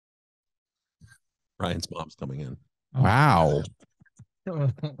Ryan's mom's coming in. Wow. All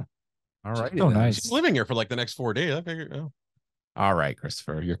right. So nice. She's living here for like the next 4 days. I figured. Oh. All right,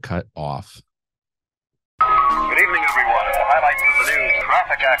 Christopher, you're cut off. Good evening, everyone. The highlights of the news.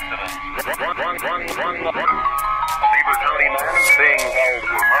 Traffic accident. A Beaver County man is being held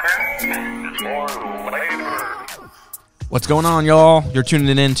for murder. It's more later. What's going on, y'all? You're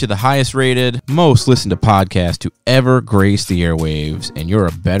tuning in to the highest rated, most listened to podcast to ever grace the airwaves, and you're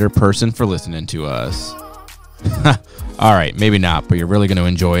a better person for listening to us. All right, maybe not, but you're really going to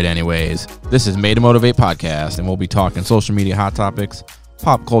enjoy it anyways. This is Made to Motivate Podcast, and we'll be talking social media hot topics,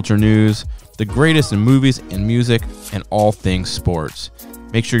 pop culture news, the greatest in movies and music, and all things sports.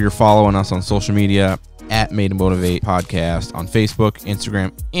 Make sure you're following us on social media at Made to Motivate Podcast on Facebook,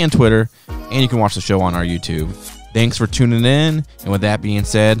 Instagram, and Twitter, and you can watch the show on our YouTube. Thanks for tuning in, and with that being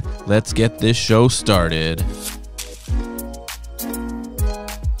said, let's get this show started.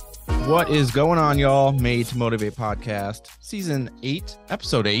 What is going on, y'all? Made to Motivate Podcast, Season 8,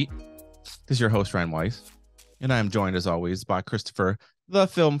 Episode 8. This is your host, Ryan Weiss, and I am joined, as always, by Christopher, the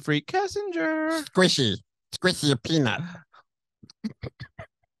Film Freak Kessinger. Squishy peanut. How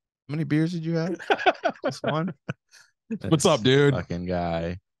many beers did you have? Just one? What's up, dude? Fucking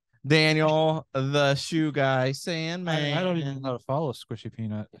guy. Daniel, the Shoe Guy Sandmann. I don't even know how to follow Squishy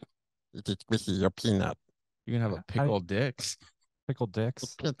Peanut. It's a squishy your peanut. You can have a pickled dick. Pickled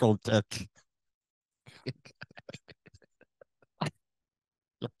dicks. Pickled dick.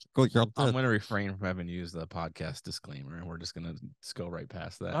 I'm going to refrain from having used the podcast disclaimer, and we're just going to go right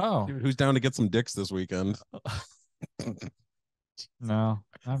past that. Oh, Dude, who's down to get some dicks this weekend? no,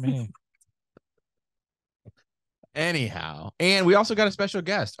 not me. Anyhow, and we also got a special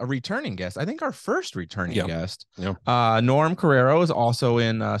guest, a returning guest. I think our first returning guest. Yep. Norm Carreiro is also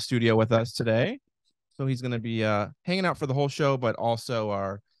in studio with us today. So he's going to be hanging out for the whole show, but also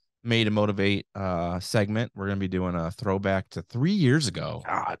our Made to Motivate segment. We're going to be doing a throwback to 3 years ago.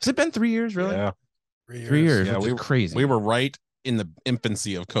 God. Has it been 3 years, really? Yeah. 3 years. Yeah, Which is crazy. We were right in the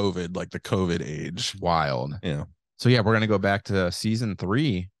infancy of COVID, like the COVID age. Wild. Yeah. So yeah, we're going to go back to season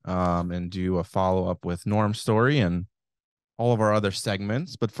 3 and do a follow-up with Norm's story and all of our other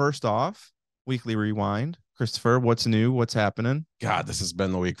segments. But first off, Weekly Rewind. Christopher, what's new? What's happening? God, this has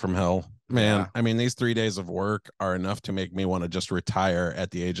been the week from hell. Man, Yeah. I mean, these 3 days of work are enough to make me want to just retire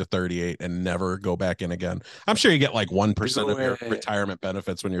at the age of 38 and never go back in again. I'm sure you get like 1% of your retirement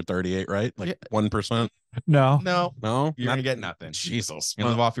benefits when you're 38, right? Like 1%? No. No, No? you're going to get nothing. Jesus. You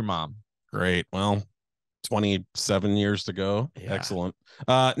live off your mom. Great. Well, 27 years to go. Yeah. Excellent.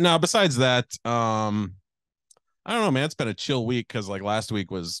 No, besides that, I don't know, man. It's been a chill week because like last week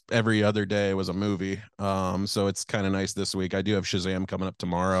was every other day was a movie. So it's kind of nice this week. I do have Shazam coming up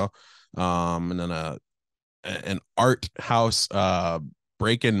tomorrow. And then an art house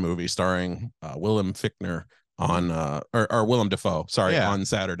break-in movie starring Willem Fichtner on or Willem Dafoe, sorry, on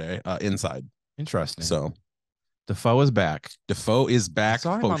Saturday, Inside. Interesting. So Defoe is back. Defoe is back. I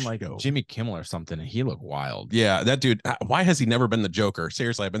saw him on like Post-show. Jimmy Kimmel or something, and he looked wild. Yeah, that dude. Why has he never been the Joker?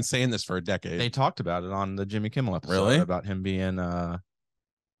 Seriously, I've been saying this for a decade. They talked about it on the Jimmy Kimmel episode. Really? About him being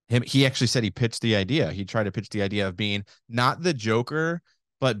him. He actually said he pitched the idea. He tried to pitch the idea of being not the Joker,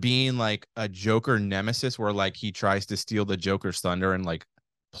 but being like a Joker nemesis, where like he tries to steal the Joker's thunder and like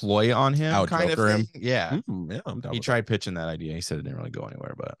ploy on him, kind of Out-Joker him. thing. Yeah. Yeah, I'm down He with tried pitching that idea. He said it didn't really go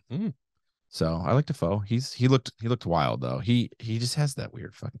anywhere, but Mm. so I like Defoe. He looked wild though. He just has that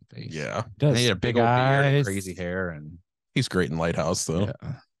weird fucking that. face. Yeah, And he had a big old beard and eyes. crazy hair, and he's great in Lighthouse, though.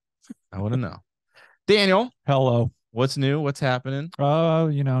 yeah. I wouldn't know. Daniel, Hello. what's new? What's happening? Oh,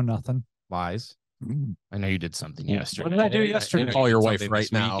 nothing. Lies. I know you did something What yesterday. did I do yesterday? I know Call you your did wife something right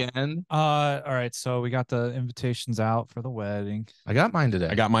this now. weekend. All right. So we got the invitations out for the wedding. I got mine today.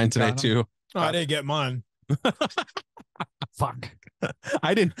 I got mine today Got him. too. Oh, I didn't get mine. Fuck.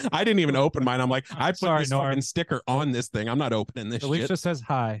 I didn't even open mine. I'm like, I put Sorry, this Norm. fucking sticker on this thing. I'm not opening this Alicia shit. says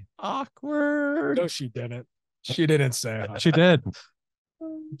hi. Awkward. No, she didn't. She didn't say hi. She did.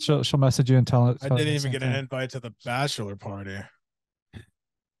 She'll message you and tell it. I didn't even get an invite to the bachelor party.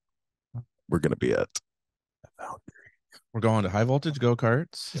 We're gonna be at. We're going to high voltage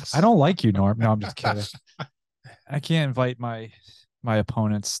go-karts. I don't like you, Norm. No, I'm just kidding. I can't invite my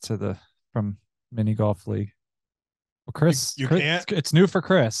opponents from mini golf league. Well, Chris, You Chris- can't? It's new for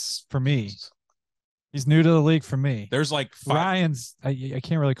Chris. For me, he's new to the league. For me, There's like Ryan's. I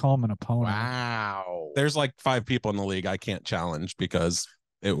can't really call him an opponent. Wow. there's like 5 people in the league I can't challenge because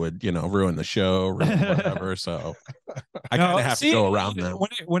it would, ruin the show, ruin whatever. So I kind of have to go around them.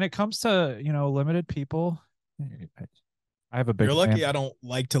 When it comes to limited people, I have a big You're lucky family. I don't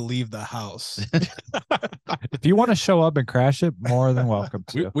like to leave the house. If you want to show up and crash it, more than welcome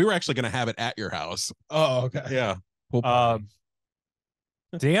to. We were actually going to have it at your house. Oh, okay. Yeah.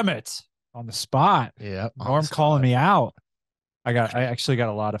 Damn it. On the spot. Yeah. Norm calling me out. I actually got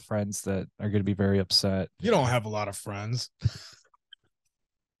a lot of friends that are going to be very upset. You don't have a lot of friends.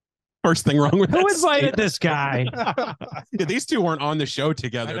 First thing wrong with Who that invited this guy? Yeah, these two weren't on the show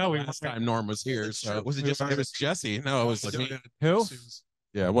together. I know, last time Norm was here. So Was it just it was Jesse? No, it was like me. Who?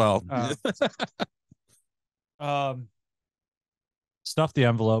 Yeah, well, Stuff the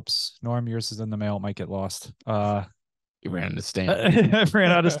envelopes. Norm, yours is in the mail. It might get lost. You ran the stamp. I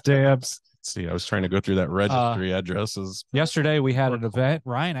ran out of stamps. see, I was trying to go through that registry addresses. Yesterday we had an event.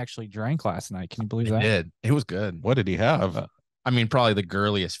 Ryan actually drank last night. Can you believe It that? did. It was good. What did he have? I mean, probably the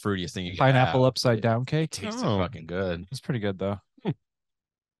girliest, fruitiest thing you can Pineapple have. upside down cake. Tasted Oh. fucking good. It's pretty good though.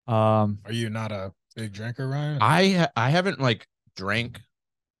 Are you not a big drinker, Ryan? I haven't like drank,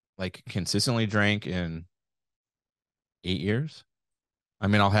 like consistently drank in 8 years. I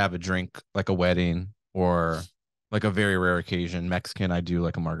mean, I'll have a drink like a wedding or like a very rare occasion. Mexican, I do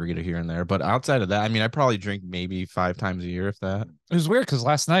like a margarita here and there. But outside of that, I mean, I probably drink maybe 5 times a year, if that. It was weird because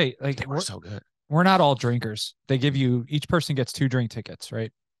last night, like, They were so good. we're not all drinkers. They give you, each person gets 2 drink tickets,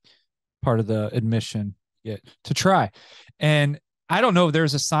 right? Part of the admission to try. And I don't know if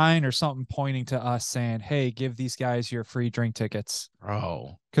there's a sign or something pointing to us saying, hey, give these guys your free drink tickets.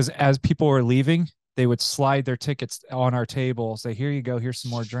 Bro. Because as people were leaving, they would slide their tickets on our table, say, here you go, here's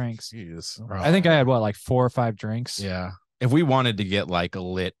some more drinks. Jeez. Bro. I think I had like 4 or 5 drinks. Yeah. If we wanted to get like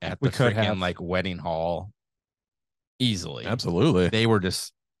lit at the We could have. freaking like wedding hall, easily. Absolutely. They were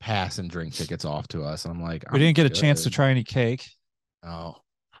just passing drink tickets off to us. I'm like, We didn't get a I'm chance to good. try any cake. Oh,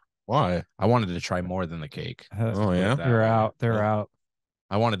 Why? I wanted to try more than the cake. Oh, yeah. that They're way. out. They're Yeah. out.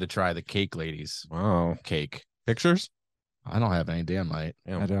 I wanted to try the cake ladies Wow. cake. Pictures? I don't have any damn light.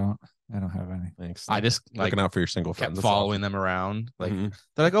 Yeah. I don't have any. Thanks. I just like looking out for your single friends. kept That's all. following them around. Like Mhm.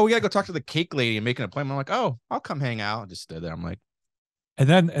 they're like, oh, we gotta go talk to the cake lady and make an appointment. I'm like, oh, I'll come hang out. Just stood there. I'm like, And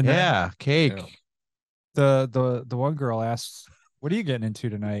then yeah, cake. Yeah. the one girl asked, what are you getting into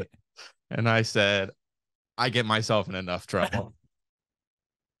tonight? And I said, I get myself in enough trouble.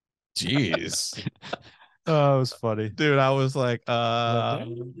 Jeez. Oh, it was funny. Dude, I was like, yeah.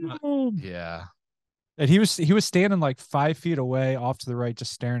 And he was standing like 5 feet away off to the right,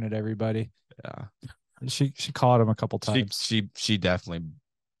 just staring at everybody. Yeah. And she caught him a couple She times. she definitely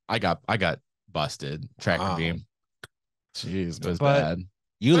I got busted. Track Wow. and beam. Jeez. It was But- bad.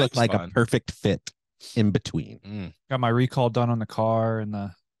 You But look it's like fun. a perfect fit in between. Got my recall done on the car and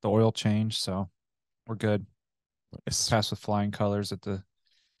the oil change, so we're good. Pass with flying colors at the.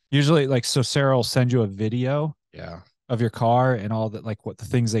 Usually, like, so Sarah will send you a video Yeah. of your car and all that, like what the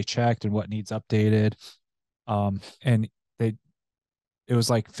things they checked and what needs updated. And it was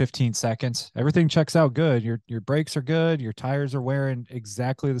like 15 seconds. Everything checks out good. Your brakes are good. Your tires are wearing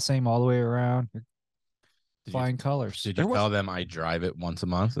exactly the same all the way around. Flying colors. Did you tell them I drive it once a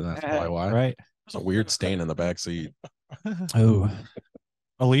month and that's probably why? Right. There's a weird stain in the back seat. Oh,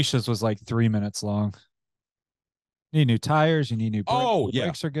 Alicia's was like 3 minutes long. You need new tires. You need new brakes. Oh, Your yeah.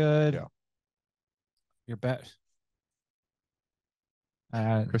 brakes are good. Yeah. Your bet.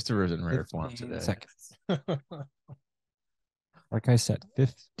 Christopher's in rare form 15 today. seconds. Like I said,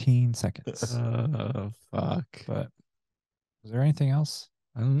 15 seconds. Fuck. But is there anything else?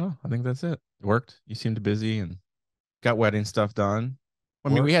 I don't know. I think that's it. It worked. You seemed busy and got wedding stuff done. I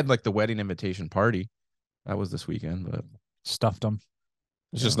mean, we had like the wedding invitation party. That was this weekend, but Stuffed them.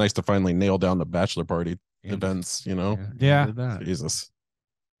 It's just nice to finally nail down the bachelor party Yeah. events, you know? Yeah. did that. Jesus.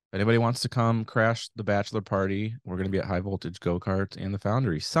 If anybody wants to come crash the bachelor party, we're going to be at High Voltage Go-Karts and the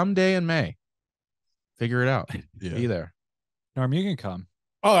Foundry someday in May. Figure it out. Be Yeah. there. Norm, you can come.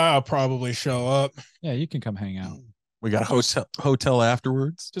 Oh, I'll probably show up. Yeah, you can come hang out. We got a hotel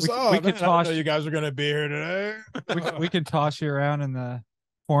afterwards. Just We- oh, we man, could I didn't toss- know you guys were gonna be here today. We can toss you around in the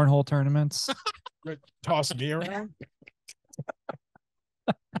cornhole tournaments. Toss me around.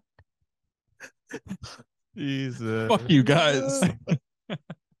 Jesus. Fuck you guys.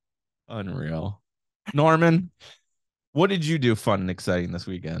 Unreal. Norman, what did you do fun and exciting this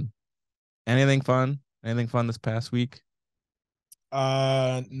weekend? Anything fun? Anything fun this past week?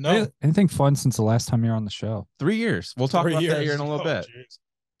 No. Anything fun since the last time you're on the show? 3 years. We'll talk 3 about that years. here in a little Oh, bit. geez.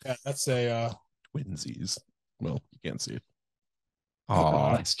 Yeah, that's a Twinsies. Well, you can't see it.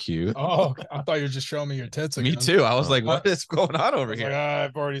 Oh, that's cute. oh, I thought you were just showing me your tits again. Me too. I was like, Oh. what is going on I over was here? like,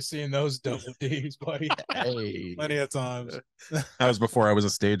 I've already seen those double D's, buddy. Hey. Plenty of times. That was before I was a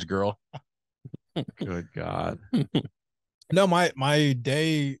stage girl. Good God. No, my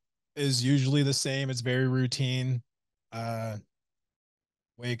day is usually the same. It's very routine.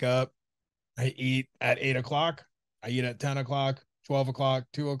 Wake up. I eat at 8 o'clock. I eat at 10 o'clock, 12 o'clock,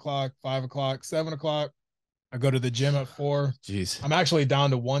 2 o'clock, 5 o'clock, 7 o'clock. I go to the gym at 4. Jeez. I'm actually down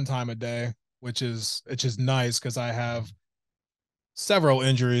to 1 time a day, which is nice because I have several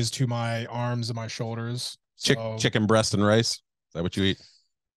injuries to my arms and my shoulders. So, chicken breast and rice. Is that what you eat?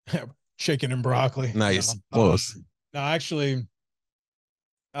 chicken and broccoli. Nice. Close. No, actually,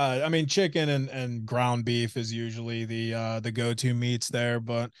 I mean, chicken and ground beef is usually the go-to meats there,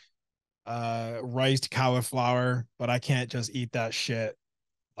 but riced cauliflower, but I can't just eat that shit.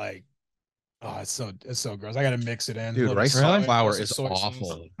 Like, oh, it's so gross. I gotta mix it in. Dude, rice cauliflower is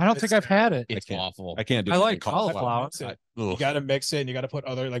awful. I don't think I've had it. It's awful. I can't do I it. like cauliflower. You gotta mix it, and you gotta put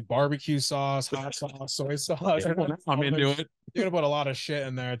other like barbecue sauce, hot sauce, soy sauce. I'm into it. You gotta put a lot of shit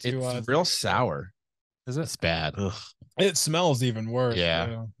in there too. It's real sour. Is it? It's bad. Ugh. It smells even worse. Yeah.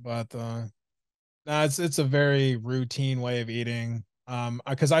 Too. But no, it's a very routine way of eating.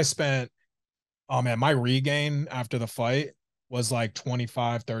 Because I spent, oh man, my regain after the fight was like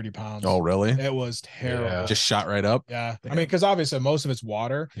 25, 30 pounds. Oh, really? It was terrible. Yeah. Just shot right up. Yeah. I mean, because obviously most of it's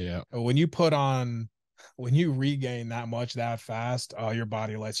water. Yeah. When you regain that much that fast, your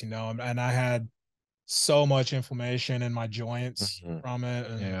body lets you know. And I had so much inflammation in my joints from it.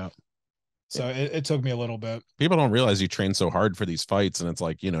 And Yeah. so it took me a little bit. People don't realize you train so hard for these fights, and it's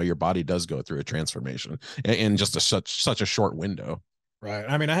like, your body does go through a transformation in just such a short window. Right.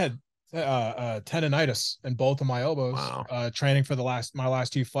 I mean, I had tendonitis in both of my elbows. Wow. Training for my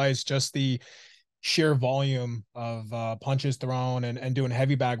last 2 fights, just the sheer volume of punches thrown and doing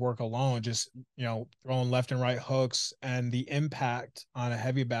heavy bag work alone, just throwing left and right hooks, and the impact on a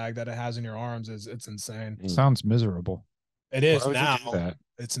heavy bag that it has in your arms it's insane. Sounds miserable. It is Why would you now. do that?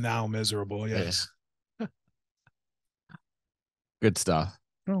 It's now miserable. Yes. Good stuff.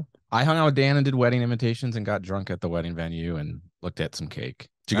 Oh. I hung out with Dan and did wedding invitations and got drunk at the wedding venue and looked at some cake.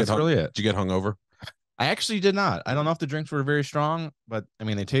 That's really it. Did you get hungover? I actually did not. I don't know if the drinks were very strong, but I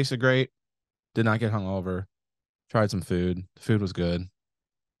mean, they tasted great. Did not get hungover. Tried some food. The food was good.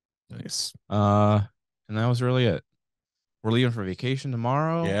 Nice. And that was really it. We're leaving for vacation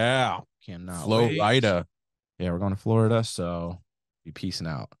tomorrow. Yeah. Cannot wait. Florida. Yeah, we're going to Florida, so be peacing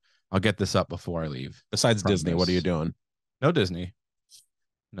out. I'll get this up before I leave. Besides Disney, what are you doing? No Disney.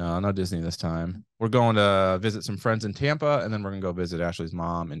 No Disney this time. We're going to visit some friends in Tampa, and then we're going to go visit Ashley's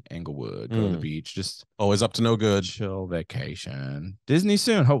mom in Englewood, go to the beach. Just always up to no good. Chill vacation. Disney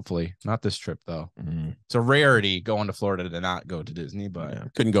soon, hopefully. Not this trip, though. It's a rarity going to Florida to not go to Disney,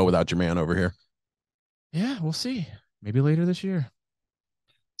 but couldn't go without your man over here. Yeah, we'll see. Maybe later this year.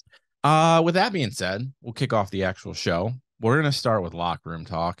 With that being said, we'll kick off the actual show. We're going to start with Locker Room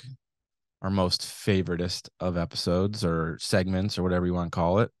Talk, our most favoritist of episodes or segments or whatever you want to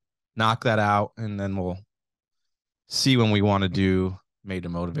call it. Knock that out, and then we'll see when we want to do Made to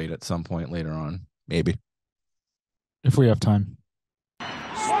Motivate at some point later on. Maybe. If we have time.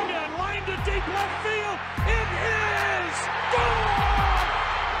 Swung on, line to deep left field. It is gone!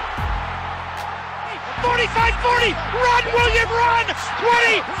 45-40. Run, William, run!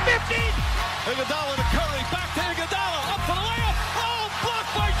 20, 15. Iguodala to Curry. Back to Iguodala. Up for the layup. Oh,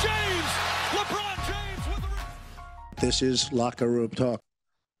 blocked by James. LeBron James with the... This is Locker Room Talk.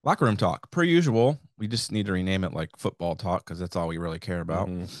 Locker Room Talk. Per usual, we just need to rename it like Football Talk because that's all we really care about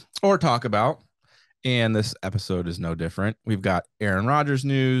or talk about. And this episode is no different. We've got Aaron Rodgers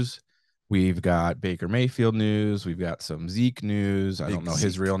news. We've got Baker Mayfield news. We've got some Zeke news. I don't know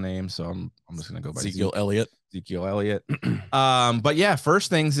his real name, so I'm just gonna go by Ezekiel Elliott. Ezekiel Elliott. But yeah, first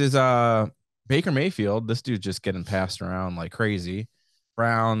things is Baker Mayfield. This dude's just getting passed around like crazy.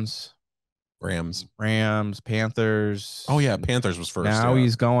 Browns, Rams, Panthers. Oh yeah, Panthers was first. Now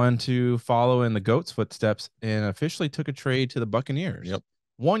he's going to follow in the GOAT's footsteps and officially took a trade to the Buccaneers. Yep.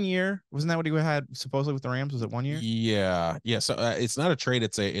 1 year. Wasn't that what he had supposedly with the Rams? Was it 1 year? Yeah. So it's not a trade.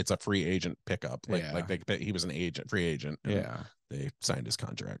 It's a free agent pickup. Yeah. He was an free agent. Yeah. They signed his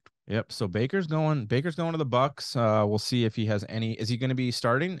contract. Yep. So Baker's going to the Bucks. We'll see if he has any. Is he going to be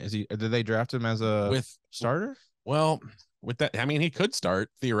starting? Did they draft him as a starter? Well, with that, I mean, he could start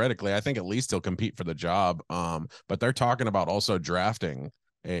theoretically. I think at least he'll compete for the job. But they're talking about also drafting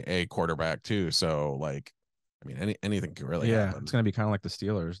a quarterback too. So like, I mean, anything could really happen. It's going to be kind of like the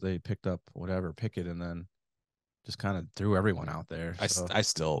Steelers. They picked up Pickett, and then just kind of threw everyone out there. So.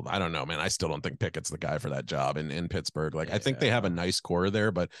 I don't know, man. I still don't think Pickett's the guy for that job in Pittsburgh. Like, I think they have a nice core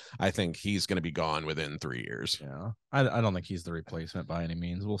there, but I think he's going to be gone within 3 years. Yeah. I don't think he's the replacement by any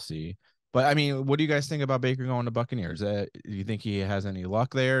means. We'll see. But I mean, what do you guys think about Baker going to Buccaneers? Do you think he has any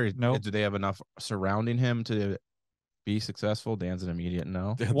luck there? No. Do they have enough surrounding him to be successful? Dan's an immediate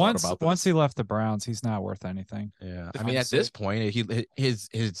no. Thought Once about this. once he left the Browns, he's not worth anything. Yeah, I mean, at this point,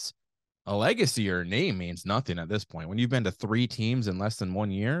 his a legacy or name means nothing at this point. When you've been to 3 teams in less than 1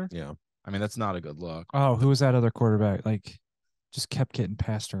 year, Yeah. I mean, that's not a good look. Oh, who was that other quarterback? Like, just kept getting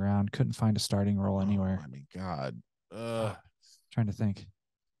passed around. Couldn't find a starting role anywhere. I mean, God. Trying to think.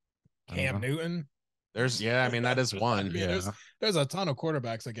 Cam Newton. I mean, that is one. I mean, there's a ton of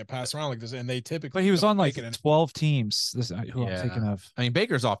quarterbacks that get passed around like this, and they typically. But he was on like make it in. 12 teams. This who I'm thinking of. I mean,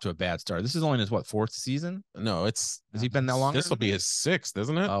 Baker's off to a bad start. This is only his 4th season. No, Has he been that long? This will be his 6th,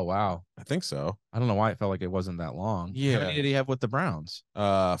 isn't it? Oh wow, I think so. I don't know why it felt like it wasn't that long. Yeah. How many did he have with the Browns?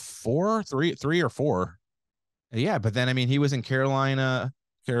 3 or 4. Yeah, but then I mean, he was in Carolina,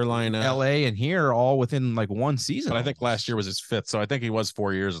 LA, and here all within like 1 season. But I think last year was his 5th, so I think he was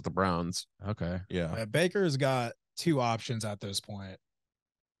 4 years at the Browns. Okay. Yeah. Baker's got 2 options at this point.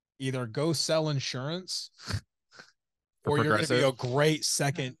 Either go sell insurance, or you're going to be a great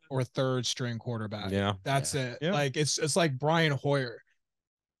 2nd or 3rd string quarterback. Yeah. That's it. Yeah. Like it's like Brian Hoyer.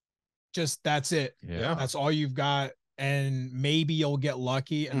 Just that's it. Yeah. That's all you've got. And maybe you'll get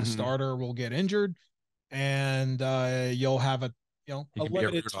lucky and the starter will get injured, and you'll have a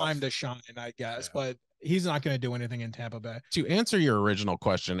limited time to shine, I guess. Yeah. But he's not going to do anything in Tampa Bay. To answer your original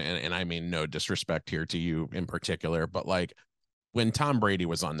question, and I mean no disrespect here to you in particular, but like when Tom Brady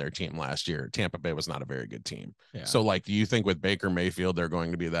was on their team last year, Tampa Bay was not a very good team. Yeah. So like, do you think with Baker Mayfield they're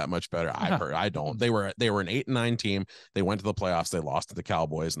going to be that much better? I don't. They were an 8-9 team. They went to the playoffs. They lost to the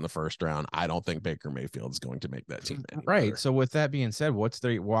Cowboys in the 1st round. I don't think Baker Mayfield is going to make that team any right. better. So with that being said,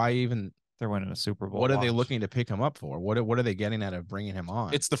 why even they're winning a Super Bowl? What are they looking to pick him up for? What are they getting out of bringing him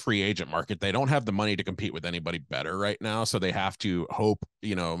on? It's the free agent market. They don't have the money to compete with anybody better right now, so they have to hope,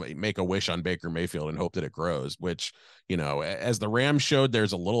 make a wish on Baker Mayfield and hope that it grows, which, as the Rams showed,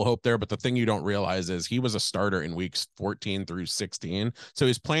 there's a little hope there, but the thing you don't realize is he was a starter in weeks 14 through 16, so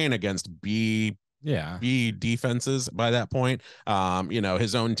he's playing against B defenses by that point.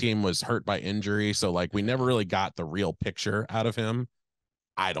 His own team was hurt by injury, so like we never really got the real picture out of him.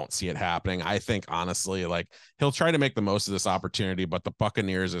 I don't see it happening. I think honestly, like he'll try to make the most of this opportunity, but the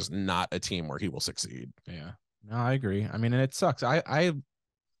Buccaneers is not a team where he will succeed. Yeah, no, I agree. I mean, and it sucks. I've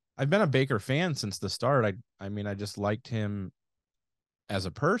been a Baker fan since the start. I mean, I just liked him as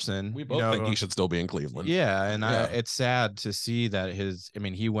a person. We both think he should still be in Cleveland. Yeah, and it's sad to see that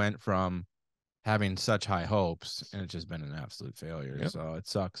he went from having such high hopes and it's just been an absolute failure. Yep. So it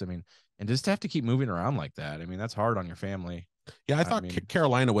sucks. I mean, and just to have to keep moving around like that. I mean, that's hard on your family. Yeah, I thought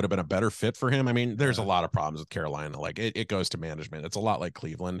Carolina would have been a better fit for him. I mean, there's a lot of problems with Carolina. Like it goes to management. It's a lot like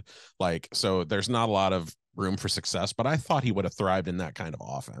Cleveland. Like, so there's not a lot of room for success, but I thought he would have thrived in that kind of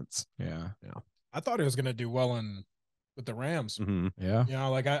offense. Yeah. I thought he was going to do well with the Rams. Mm-hmm. Yeah.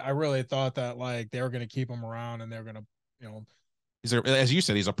 Like I really thought that like they were going to keep him around and they're going to, he's as you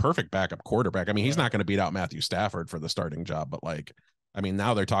said, he's a perfect backup quarterback. I mean, he's not going to beat out Matthew Stafford for the starting job, but like, I mean,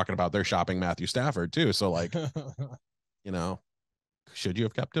 now they're talking about they're shopping Matthew Stafford too. So like, should you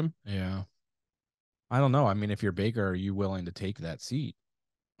have kept him? Yeah. I don't know. I mean, if you're Baker, are you willing to take that seat?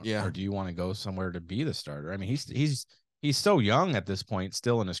 Yeah. Or do you want to go somewhere to be the starter? I mean, he's so young at this point,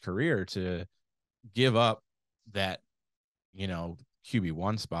 still in his career, to give up that,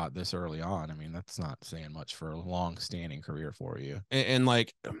 QB1 spot this early on. I mean, that's not saying much for a long-standing career for you. And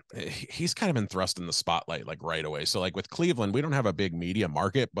like, he's kind of been thrust in the spotlight like right away. So like with Cleveland, we don't have a big media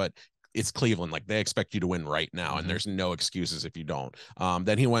market, but it's Cleveland. Like they expect you to win right now, and there's no excuses if you don't.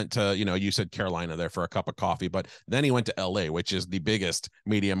 Then he went to, you said Carolina there for a cup of coffee, but then he went to LA, which is the biggest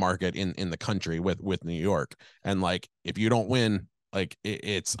media market in the country with New York. And like, if you don't win, like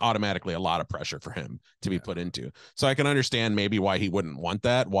it's automatically a lot of pressure for him to be put into. So I can understand maybe why he wouldn't want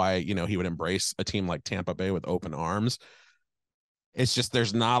that, why, he would embrace a team like Tampa Bay with open arms. It's just,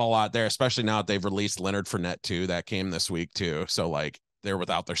 there's not a lot there, especially now that they've released Leonard Fournette too. That came this week too. So like, they're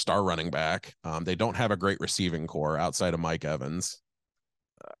without their star running back. They don't have a great receiving core outside of Mike Evans.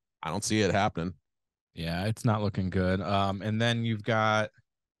 I don't see it happening. Yeah, it's not looking good. And then you've got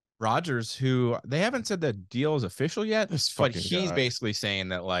Rodgers, who they haven't said the deal is official yet, but he's basically saying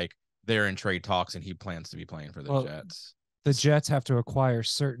that like they're in trade talks and he plans to be playing for the Jets. The Jets have to acquire a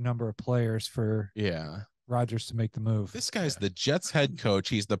certain number of players for Rodgers to make the move. This guy's the Jets head coach.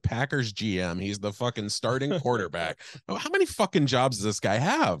 He's the Packers GM. He's the fucking starting quarterback. How many fucking jobs does this guy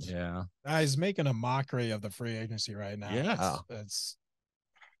have? Yeah. He's making a mockery of the free agency right now. Yeah.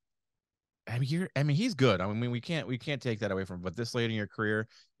 I mean, he's good. I mean, we can't take that away from him. But this late in your career,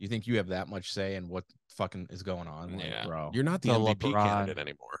 you think you have that much say in what fucking is going on? Yeah, bro. You're not the MVP candidate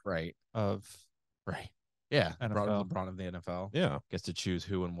anymore. Right. Right. Yeah, NFL. LeBron of the NFL. Yeah, Gets to choose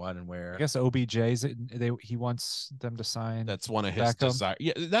who and what and where. I guess OBJ's. He wants them to sign. that's one of his desires.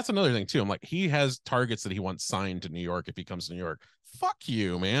 Yeah, that's another thing too. I'm like, he has targets that he wants signed to New York if he comes to New York. Fuck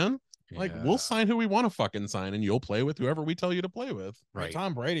you, man. Like, we'll sign who we want to fucking sign, and you'll play with whoever we tell you to play with. Right.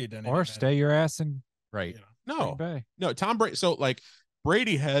 Tom Brady didn't. Or stay your ass in Right. Green Bay. No, Tom Brady. So like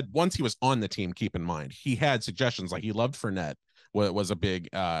Brady had, once he was on the team, keep in mind, he had suggestions. Like, he loved Fournette. Was a big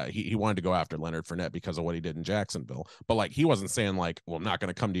he wanted to go after Leonard Fournette because of what he did in Jacksonville. But like, he wasn't saying like, well, I'm not going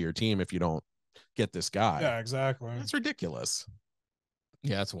to come to your team if you don't get this guy. Yeah, exactly. That's ridiculous.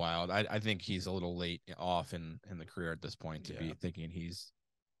 Yeah, that's wild. I think he's a little late off in the career at this point to be thinking he's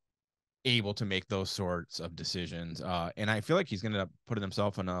able to make those sorts of decisions. And I feel like he's going to end up putting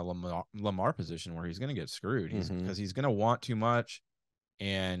himself in a Lamar position where he's going to get screwed. Because he's going to want too much,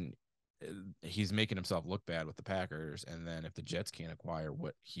 and he's making himself look bad with the Packers. And then if the Jets can't acquire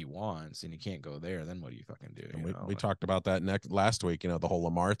what he wants and he can't go there, then what do you fucking do? And we talked about that last week, the whole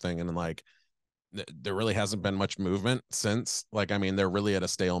Lamar thing. And then like, there really hasn't been much movement since. Like, I mean, they're really at a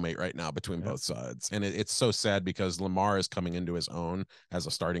stalemate right now between both sides. And it's so sad because Lamar is coming into his own as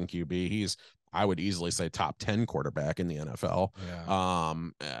a starting QB. He's, I would easily say, top 10 quarterback in the NFL.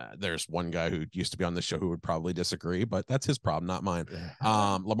 Yeah. There's one guy who used to be on the show who would probably disagree, but that's his problem, not mine.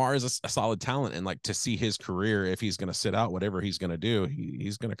 Lamar is a solid talent, and like, to see his career, if he's going to sit out whatever he's going to do,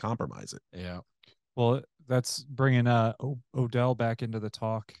 he's going to compromise it. Yeah. Well, that's bringing Odell back into the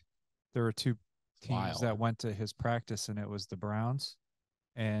talk. There were two teams that went to his practice, and it was the Browns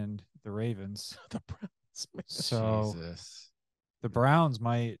and the Ravens. The Browns. So Jesus. the Browns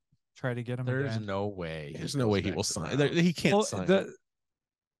might try to get him. There's again. no way. There's no way he will sign. He can't sign.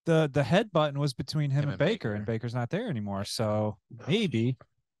 The head button was between him and Baker, and Baker's not there anymore. So maybe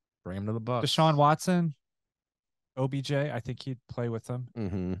bring him to the Bucs. Deshaun Watson, OBJ, I think he'd play with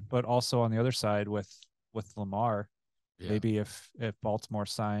them. But also on the other side with Lamar, maybe if Baltimore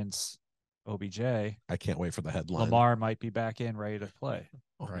signs OBJ, I can't wait for the headline. Lamar might be back in, ready to play.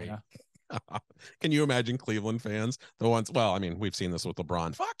 Right. Yeah. Can you imagine Cleveland fans? The ones, well, I mean, we've seen this with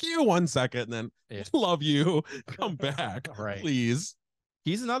LeBron. Fuck you 1 second, and then love you. Come back, please.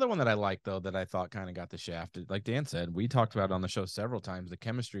 He's another one that I like, though, that I thought kind of got the shaft. Like Dan said, we talked about on the show several times, the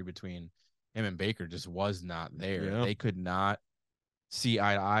chemistry between him and Baker just was not there. Yeah. They could not see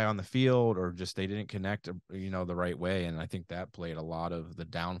eye to eye on the field, or just they didn't connect, the right way. And I think that played a lot of the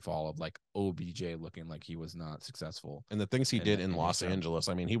downfall of like OBJ looking like he was not successple. And the things he did in Los Angeles,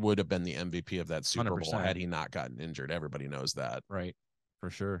 I mean, he would have been the MVP of that Super 100%. Bowl had he not gotten injured. Everybody knows that. Right. For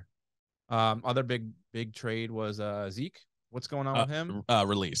sure. Other big trade was Zeke. What's going on with him?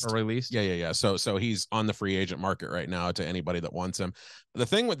 Released. Yeah. So he's on the free agent market right now to anybody that wants him. The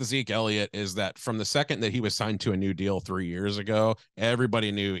thing with the Zeke Elliott is that from the second that he was signed to a new deal 3 years ago,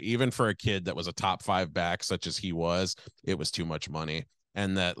 everybody knew, even for a kid that was a top 5 back, such as he was, it was too much money.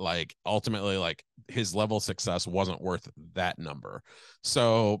 And that like, ultimately, like, his level of success wasn't worth that number.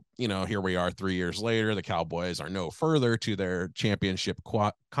 So, here we are 3 years later, the Cowboys are no further to their championship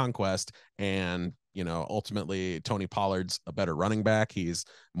conquest. And, ultimately Tony Pollard's a better running back. He's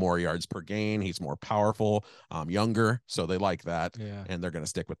more yards per gain. He's more powerful, younger. So they like that. Yeah. And they're going to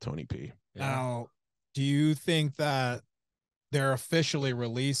stick with Tony P. Yeah. Now, do you think that they're officially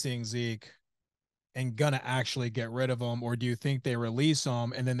releasing Zeke and gonna actually get rid of him, or do you think they release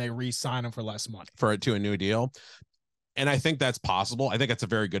him and then they re-sign him for less money to a new deal? And I think that's possible. I think that's a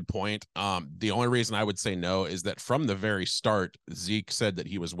very good point. The only reason I would say no is that from the very start, Zeke said that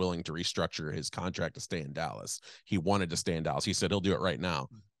he was willing to restructure his contract to stay in Dallas. He wanted to stay in Dallas. He said he'll do it right now.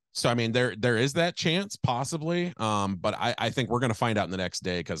 So, I mean, there is that chance, possibly. But I think we're going to find out in the next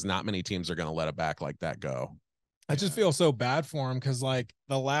day, because not many teams are going to let a back like that go. I just feel so bad for him, because like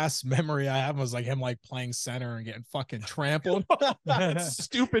the last memory I have was like him like playing center and getting fucking trampled.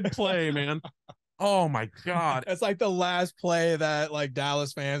 Stupid play, man. Oh my God. It's like the last play that like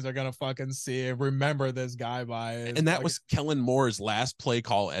Dallas fans are gonna fucking see and remember this guy by. And that was Kellen Moore's last play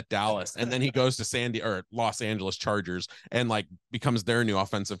call at Dallas. And then he goes to Los Angeles Chargers and like becomes their new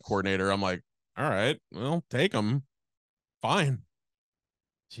offensive coordinator. I'm like, all right, well, take him. Fine.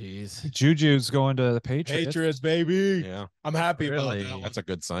 Jeez. Juju's going to the Patriots, baby. Yeah. I'm happy about Really? that. That's a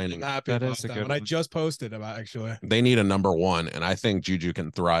good signing. I'm happy That about is a that good one. I one. just posted about, actually. They need a number 1, and I think Juju can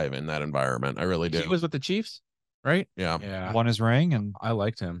thrive in that environment. I really do. He was with the Chiefs, right? Yeah. Yeah. Won his ring, and I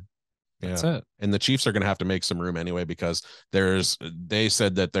liked him. that's it. And the Chiefs are going to have to make some room anyway, because they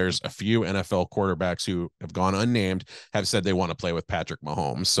said that there's a few NFL quarterbacks who have gone unnamed have said they want to play with Patrick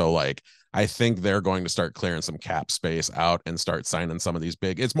Mahomes. So like, I think they're going to start clearing some cap space out and start signing some of these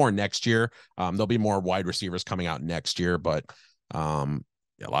big. It's more next year. There'll be more wide receivers coming out next year, but a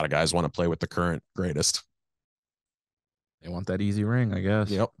lot of guys want to play with the current greatest. They want that easy ring, I guess.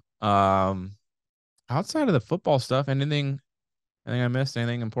 Yep. Outside of the football stuff, anything I missed?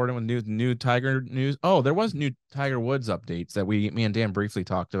 Anything important with new Tiger news? Oh, there was new Tiger Woods updates that me and Dan briefly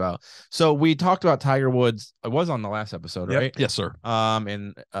talked about. So we talked about Tiger Woods. It was on the last episode, right? Yes, sir.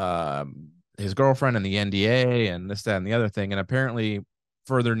 And his girlfriend and the NDA and this, that, and the other thing. And apparently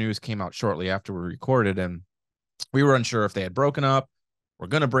further news came out shortly after we recorded, and we were unsure if they had broken up. We're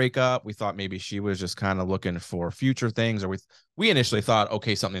going to break up. We thought maybe she was just kind of looking for future things, or we initially thought,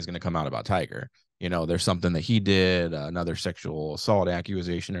 okay, something's going to come out about Tiger. You know, there's something that he did, another sexual assault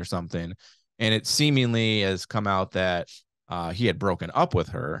accusation or something. And it seemingly has come out that he had broken up with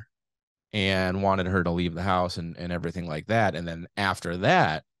her and wanted her to leave the house and everything like that. And then after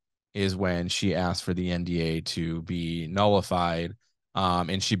that is when she asked for the NDA to be nullified.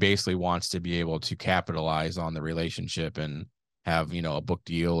 And she basically wants to be able to capitalize on the relationship and have, you know, a book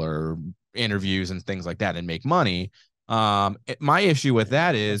deal or interviews and things like that and make money. My issue with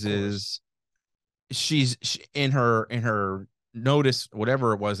that is she's in her notice,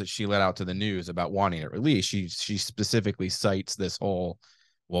 whatever it was that she let out to the news about wanting it released, she specifically cites this whole,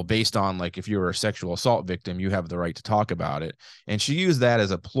 well, based on like, if you're a sexual assault victim, you have the right to talk about it. And she used that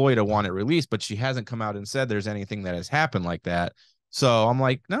as a ploy to want it released, but she hasn't come out and said there's anything that has happened like that. So I'm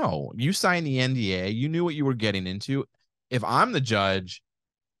like, no, you signed the NDA. You knew what you were getting into. If I'm the judge,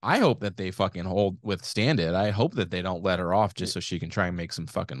 I hope that they fucking withstand it. I hope that they don't let her off just so she can try and make some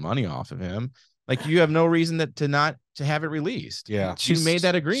fucking money off of him. Like, you have no reason to have it released. Yeah. She made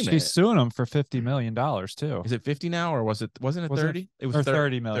that agreement. She's suing him for $50 million too. Is it 50 now, or wasn't it 30? It was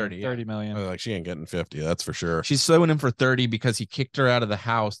 30 million. 30, 30 million. Like, she ain't getting 50. That's for sure. She's suing him for 30 because he kicked her out of the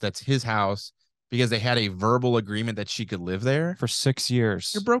house. That's his house, because they had a verbal agreement that she could live there For 6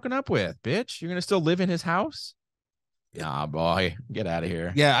 years. You're broken up with, bitch. You're gonna still live in his house? Nah, boy, get out of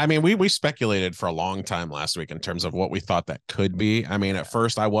here. Yeah, I mean, we speculated for a long time last week in terms of what we thought that could be. I mean, at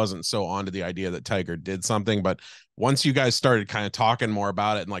first I wasn't so onto the idea that Tiger did something, but once you guys started kind of talking more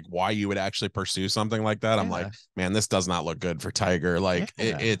about it and like why you would actually pursue something like that, I'm like, man, this does not look good for Tiger. Like,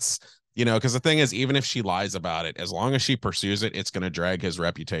 it's, you know, because the thing is, even if she lies about it, as long as she pursues it, it's going to drag his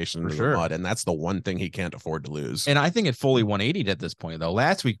reputation into the mud, and that's the one thing he can't afford to lose. And I think it fully 180'd at this point, though.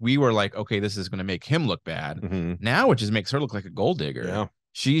 Last week we were like, okay, this is going to make him look bad. Mm-hmm. Now it just makes her look like a gold digger. Yeah.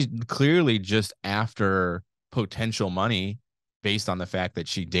 She's clearly just after potential money based on the fact that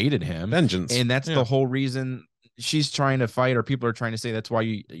she dated him. Vengeance. And that's the whole reason she's trying to fight, or people are trying to say that's why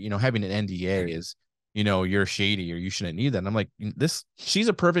you know, having an NDA is, you know, you're shady or you shouldn't need that. And I'm like, she's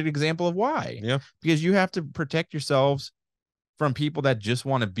a perfect example of why. Yeah. Because you have to protect yourselves from people that just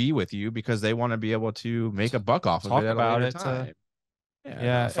want to be with you because they want to be able to make a buck off of it. Talk about it.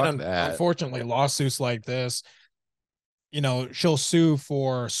 Yeah. Fuck that. Unfortunately, lawsuits like this, you know, she'll sue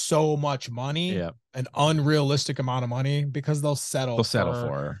for so much money, an unrealistic amount of money, because they'll settle for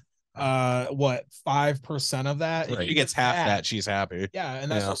her. What, 5% of that? Right. She gets half that, she's happy. Yeah,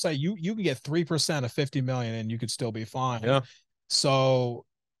 and that's what I'm saying. You can get 3% of 50 million and you could still be fine. Yeah. So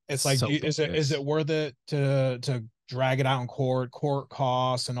it's like, So is it worth it to drag it out in court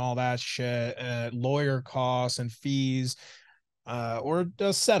costs and all that shit, lawyer costs and fees, or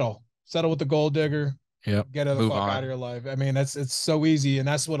just settle with the gold digger? Yep. Get the fuck out of your life. I mean, it's so easy, and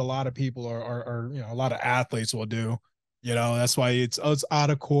that's what a lot of people are you know, a lot of athletes will do. You know, that's why it's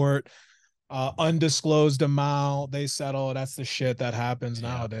out of court, undisclosed amount, they settle. That's the shit that happens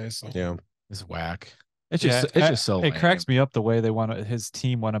nowadays. So. Yeah, it's whack. It's just so. It cracks me up the way his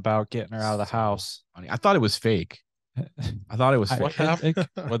team went about getting her out of the house. Funny. I thought it was fake. I thought it was fake. What happened?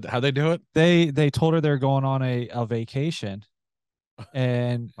 How'd they do it? They told her they're going on a vacation,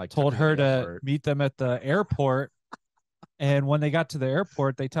 and Like, told her to airport. meet them at the airport. And when they got to the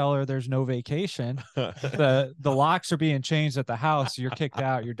airport, they tell her there's no vacation. The locks are being changed at the house. You're kicked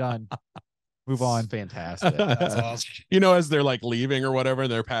out. You're done. Move on. Fantastic. That's awesome. You know, as they're like leaving or whatever,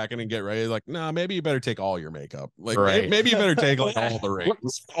 they're packing and get ready. Like, nah, maybe you better take all your makeup. Like, maybe you better take like all the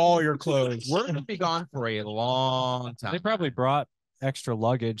rings, all your clothes. We're gonna be gone for a long time. They probably brought extra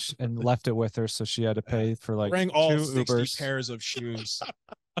luggage and left it with her, so she had to pay for like Bring all 2 60 Ubers. pairs of shoes.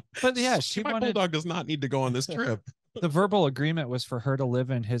 But yeah, she My wanted. bulldog does not need to go on this trip. The verbal agreement was for her to live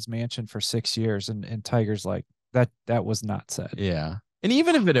in his mansion for 6 years, and Tiger's like, that was not said. Yeah. And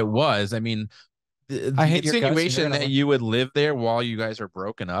even if it was, I mean, the I hate your guts, insinuation you're gonna that you would live there while you guys are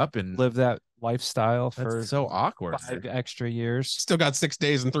broken up and live that lifestyle for that's so awkward. 5 extra years. Still got 6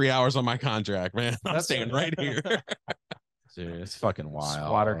 days and 3 hours on my contract, man. I'm staying right here. Dude, it's fucking wild.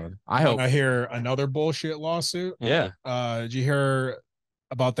 Water. I hope. I hear another bullshit lawsuit. Yeah. Did you hear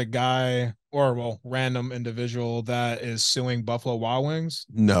about the guy or well, random individual that is suing Buffalo Wild Wings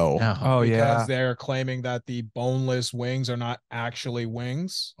No. Oh because yeah. they're claiming that the boneless wings are not actually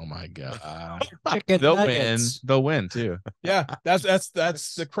wings. Oh my god. Chicken They'll nuggets. win. They'll win too. Yeah, that's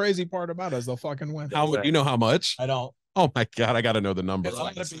the crazy part about it is they'll fucking win. How do you know how much? I don't. Oh my god, I got to know the number. It's,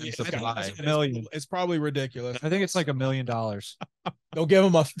 gotta be, It's a million. it's probably ridiculous. I think it's like $1 million. They'll give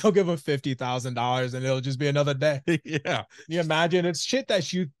him $50,000 and it'll just be another day. Yeah. Can you imagine? It's shit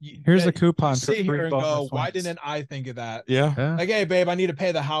that you Here's that a coupon you for sit here free and go, boneless why wings." didn't I think of that? Yeah. Yeah. Like, hey, babe, I need to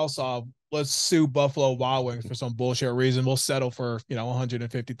pay the house off. Let's sue Buffalo Wild Wings for some bullshit reason. We'll settle for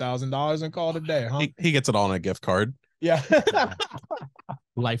 $150,000 and call it a day, huh? He gets it all on a gift card. Yeah.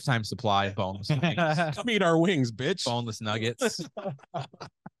 Lifetime supply of boneless nuggets. Come eat our wings, bitch. Boneless nuggets.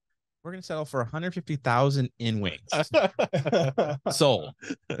 We're gonna settle for 150,000 in wings. Sold.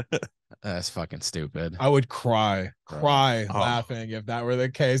 That's fucking stupid. I would cry Oh. laughing if that were the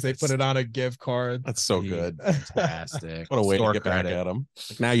case. They put it on a gift card. That's so good. Fantastic. What a way Store to get back credit. at him.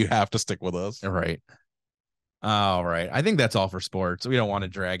 Like, now you have to stick with us. Right. All right. I think that's all for sports. We don't want to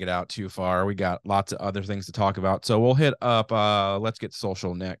drag it out too far. We got lots of other things to talk about. So we'll hit up Let's Get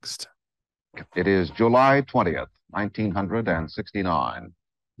Social next. It is July 20th, 1969,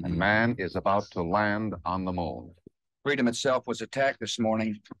 and man is about to land on the moon. Freedom itself was attacked this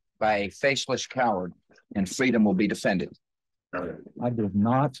morning by a faceless coward, and freedom will be defended. I did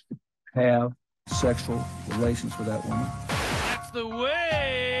not have sexual relations with that woman. That's the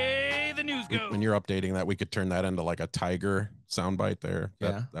way the news goes. When you're updating that, we could turn that into like a tiger soundbite there.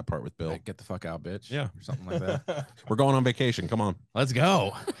 That, Yeah. that part with Bill. Like, get the fuck out, bitch. Yeah. Or something like that. We're going on vacation. Come on. Let's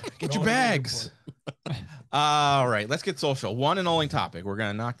go. Get your bags. All right. Let's get social. One and only topic. We're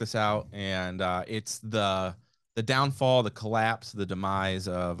going to knock this out. And it's the downfall, the collapse, the demise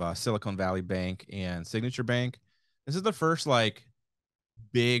of Silicone Valley Bank and Signature Bank. This is the first like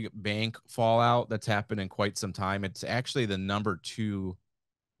big bank fallout that's happened in quite some time. It's actually the number 2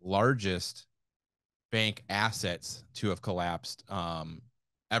 largest bank assets to have collapsed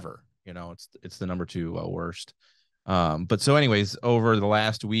ever. You know, it's the number 2 worst. But so anyways, over the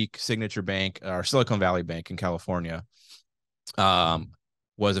last week, Signature Bank or Silicone Valley Bank in California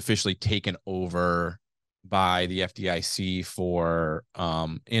was officially taken over by the FDIC for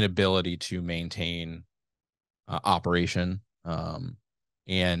inability to maintain operation.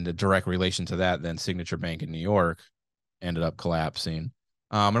 And a direct relation to that, then Signature Bank in New York ended up collapsing.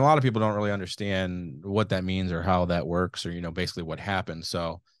 And a lot of people don't really understand what that means or how that works or, you know, basically what happened.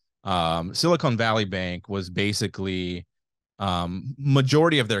 So Silicon Valley Bank was basically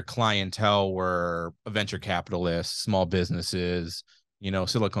majority of their clientele were venture capitalists, small businesses. You know,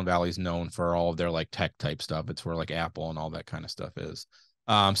 Silicon Valley is known for all of their like tech type stuff. It's where like Apple and all that kind of stuff is.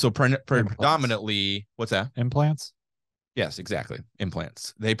 So predominantly, what's that? Implants. Yes, exactly.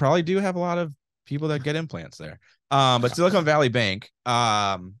 Implants. They probably do have a lot of people that get implants there. But Silicon Valley Bank.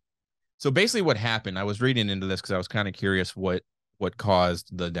 So basically what happened, I was reading into this because I was kind of curious what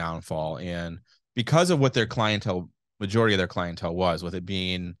caused the downfall. And because of what their clientele, majority of their clientele was, with it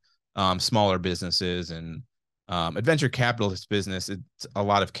being smaller businesses and venture capitalist business, it's a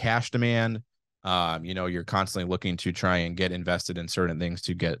lot of cash demand. You know, you're constantly looking to try and get invested in certain things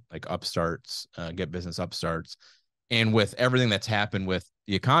to get like upstarts, get business upstarts. And with everything that's happened with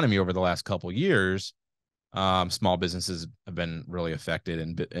the economy over the last couple of years, small businesses have been really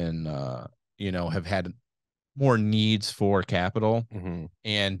affected and you know, have had more needs for capital. Mm-hmm.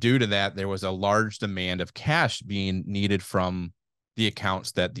 And due to that, there was a large demand of cash being needed from the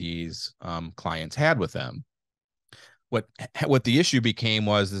accounts that these clients had with them. What the issue became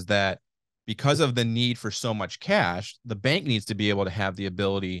is that because of the need for so much cash, the bank needs to be able to have the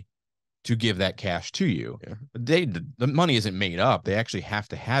ability to give that cash to you. Yeah. The money isn't made up. They actually have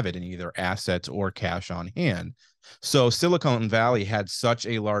to have it in either assets or cash on hand. So Silicon Valley had such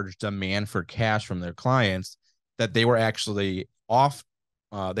a large demand for cash from their clients that they were actually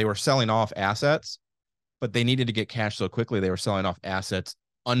they were selling off assets, but they needed to get cash so quickly they were selling off assets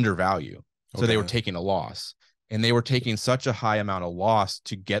under value. So they were taking a loss, and they were taking such a high amount of loss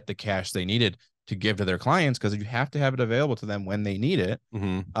to get the cash they needed to give to their clients, because you have to have it available to them when they need it.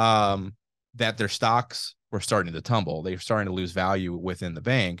 Mm-hmm. That their stocks were starting to tumble. They were starting to lose value within the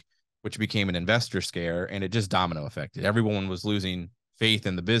bank, which became an investor scare, and it just domino affected. Everyone was losing faith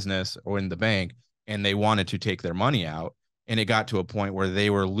in the business or in the bank, and they wanted to take their money out. And it got to a point where they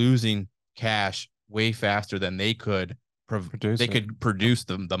were losing cash way faster than they could produce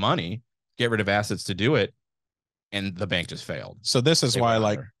the money, get rid of assets to do it. And the bank just failed. So this is why,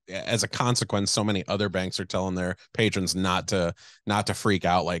 like, as a consequence, so many other banks are telling their patrons not to freak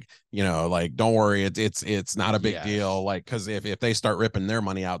out. Like, like, don't worry, it's not a big deal. Like, because if they start ripping their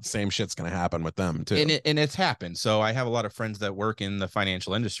money out, the same shit's gonna happen with them too. And it's happened. So I have a lot of friends that work in the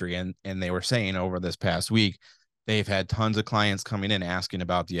financial industry, and they were saying over this past week, they've had tons of clients coming in asking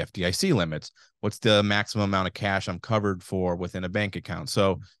about the FDIC limits. What's the maximum amount of cash I'm covered for within a bank account?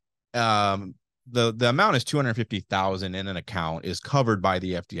 So the amount is 250,000 in an account is covered by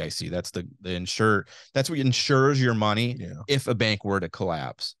the FDIC. That's the insure. That's what insures your money if a bank were to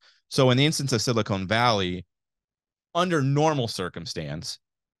collapse. So in the instance of Silicone Valley, under normal circumstance,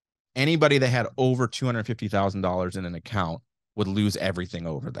 anybody that had over $250,000 in an account would lose everything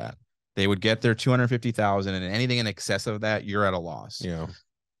over that. They would get their 250,000, and anything in excess of that, you're at a loss. Yeah.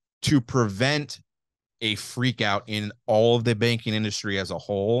 To prevent a freak out in all of the banking industry as a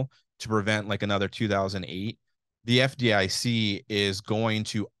whole, to prevent like another 2008, the FDIC is going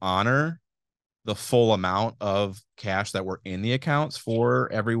to honor the full amount of cash that were in the accounts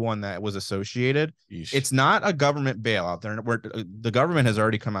for everyone that was associated. Yeesh. It's not a government bailout. The government has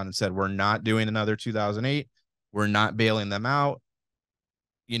already come out and said, we're not doing another 2008. We're not bailing them out.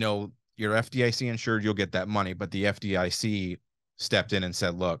 Your FDIC insured, you'll get that money. But the FDIC stepped in and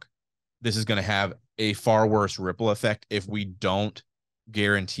said, look, this is going to have a far worse ripple effect if we don't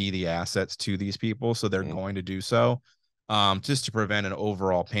guarantee the assets to these people. So they're going to do so, just to prevent an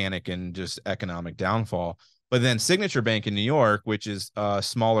overall panic and just economic downfall. But then Signature Bank in New York, which is a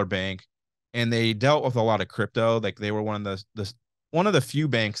smaller bank, and they dealt with a lot of crypto. Like, they were one of the few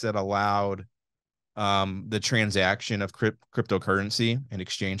banks that allowed the transaction of cryptocurrency and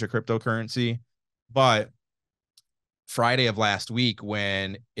exchange of cryptocurrency. But Friday of last week,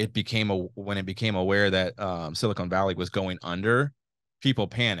 when it became aware that Silicon Valley was going under, people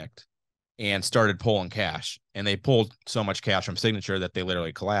panicked and started pulling cash, and they pulled so much cash from Signature that they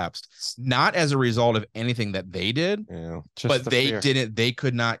literally collapsed. Not as a result of anything that they did, but they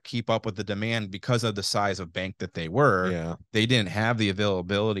could not keep up with the demand because of the size of bank that they were. Yeah. They didn't have the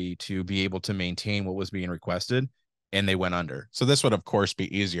availability to be able to maintain what was being requested, and they went under. So this would, of course,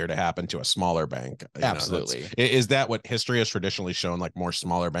 be easier to happen to a smaller bank. Absolutely. Is that what history has traditionally shown? Like, more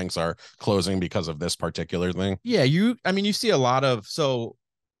smaller banks are closing because of this particular thing? Yeah, you see a lot of, so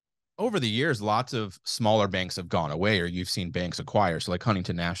over the years, lots of smaller banks have gone away, or you've seen banks acquire. So like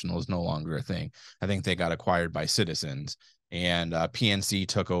Huntington National is no longer a thing. I think they got acquired by Citizens, and PNC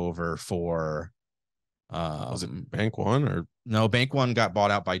took over for, was it Bank One or no? Bank One got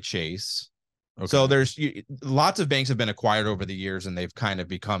bought out by Chase. Okay. So there's lots of banks have been acquired over the years, and they've kind of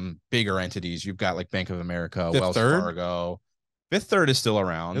become bigger entities. You've got like Bank of America, Wells Fargo. Fifth Third is still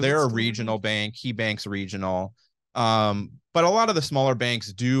around. They're a regional bank. KeyBank's regional. But a lot of the smaller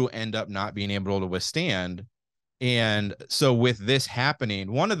banks do end up not being able to withstand. And so with this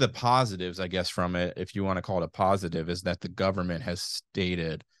happening, one of the positives, I guess, from it, if you want to call it a positive, is that the government has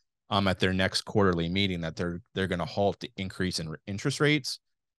stated at their next quarterly meeting that they're going to halt the increase in interest rates,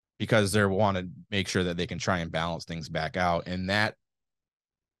 because they want to make sure that they can try and balance things back out. And that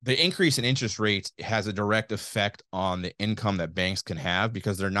the increase in interest rates has a direct effect on the income that banks can have,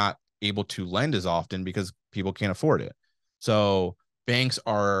 because they're not able to lend as often because people can't afford it. So banks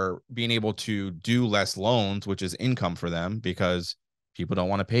are being able to do less loans, which is income for them, because people don't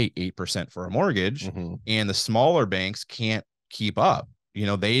want to pay 8% for a mortgage. Mm-hmm. And the smaller banks can't keep up.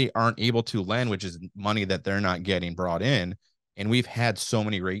 They aren't able to lend, which is money that they're not getting brought in. And we've had so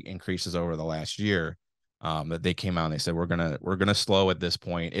many rate increases over the last year that they came out and they said, we're gonna slow at this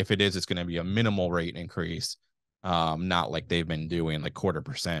point. If it is, it's going to be a minimal rate increase, not like they've been doing like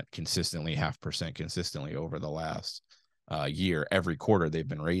 0.25% consistently, 0.5% consistently over the last year. Every quarter they've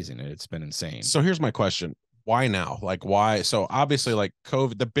been raising it. It's been insane. So here's my question: why now? Like, why? So obviously, like,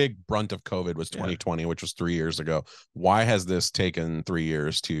 COVID, the big brunt of COVID was 2020, which was 3 years ago. Why has this taken 3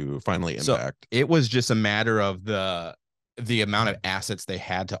 years to finally impact? So it was just a matter of the amount of assets they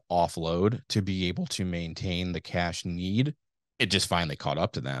had to offload to be able to maintain the cash need. It just finally caught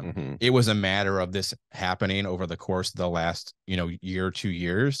up to them. Mm-hmm. It was a matter of this happening over the course of the last, year or 2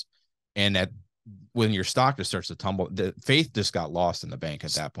 years. And that when your stock just starts to tumble, the faith just got lost in the bank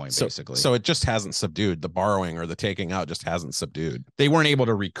at that point, basically. So it just hasn't subdued. The borrowing or the taking out just hasn't subdued. They weren't able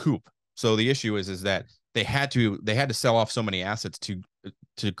to recoup. So the issue is that they had to sell off so many assets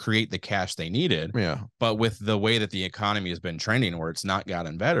to create the cash they needed. Yeah. But with the way that the economy has been trending, where it's not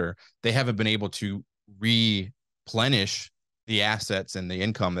gotten better, they haven't been able to replenish the assets and the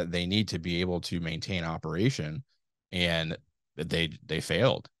income that they need to be able to maintain operation. And they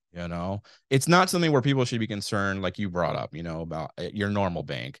failed. You know, it's not something where people should be concerned, like you brought up, you know, about your normal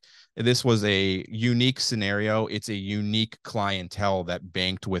bank. This was a unique scenario. It's a unique clientele that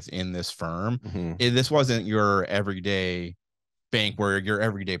banked within this firm. This wasn't your everyday bank where your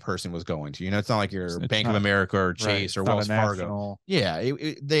everyday person was going to. You know, it's not like your Bank of America or Chase or Wells Fargo. Yeah,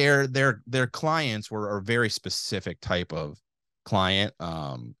 their clients were a very specific type of client.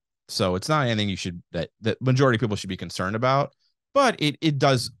 So it's not anything that majority of people should be concerned about, but it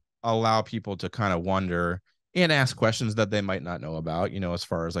does allow people to kind of wonder and ask questions that they might not know about, you know, as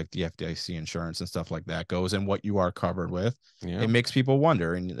far as like the FDIC insurance and stuff like that goes and what you are covered with. It makes people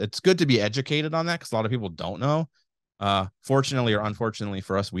wonder, and it's good to be educated on that because a lot of people don't know. Fortunately or unfortunately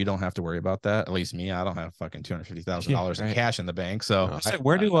for us, we don't have to worry about that. At least me, I don't have fucking $250,000 in cash in the bank. So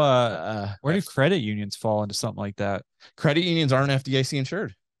where do credit unions fall into something like that? Credit unions aren't FDIC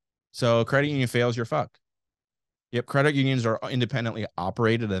insured. So credit union fails, you're fucked. Yep, credit unions are independently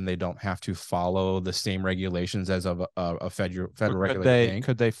operated and they don't have to follow the same regulations as of a federal regulated bank.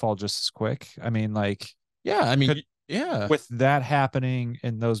 Could they fall just as quick? I mean, like, yeah, I mean, yeah. With that happening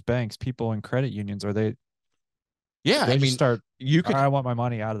in those banks, people in credit unions, are they? Yeah, I mean, I want my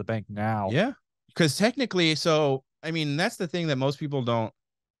money out of the bank now. Yeah, because technically, so I mean, that's the thing that most people don't,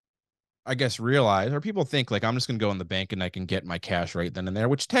 I guess, realize, or people think like I'm just gonna go in the bank and I can get my cash right then and there,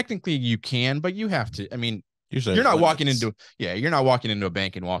 which technically you can, but you have to. I mean. Usually you're not walking into a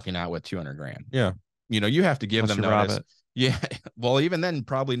bank and walking out with 200 grand. Yeah. You know, you have to give them notice. It. Yeah. Well, even then,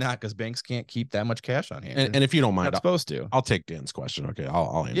 probably not, because banks can't keep that much cash on hand. And if you don't mind, not supposed to. I'll take Dan's question. Okay.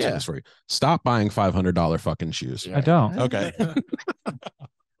 I'll answer this for you. Stop buying $500 fucking shoes. I don't. Okay.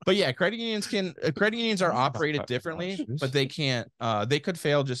 But yeah, credit unions are operated differently, but they can't, they could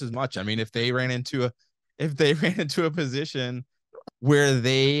fail just as much. I mean, if they ran into a position where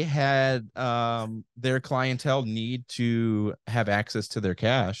they had their clientele need to have access to their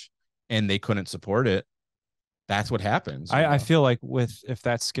cash and they couldn't support it, that's what happens. I feel like if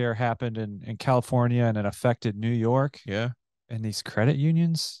that scare happened in California and it affected New York, and these credit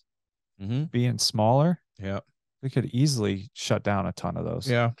unions being smaller, we could easily shut down a ton of those.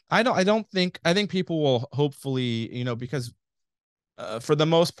 Yeah. I think people will hopefully, you know, because for the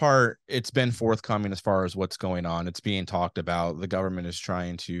most part, it's been forthcoming as far as what's going on. It's being talked about. The government is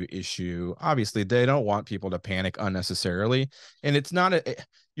trying to issue. Obviously, they don't want people to panic unnecessarily. And it's not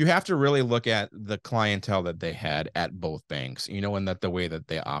you have to really look at the clientele that they had at both banks, you know, and that the way that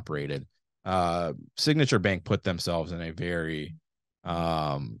they operated. Signature Bank put themselves in a very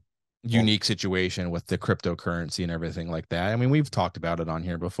unique situation with the cryptocurrency and everything like that. I mean, we've talked about it on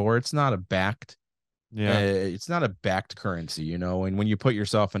here before. It's not a backed. It's not a backed currency, you know, and when you put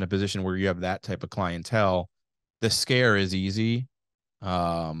yourself in a position where you have that type of clientele, the scare is easy.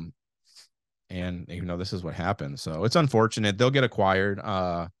 And you know, this is what happens. So it's unfortunate. They'll get acquired.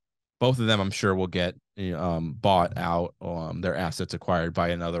 Both of them, I'm sure, will get bought out, their assets acquired by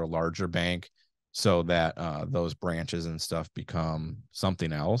another larger bank, so that those branches and stuff become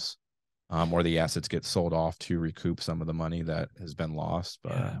something else. Or the assets get sold off to recoup some of the money that has been lost.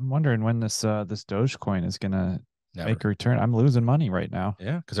 But I'm wondering when this Dogecoin is gonna make a return. I'm losing money right now.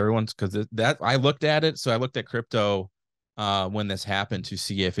 Yeah, because I looked at it. So I looked at crypto when this happened to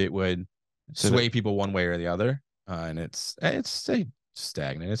see if it would sway people one way or the other. And it's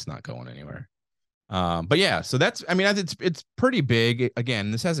stagnant. It's not going anywhere. But yeah, so it's pretty big.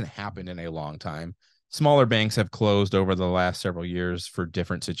 Again, this hasn't happened in a long time. Smaller banks have closed over the last several years for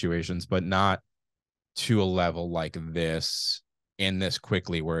different situations, but not to a level like this and this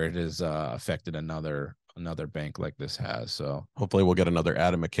quickly, where it has affected another bank like this has. So hopefully we'll get another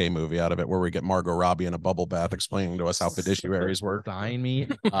Adam McKay movie out of it, where we get Margot Robbie in a bubble bath explaining to us how fiduciaries work. Sign me.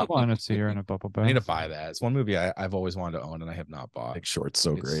 I want to see her in a bubble bath. I need to buy that. It's one movie I've always wanted to own and I have not bought. Big Short's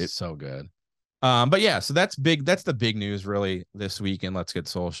great. So good. But yeah, so that's big. That's the big news really this week. And Let's Get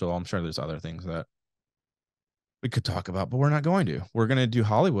Social. I'm sure there's other things that we could talk about, but we're not going to. We're going to do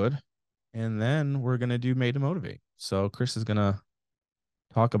Hollywood, and then we're going to do Made to Motivate. So Chris is going to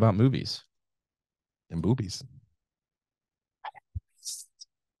talk about movies and boobies.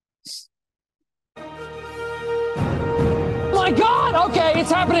 My God! Okay,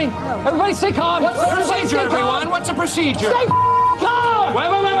 it's happening. Everybody stay calm. What's the procedure, everyone? What's the procedure? Stay calm! Wait.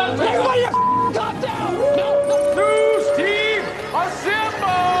 Everybody calm down! No. News team,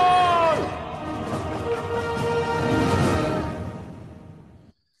 assemble!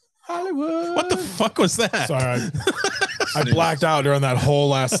 Hollywood. What the fuck was that? Sorry. I blacked out during that whole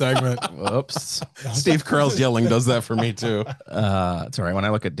last segment. Whoops. Steve Carell's yelling does that for me too. It's all right. When I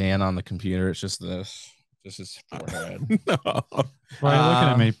look at Dan on the computer, it's just this. Just his forehead. No. Why are you looking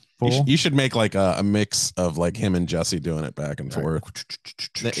at me? full. You should make like a mix of like him and Jesse doing it back and forth.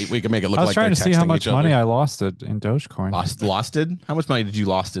 We can make it look I was like trying they're to see how texting much each other. money I lost it in Dogecoin. Losted? How much money did you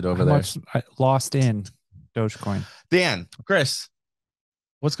lost it over How there? much I lost in Dogecoin. Dan, Chris,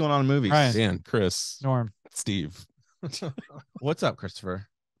 what's going on in movies? Ryan. Dan, Chris, Norm. Steve. What's up, Christopher?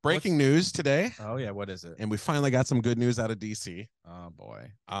 Breaking news today. Oh yeah, what is it? And we finally got some good news out of DC. Oh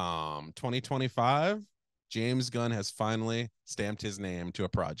boy. 2025, James Gunn has finally stamped his name to a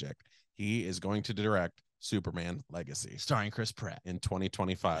project. He is going to direct Superman Legacy, starring Chris Pratt in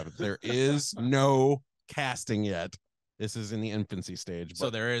 2025. There is no casting yet. This is in the infancy stage. So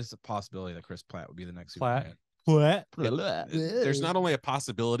there is a possibility that Chris Pratt would be the next Platt. Superman. What? There's not only a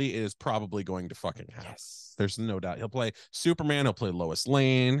possibility, it is probably going to fucking happen. Yes. There's no doubt. He'll play Superman. He'll play Lois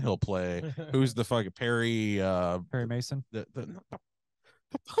Lane. He'll play who's the fucking Perry Mason. The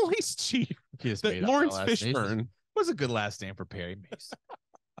police chief. Lawrence Lawrence Fishburne. Was a good last name for Perry Mason.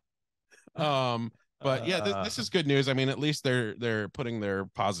 But yeah, this is good news. I mean, at least they're putting their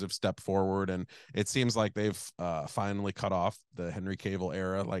positive step forward, and it seems like they've finally cut off the Henry Cavill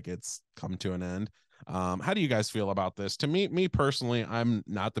era. Like it's come to an end. How do you guys feel about this? To me personally, I'm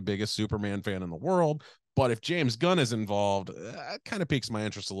not the biggest Superman fan in the world, but if James Gunn is involved, it kind of piques my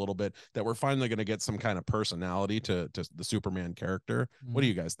interest a little bit that we're finally going to get some kind of personality to the Superman character. What do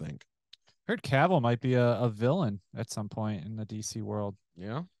you guys think? Heard Cavill might be a villain at some point in the DC world.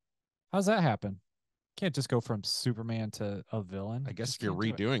 Yeah. How's that happen? Can't just go from Superman to a villain. I guess if you're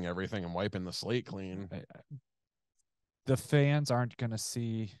redoing everything and wiping the slate clean, the fans aren't going to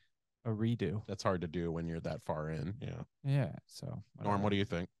see a redo. That's hard to do when you're that far in. Yeah. Yeah. So, Norm, what do you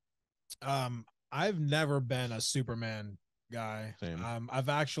think? I've never been a Superman guy. Same. I've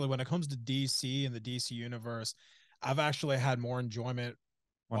actually, when it comes to DC and the DC universe, I've actually had more enjoyment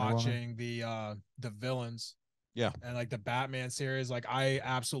watching the villains. Yeah. And like the Batman series, like I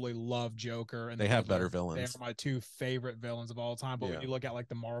absolutely love Joker, and they have better villains. They are my two favorite villains of all time. But when you look at like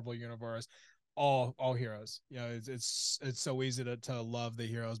the Marvel universe, all heroes, you know, it's so easy to love the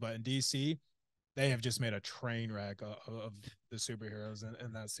heroes. But in DC, they have just made a train wreck of the superheroes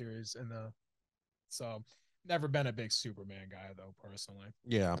in that series. So never been a big Superman guy though, personally.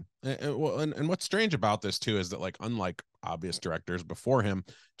 Yeah. And what's strange about this too is that like unlike obvious directors before him,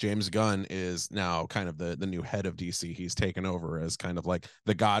 James Gunn is now kind of the new head of DC. He's taken over as kind of like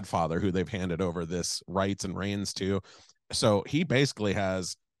the godfather who they've handed over this rights and reins to. So he basically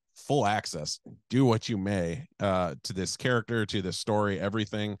has full access, do what you may, to this character, to this story,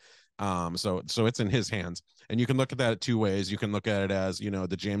 everything. So it's in his hands, and you can look at that two ways. You can look at it as, you know,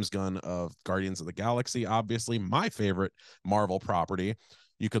 the James Gunn of Guardians of the Galaxy, obviously my favorite Marvel property.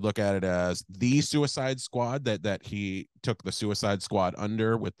 You could look at it as the Suicide Squad that he took the Suicide Squad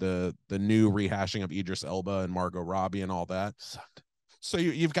under with the new rehashing of Idris Elba and Margot Robbie and all that. Sucked. So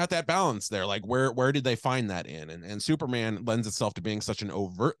you've got that balance there. Like where did they find that in? And Superman lends itself to being such an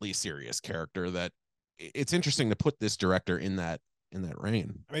overtly serious character that it's interesting to put this director in that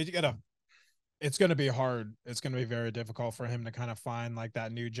reign. I mean, it's going to be hard. It's going to be very difficult for him to kind of find like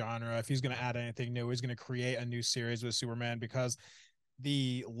that new genre. If he's going to add anything new, he's going to create a new series with Superman, because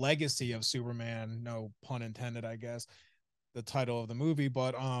the legacy of Superman, no pun intended, I guess, the title of the movie,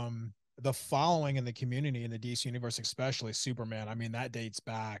 but the following in the community in the DC universe, especially Superman, I mean, that dates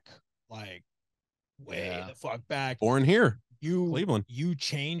back like way the fuck back. Born here, Cleveland. You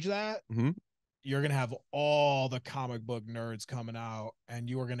change that, you're gonna have all the comic book nerds coming out, and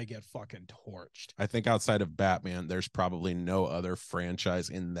you are gonna get fucking torched. I think outside of Batman, there's probably no other franchise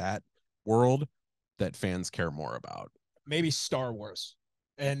in that world that fans care more about. Maybe Star Wars.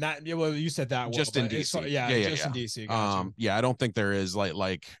 And that, well, you said that just in DC. Yeah, just in DC. Gotcha. Yeah, I don't think there is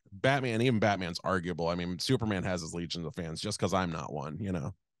like Batman. Even Batman's arguable. I mean, Superman has his legions of fans. Just because I'm not one, you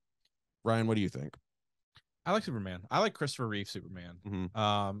know. Ryan, what do you think? I like Superman. I like Christopher Reeve Superman.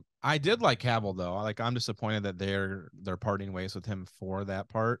 Mm-hmm. I did like Cavill though. I'm disappointed that they're parting ways with him for that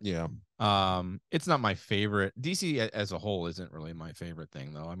part. Yeah. It's not my favorite. DC as a whole isn't really my favorite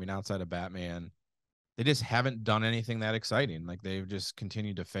thing though. I mean, outside of Batman, they just haven't done anything that exciting. Like they've just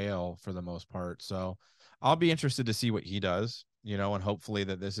continued to fail for the most part. So I'll be interested to see what he does, you know, and hopefully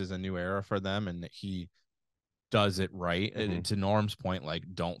that this is a new era for them and that he does it right. And to Norm's point, like,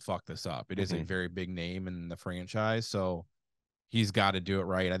 don't fuck this up. It is a very big name in the franchise. So he's got to do it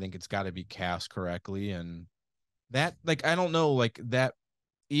right. I think it's got to be cast correctly. And that, like, I don't know, like that,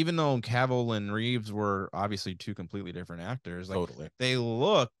 even though Cavill and Reeves were obviously two completely different actors, like they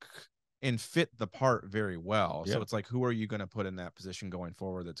look and fit the part very well. Yeah. So it's like, who are you going to put in that position going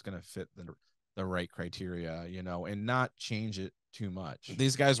forward that's going to fit the right criteria, you know, and not change it too much.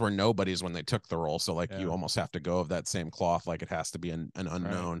 These guys were nobodies when they took the role, so like Yeah. you almost have to go of that same cloth. Like it has to be an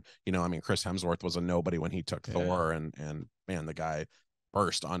unknown. You know, I mean, Chris Hemsworth was a nobody when he took Thor, and man, the guy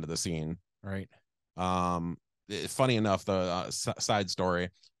burst onto the scene. Right. Funny enough, the side story.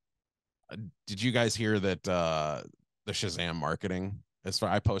 Did you guys hear that the Shazam marketing?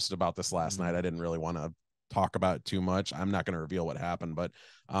 I posted about this last night. I didn't really want to talk about it too much. I'm not going to reveal what happened, but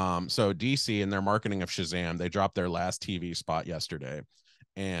so DC and their marketing of Shazam, they dropped their last TV spot yesterday,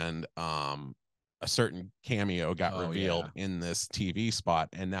 and a certain cameo got revealed in this TV spot,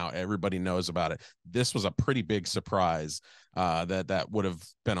 and now everybody knows about it. This was a pretty big surprise that would have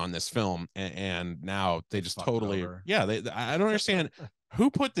been on this film, and now they just totally I don't understand who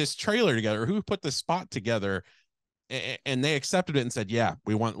put this trailer together, who put this spot together, and they accepted it and said, yeah,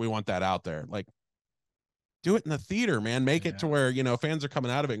 we want that out there. Like, do it in the theater, man. Make it to where, you know, fans are coming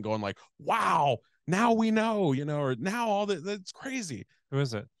out of it and going like, wow, now we know, you know, or now all that's crazy. Who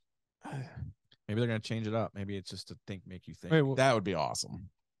is it? Maybe they're going to change it up. Maybe it's just to make you think. Wait, that would be awesome.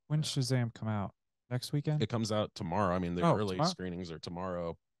 When Shazam come out? Next weekend? It comes out tomorrow. I mean, the early screenings are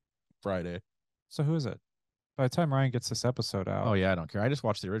tomorrow, Friday. So who is it? By the time Ryan gets this episode out. Oh yeah, I don't care. I just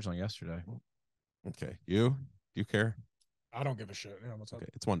watched the original yesterday. Okay. Do you care? I don't give a shit. Yeah, what's up? Okay.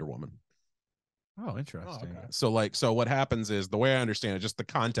 It's Wonder Woman. Oh, interesting. So what happens is, the way I understand it, just the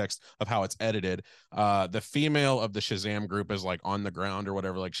context of how it's edited, the female of the Shazam group is like on the ground or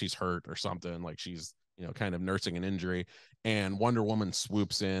whatever, like she's hurt or something, like she's, you know, kind of nursing an injury, and Wonder Woman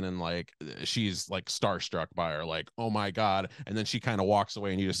swoops in and like she's like starstruck by her, like, oh my god, and then she kind of walks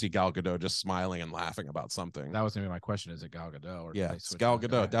away and you just see Gal Gadot just smiling and laughing about something. That was gonna be my question. Is it Gal Gadot? Or yeah, it's Gal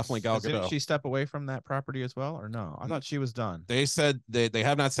Gadot. Definitely Gal Gadot. Did she step away from that property as well, or no? I thought she was done. They said they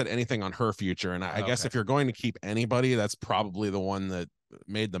have not said anything on her future, and I guess if you're going to keep anybody, that's probably the one that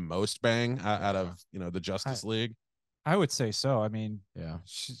made the most bang out of, you know, the Justice League. I would say so. I mean, yeah,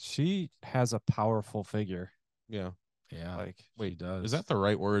 she has a powerful figure. Yeah. Like, wait, is that the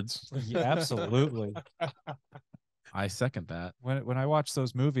right words? Yeah, absolutely. I second that. When I watch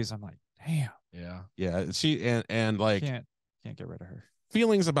those movies, I'm like, damn. Yeah. She and like can't get rid of her.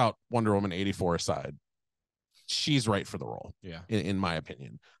 Feelings about Wonder Woman 84 aside, she's right for the role. Yeah. In my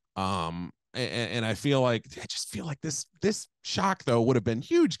opinion. And I just feel like this shock though would have been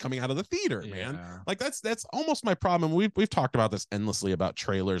huge coming out of the theater, man. Like that's almost my problem. We've talked about this endlessly about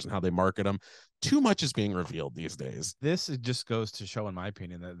trailers and how they market them. Too much is being revealed these days. This just goes to show, in my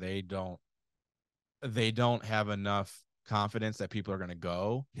opinion, that they don't have enough confidence that people are going to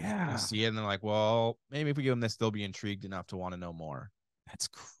go and see it, and they're like, well, maybe if we give them this, they'll be intrigued enough to want to know more. That's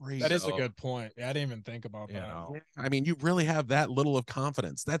crazy. That is a good point. Yeah, I didn't even think about that. I mean, you really have that little of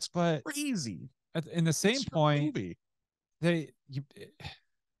confidence. That's crazy. In the same point,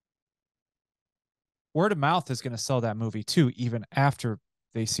 word of mouth is going to sell that movie too, even after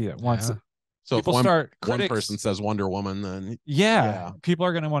they see it once. So people if one person says Wonder Woman, then people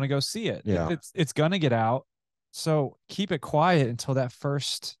are going to want to go see it. Yeah. It's going to get out. So keep it quiet until that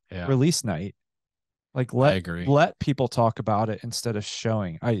first release night. Like let people talk about it instead of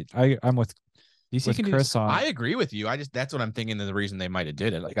showing. I'm with Chris on. I agree with you. That's what I'm thinking is the reason they might have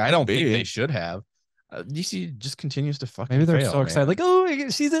did it. Like I don't think they should have. DC just continues to fucking maybe they're fail, so excited, like, oh,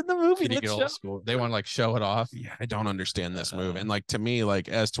 she's in the movie. They want to like show it off. Yeah, I don't understand this move. And like to me, like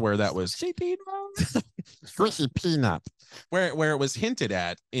as to where that was Squishy Peanut, where it was hinted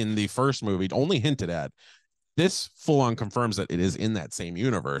at in the first movie, only hinted at. This full on confirms that it is in that same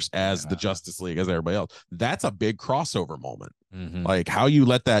universe as the Justice League, as everybody else. That's a big crossover moment. Like how you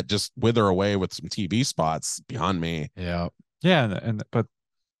let that just wither away with some TV spots beyond me. Yeah. But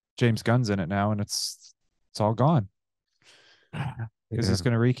James Gunn's in it now, and it's all gone because he's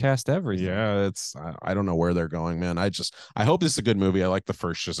going to recast everything. Yeah, I don't know where they're going, man. I hope this is a good movie. I like the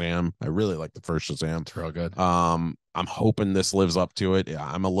first Shazam. I really like the first Shazam. It's real good. I'm hoping this lives up to it.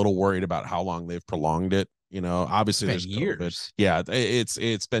 I'm a little worried about how long they've prolonged it. You know, obviously there's years. COVID. Yeah,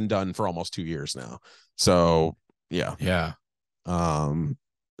 it's been done for almost 2 years now. So yeah.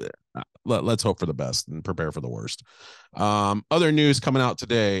 Let's hope for the best and prepare for the worst. Other news coming out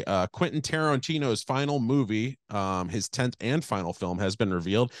today, Quentin Tarantino's final movie, his 10th and final film, has been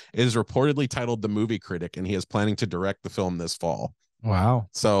revealed. It is reportedly titled The Movie Critic, and he is planning to direct the film this fall. Wow.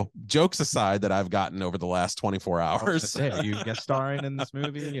 So jokes aside that I've gotten over the last 24 hours. Are you guest starring in this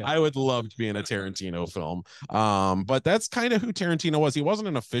movie? Yeah. I would love to be in a Tarantino film. But that's kind of who Tarantino was. He wasn't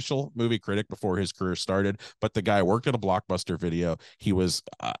an official movie critic before his career started, but the guy worked at a Blockbuster Video. He was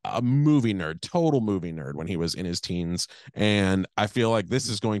a movie nerd, total movie nerd when he was in his teens. And I feel like this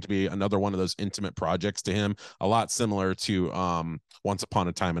is going to be another one of those intimate projects to him, a lot similar to Once Upon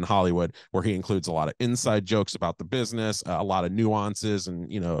a Time in Hollywood, where he includes a lot of inside jokes about the business, a lot of nuances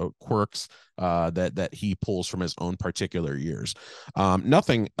and, you know, quirks that he pulls from his own particular years.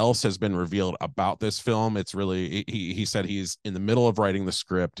 Nothing else has been revealed about this film. It's really, he said he's in the middle of writing the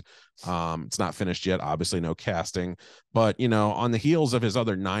script. It's not finished yet, obviously no casting, but you know, on the heels of his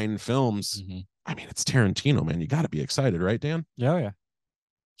other 9 films, I mean, it's Tarantino, man. You got to be excited, right, Dan? Yeah, yeah.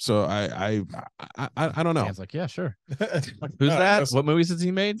 So I don't know. Dan's like, yeah, sure. Who's that? What movies has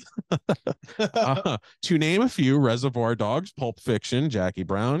he made? To name a few: Reservoir Dogs, Pulp Fiction, Jackie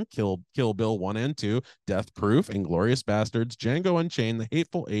Brown, Kill Bill 1 and 2, Death Proof, Inglourious Bastards, Django Unchained, The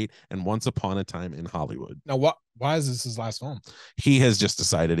Hateful Eight, and Once Upon a Time in Hollywood. Now, why is this his last film? He has just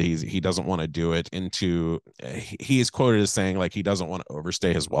decided he doesn't want to do it into. He is quoted as saying like he doesn't want to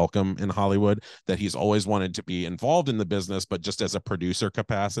overstay his welcome in Hollywood. That he's always wanted to be involved in the business, but just as a producer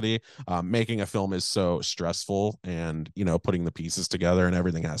capacity. Making a film is so stressful, and you know, putting the pieces together and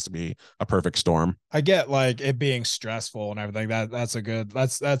everything has to be a perfect storm. I get like it being stressful and everything.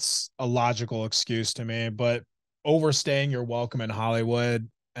 That's a logical excuse to me, but overstaying your welcome in Hollywood,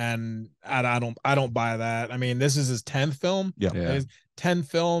 and I don't buy that. I mean, this is his 10th film. Yeah. 10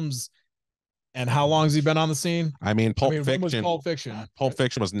 films. And how long has he been on the scene? I mean, Pulp Fiction. When was Pulp Fiction? Pulp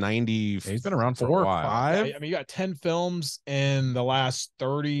Fiction was 90. Yeah, he's been around for a while. 5. I mean, you got 10 films in the last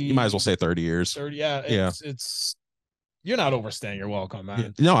 30. You might as well say 30 years. 30. Yeah. It's you're not overstaying your welcome,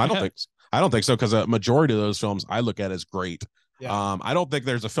 man. No, I don't think. I don't think so, because a majority of those films I look at as great. Yeah. I don't think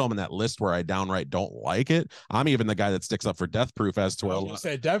there's a film in that list where I downright don't like it. I'm even the guy that sticks up for Death Proof as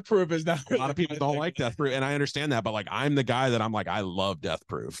to Death Proof is not. A lot of people don't like Death Proof, and I understand that, but like I'm the guy that I'm like I love Death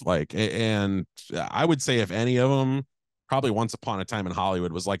Proof. Like, and I would say if any of them, probably Once Upon a Time in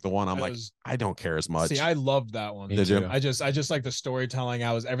Hollywood was like the one I don't care as much. See, I loved that one. Did you? I just like the storytelling.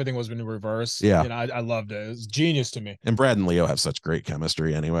 Everything was in reverse. Yeah. You know, I loved it. It was genius to me. And Brad and Leo have such great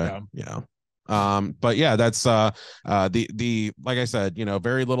chemistry anyway. Yeah. But yeah, that's the like I said, you know,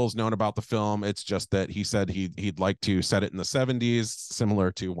 very little is known about the film. It's just that he said he'd like to set it in the 70s,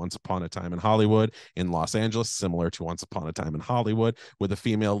 similar to Once Upon a Time in Hollywood, in Los Angeles, similar to Once Upon a Time in Hollywood, with a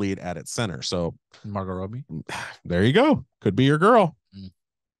female lead at its center. So Margot Robbie, there you go. Could be your girl.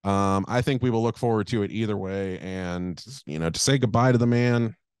 I think we will look forward to it either way. And you know, to say goodbye to the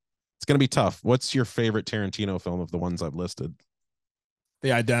man, it's gonna be tough. What's your favorite Tarantino film of the ones I've listed?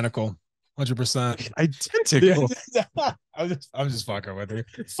 The Identical. 100%. Identical. I'm just fucking with you.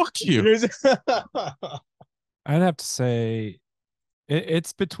 Fuck you. I'd have to say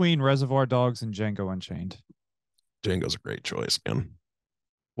it's between Reservoir Dogs and Django Unchained. Django's a great choice, man.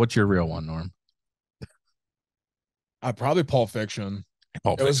 What's your real one, Norm? Probably Pulp Fiction.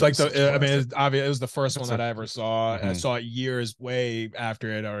 It was like it was the first one that I ever saw. I saw it way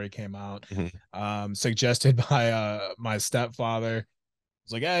after it already came out. Suggested by my stepfather. I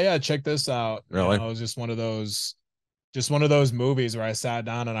was like, yeah, check this out. Really? You know, it was just one of those movies where I sat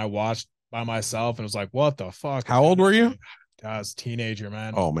down and I watched by myself and was like, what the fuck? How old were you? I was a teenager,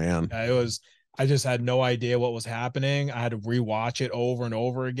 man. Oh man. Yeah, I just had no idea what was happening. I had to rewatch it over and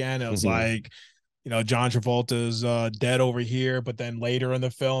over again. It was like, you know, John Travolta's dead over here, but then later in the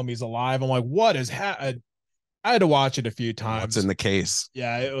film he's alive. I'm like, what is happening? I had to watch it a few times. What's in the case?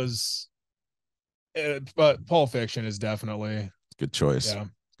 Yeah, but Pulp Fiction is definitely good choice. Yeah.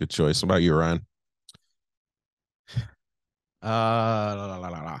 Good choice. What about you, Ryan?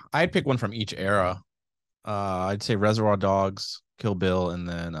 I'd pick one from each era. I'd say Reservoir Dogs, Kill Bill, and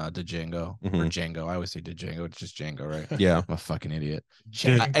then Django or Django. I always say Django. It's just Django, right? Yeah. I'm a fucking idiot.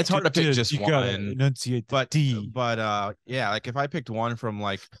 It's hard to pick just one. Enunciate the D. But yeah, like if I picked one from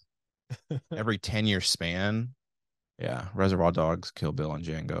like every 10-year span, yeah, Reservoir Dogs, Kill Bill, and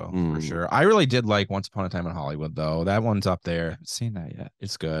Django for sure. I really did like Once Upon a Time in Hollywood, though. That one's up there. I haven't seen that yet.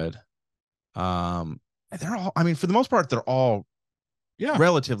 It's good. They're all. I mean, for the most part, they're all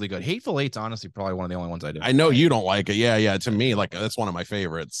relatively good. Hateful Eight's honestly probably one of the only ones I did. I know you don't like it. Yeah. To me, like that's one of my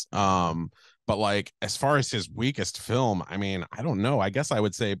favorites. But like as far as his weakest film, I mean, I don't know. I guess I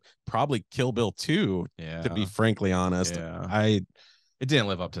would say probably Kill Bill 2. Yeah. To be frankly honest, It didn't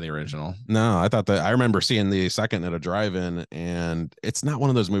live up to the original. No, I thought that I remember seeing the second at a drive-in, and it's not one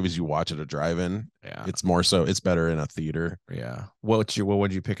of those movies you watch at a drive-in. Yeah. It's more so it's better in a theater. Yeah. What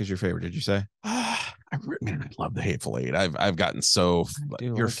would you pick as your favorite, did you say? Man, I love the Hateful Eight. I've gotten so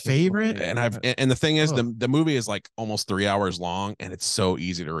your like favorite, and the thing is, the movie is like almost 3 hours long, and it's so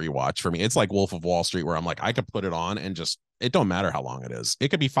easy to rewatch for me. It's like Wolf of Wall Street, where I'm like, I could put it on and just it don't matter how long it is. It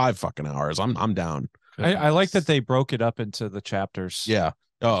could be 5 fucking hours. I'm down. I like that they broke it up into the chapters. Yeah.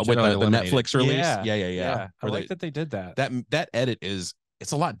 With the Netflix release. Yeah. I like that they did that. That edit it's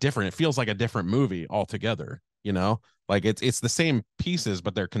a lot different. It feels like a different movie altogether. You know, like it's the same pieces,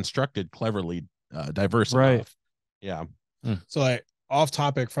 but they're constructed cleverly. Diverse, right? Enough. Yeah. So like off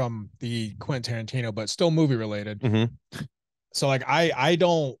topic from the Quentin Tarantino, but still movie related. Mm-hmm. So like I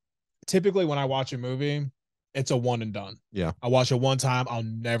don't typically when I watch a movie, it's a one and done. Yeah, I watch it one time, I'll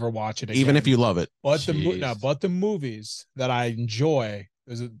never watch it again. Even if you love it. But the movies that I enjoy,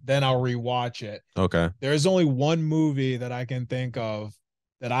 then I'll rewatch it. Okay. There's only one movie that I can think of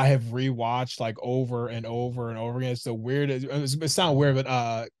that I have rewatched like over and over and over again. It's the weirdest. It sounds weird,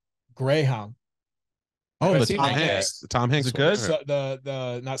 but Greyhound. Oh, the Tom Hanks. Tom Hanks is good. So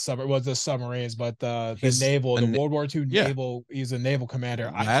the not sub was the submarines, but the naval, the World War II naval. He's a naval commander.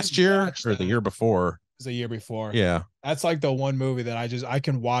 Last year or the year before? It was the year before. Yeah, that's like the one movie that I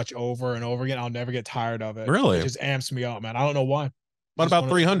can watch over and over again. I'll never get tired of it. Really, it just amps me up, man. I don't know why. What about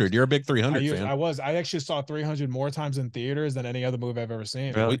 300? You're a big 300 fan. I actually saw 300 more times in theaters than any other movie I've ever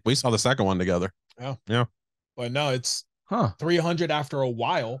seen. Really? We saw the second one together. Yeah. But no, it's 300 after a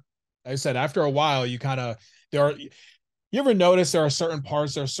while. Like I said, after a while, you ever notice there are certain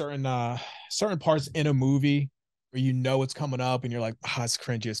parts in a movie where you know it's coming up and you're like, it's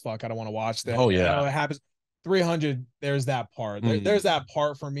cringy as fuck. I don't want to watch that. Oh yeah. It happens. 300, there's that part. There's that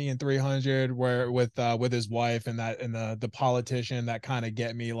part for me in 300 where with his wife and the politician that kind of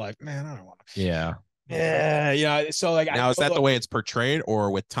get me like, man, I don't want to. Yeah. So like now, is that the way it's portrayed,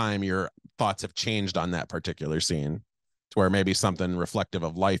 or with time your thoughts have changed on that particular scene? To where maybe something reflective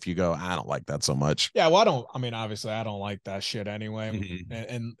of life, you go, I don't like that so much. Yeah, well, obviously I don't like that shit anyway,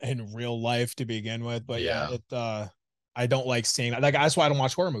 in real life to begin with. But I don't like seeing that. Like that's why I don't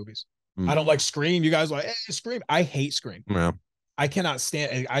watch horror movies. I don't like Scream. You guys are like, hey, Scream. I hate Scream. Yeah. I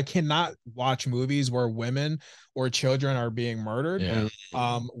cannot watch movies where women or children are being murdered,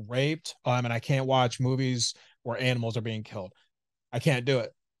 raped. And I can't watch movies where animals are being killed. I can't do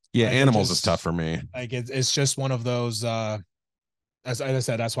it. Yeah, animals is tough for me. Like it's just one of those. As I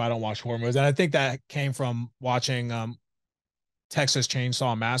said, that's why I don't watch horror movies, and I think that came from watching Texas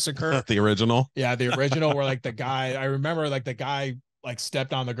Chainsaw Massacre, the original. Yeah, the original, where like the guy like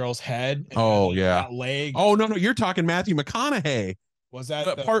stepped on the girl's head. And that leg. Oh no, you're talking Matthew McConaughey. Was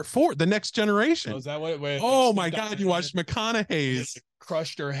that part 4, The Next Generation? Was that what? Oh my God, you watched McConaughey's.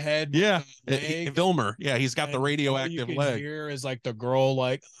 Crushed her head. Yeah, Vilmer. Yeah, he's got the radioactive leg. Here is like the girl,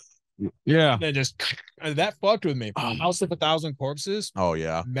 like, yeah, and then just that fucked with me. House of 1,000 Corpses. Oh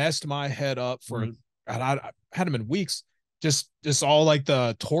yeah, messed my head up for. And I had them in weeks. Just all like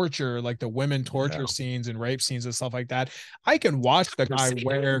the torture, like the women torture scenes and rape scenes and stuff like that. I can watch the guy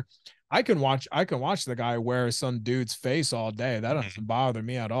wear. I can watch the guy wear some dude's face all day. That doesn't bother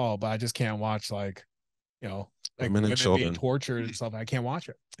me at all. But I just can't watch like women being tortured and stuff. I can't watch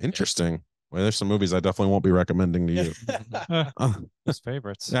it. Interesting. Well, there's some movies I definitely won't be recommending to you. His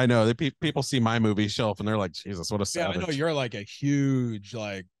favorites. I know people see my movie shelf and they're like, Jesus, what a savage. I know you're like a huge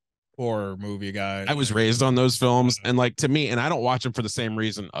like horror movie guy. I was raised on those films, and like to me, and I don't watch them for the same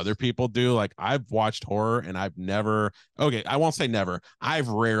reason other people do. Like I've watched horror and I've never, I won't say never. I've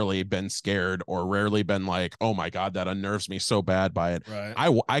rarely been scared or rarely been like, oh my God, that unnerves me so bad by it.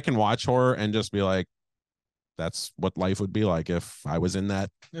 Right. I can watch horror and just be like, that's what life would be like if I was in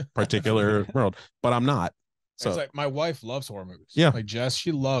that particular world, but I'm not. So it's like my wife loves horror movies. Yeah. Like Jess, she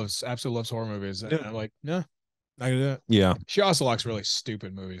absolutely loves horror movies. And I'm like, no, not gonna do it. Yeah. She also likes really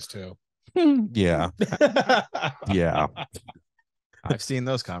stupid movies too. Yeah. Yeah. I've seen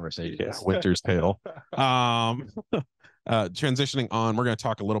those conversations. Yeah. Winter's Tale. Transitioning on, we're going to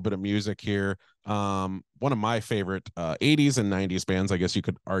talk a little bit of music here. One of my favorite 80s and 90s bands, I guess you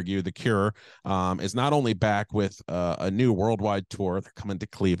could argue, The Cure, is not only back with a new worldwide tour. They're coming to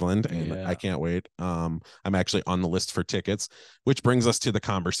Cleveland, and I can't wait. I'm actually on the list for tickets, which brings us to the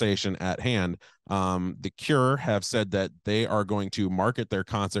conversation at hand. The Cure have said that they are going to market their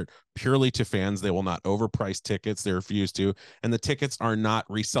concert purely to fans. They will not overprice tickets. They refuse to, and the tickets are not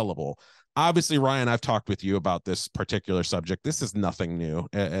resellable. Obviously, Ryan, I've talked with you about this particular subject. This is nothing new,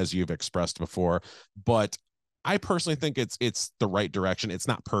 as you've expressed before, but I personally think it's the right direction. It's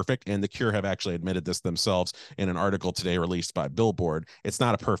not perfect, and The Cure have actually admitted this themselves in an article today released by Billboard. It's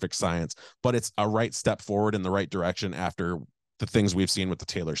not a perfect science, but it's a right step forward in the right direction after the things we've seen with the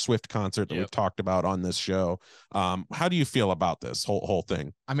Taylor Swift concert that we've talked about on this show. How do you feel about this whole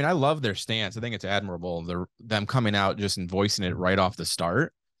thing? I mean, I love their stance. I think it's admirable. Them coming out just and voicing it right off the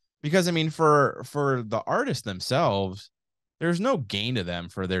start, because I mean, for the artists themselves, there's no gain to them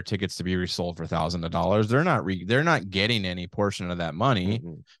for their tickets to be resold for thousands of dollars. They're not getting any portion of that money.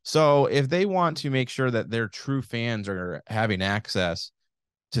 Mm-hmm. So if they want to make sure that their true fans are having access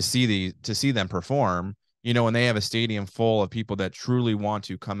to see them perform, you know, when they have a stadium full of people that truly want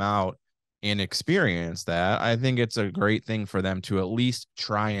to come out and experience that, I think it's a great thing for them to at least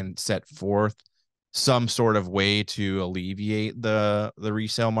try and set forth some sort of way to alleviate the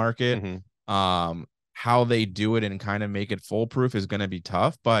resale market. Mm-hmm. How they do it and kind of make it foolproof is going to be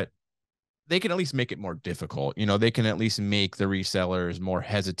tough, but they can at least make it more difficult. You know, they can at least make the resellers more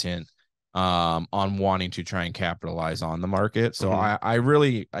hesitant on wanting to try and capitalize on the market. So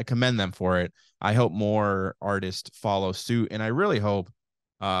I commend them for it. I hope more artists follow suit, and I really hope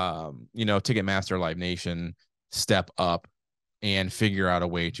you know, Ticketmaster, Live Nation step up and figure out a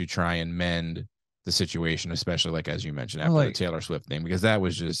way to try and mend the situation, especially like as you mentioned after the Taylor Swift thing, because that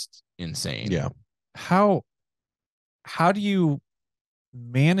was just insane. Yeah. How do you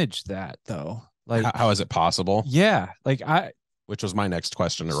manage that though? Like, how is it possible? Yeah, like which was my next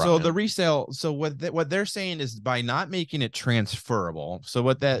question to So Ryan. the resale, so what they're saying is by not making it transferable.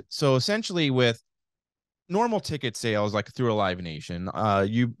 So essentially with normal ticket sales, like through a Live Nation,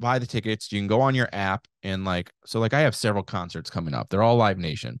 you buy the tickets, you can go on your app and I have several concerts coming up. They're all Live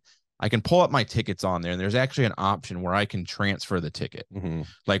Nation. I can pull up my tickets on there, and there's actually an option where I can transfer the ticket,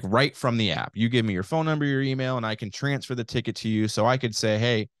 like right from the app. You give me your phone number, your email, and I can transfer the ticket to you. So I could say,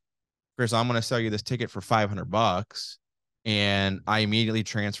 hey, Chris, I'm going to sell you this ticket for $500, and I immediately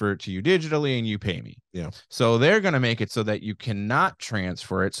transfer it to you digitally, and you pay me. Yeah. So they're going to make it so that you cannot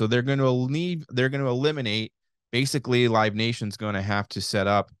transfer it. So they're going to eliminate, basically Live Nation's going to have to set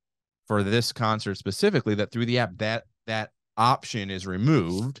up for this concert specifically that through the app, that option is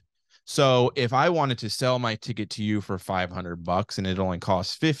removed. So if I wanted to sell my ticket to you for $500 and it only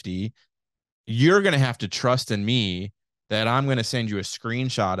costs $50, you're going to have to trust in me that I'm going to send you a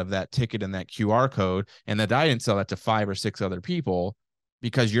screenshot of that ticket and that QR code, and that I didn't sell that to 5 or 6 other people,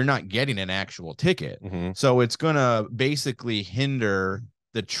 because you're not getting an actual ticket. So it's going to basically hinder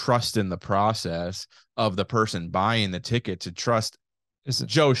the trust in the process of the person buying the ticket to trust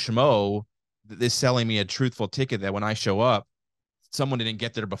Joe Schmo is selling me a truthful ticket that when I show up, someone didn't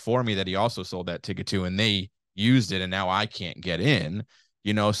get there before me that he also sold that ticket to, and they used it, and now I can't get in,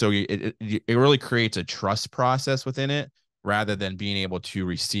 you know? So it really creates a trust process within it rather than being able to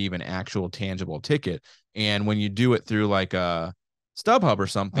receive an actual tangible ticket. And when you do it through like a StubHub or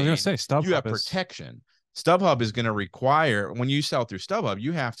something, I was going to say StubHub, you have protection. StubHub is going to require, when you sell through StubHub,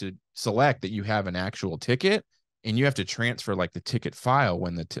 you have to select that you have an actual ticket, and you have to transfer like the ticket file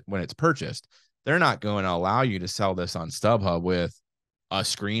when it's purchased. They're not going to allow you to sell this on StubHub with a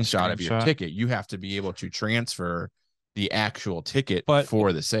screenshot of your ticket. You have to be able to transfer the actual ticket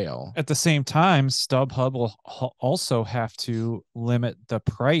for the sale. At the same time, StubHub will also have to limit the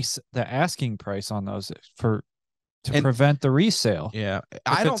price, the asking price on those to prevent the resale. Yeah.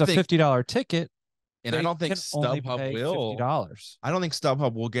 If it's a $50 ticket, and I don't think StubHub will. $50. I don't think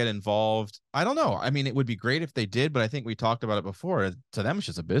StubHub will get involved. I don't know. I mean, it would be great if they did, but I think we talked about it before. To them, it's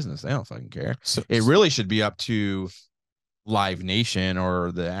just a business. They don't fucking care. So it really should be up to Live Nation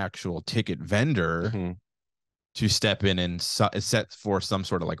or the actual ticket vendor to step in and set for some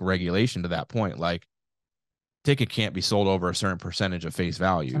sort of like regulation to that point. Like, ticket can't be sold over a certain percentage of face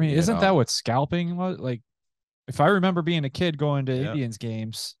value. I mean, isn't that what scalping was? Like, if I remember being a kid going to Indians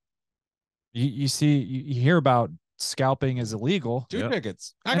games, you hear about scalping is illegal. 2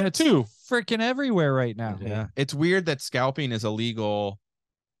 tickets. I and got it's 2. freaking everywhere right now. Yeah. It's weird that scalping is illegal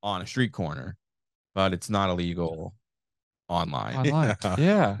on a street corner, but it's not illegal online.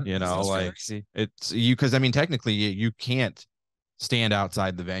 Yeah. You know, like crazy. It's you, because I mean, technically you can't stand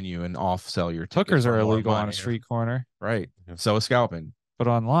outside the venue and off sell your tickets. Hookers are illegal on a street corner. Right. So is scalping. But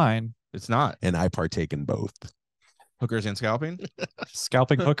online, it's not. And I partake in both. Hookers and scalping?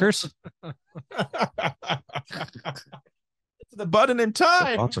 Scalping hookers? It's the button in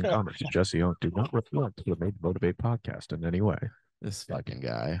time. Thoughts and comments to Jesse Young do not reflect the Made to Motivate podcast in any way. This fucking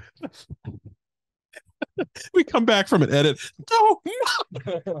guy. We come back from an edit. No.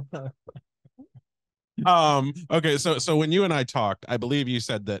 Okay, so when you and I talked, I believe you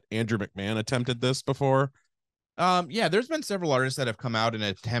said that Andrew McMahon attempted this before. Yeah, there's been several artists that have come out and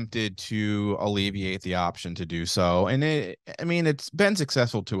attempted to alleviate the option to do so, and it's been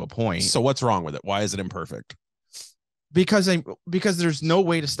successful to a point. So what's wrong with it? Why is it imperfect? Because there's no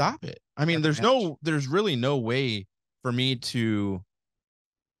way to stop it. I mean, there's really no way for me to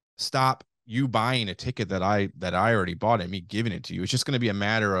stop you buying a ticket that I already bought and me giving it to you. It's just going to be a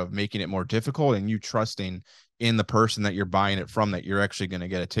matter of making it more difficult and you trusting in the person that you're buying it from, that you're actually going to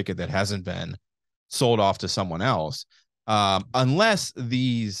get a ticket that hasn't been sold off to someone else. Unless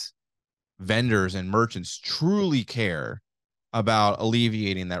these vendors and merchants truly care about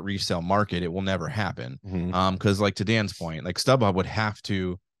alleviating that resale market, it will never happen. Because like to Dan's point, like StubHub would have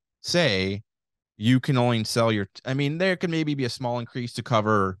to say you can only sell your, I mean, there can maybe be a small increase to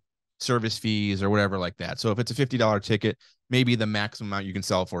cover service fees or whatever like that. So if it's a $50 ticket, maybe the maximum amount you can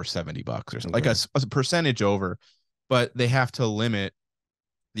sell for $70 or something, like a percentage over, but they have to limit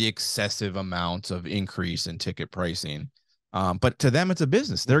the excessive amounts of increase in ticket pricing. But to them, it's a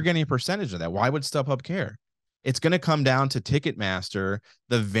business. They're getting a percentage of that. Why would StubHub care? It's going to come down to Ticketmaster,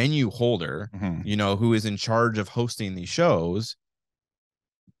 the venue holder, you know, who is in charge of hosting these shows,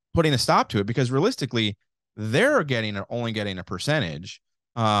 putting a stop to it, because realistically, they're only getting a percentage.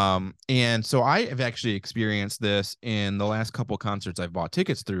 And so I have actually experienced this in the last couple of concerts I've bought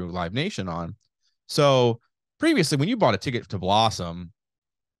tickets through Live Nation on. So previously, when you bought a ticket to Blossom,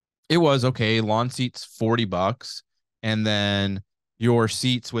 it was okay, lawn seats $40, and then your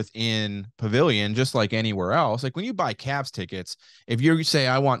seats within Pavilion, just like anywhere else. Like when you buy Cavs tickets, if you say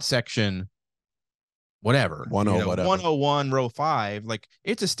I want section whatever, 101 row 5, like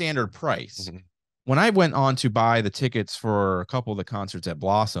it's a standard price. When I went on to buy the tickets for a couple of the concerts at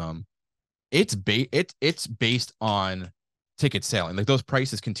Blossom, it's based on ticket selling. Like those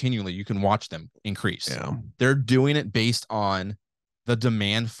prices continually, you can watch them increase. Yeah. They're doing it based on the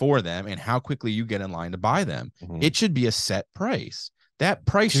demand for them and how quickly you get in line to buy them. It should be a set price. That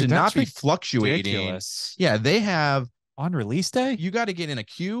price should not be fluctuating. Ridiculous. Yeah, they have on release day, you got to get in a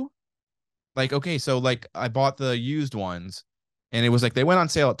queue. Like, okay, so like I bought the used ones and it was like they went on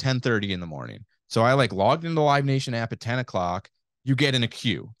sale at 10:30 in the morning. So I like logged into the Live Nation app at 10 o'clock. You get in a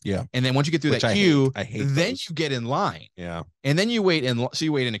queue. Yeah. And then once you get through that queue, then you get in line. Yeah. And then you wait so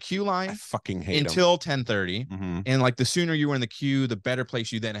you wait in a queue line. I fucking hate until 10:30. And like the sooner you were in the queue, the better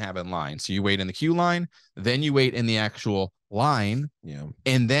place you then have in line. So you wait in the queue line, then you wait in the actual line. Yeah.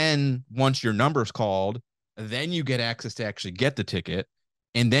 And then once your number's called, then you get access to actually get the ticket.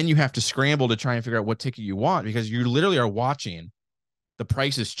 And then you have to scramble to try and figure out what ticket you want, because you literally are watching the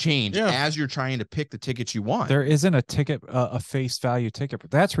prices change as you're trying to pick the tickets you want. There isn't a ticket, a face value ticket, but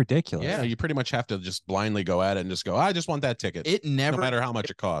that's ridiculous. Yeah, you pretty much have to just blindly go at it and just go, I just want that ticket. It never, no matter how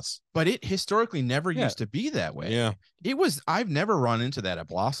much it costs. But it historically never used to be that way. Yeah. I've never run into that at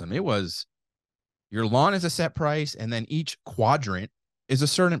Blossom. It was your lawn is a set price, and then each quadrant is a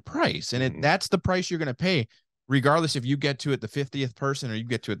certain price. And that's the price you're going to pay, regardless if you get to it the 50th person or you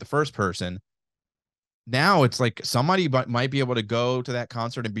get to it the first person. Now it's like somebody might be able to go to that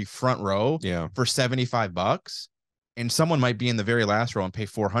concert and be front row for $75, and someone might be in the very last row and pay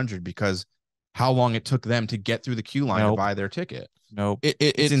 $400 because how long it took them to get through the queue line to buy their ticket.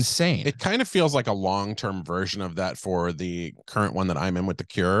 It's insane. It kind of feels like a long-term version of that for the current one that I'm in with the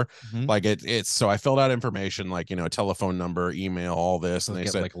Cure. Like it's so I filled out information, like, you know, telephone number, email, all this, and they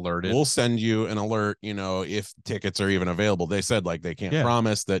said like alerted. We'll send you an alert, you know, if tickets are even available. They said like they can't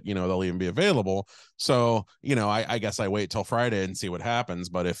promise that, you know, they'll even be available. So, you know, I guess I wait till Friday and see what happens.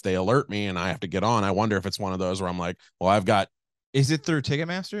 But if they alert me and I have to get on, I wonder if it's one of those where I'm like, well, I've got. Is it through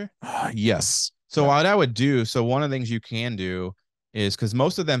Ticketmaster? Yes. So what I would do, so one of the things you can do is, because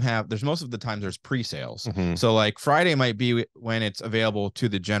most of them most of the times there's pre-sales. So like Friday might be when it's available to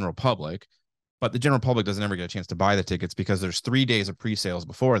the general public, but the general public doesn't ever get a chance to buy the tickets because there's 3 days of pre-sales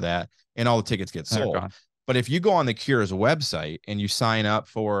before that, and all the tickets get sold. But if you go on the Cure's website and you sign up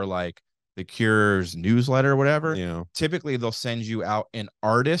for like the Cure's newsletter or whatever, typically they'll send you out an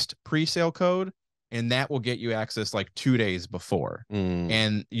artist pre-sale code, and that will get you access like 2 days before.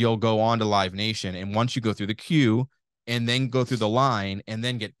 And you'll go on to Live Nation, and once you go through the queue and then go through the line and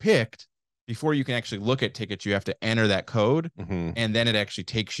then get picked, before you can actually look at tickets, you have to enter that code, and then it actually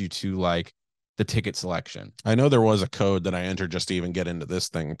takes you to like the ticket selection. I know there was a code that I entered just to even get into this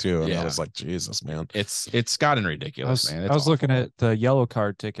thing too, and I was like, Jesus, man, it's gotten ridiculous, man. I was looking at the yellow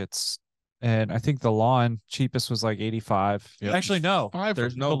card tickets, and I think the lawn cheapest was like 85. Actually, no,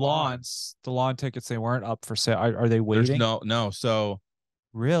 there's no the lawn tickets, they weren't up for sale. Are they waiting? There's no. So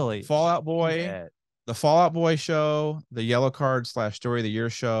really, Fallout Boy. The Fallout Boy show, the Yellow Card / Story of the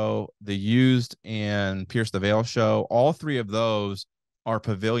Year show, the Used and Pierce the Veil show, all three of those are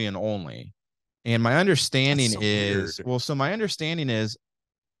Pavilion only. And my understanding so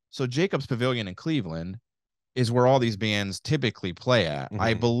Jacob's Pavilion in Cleveland is where all these bands typically play at.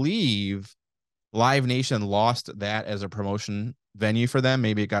 I believe Live Nation lost that as a promotion venue for them.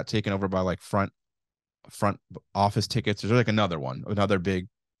 Maybe it got taken over by like Front front office tickets. There's like another big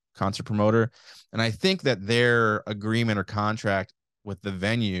concert promoter. And I think that their agreement or contract with the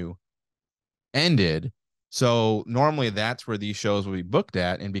venue ended. So normally that's where these shows will be booked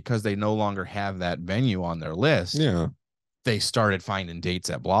at. And because they no longer have that venue on their list, they started finding dates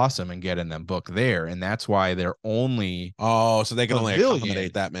at Blossom and getting them booked there. And that's why they're only so they can only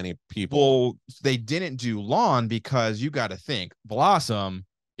accommodate that many people. Well, they didn't do Lawn because you got to think Blossom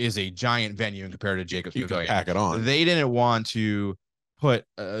is a giant venue compared to Jacobs Pavilion. Pack it on. They didn't want to put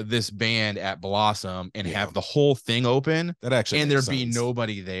this band at Blossom and have the whole thing open and there'd be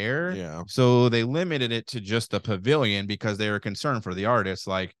nobody there. Yeah. So they limited it to just the pavilion because they were concerned for the artists.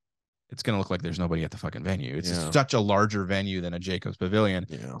 Like, it's going to look like there's nobody at the fucking venue. It's such a larger venue than a Jacobs Pavilion.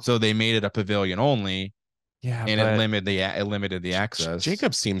 Yeah. So they made it a pavilion only. Yeah. And it limited the access.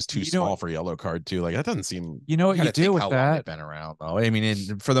 Jacobs seems too small for Yellow Card too. Like that doesn't seem. You know what you do with that? Been around though. I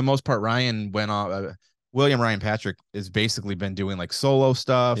mean, for the most part, Ryan went on. William Ryan Patrick has basically been doing like solo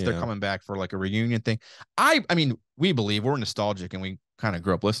stuff. They're coming back for like a reunion thing. I mean, we believe we're nostalgic and we kind of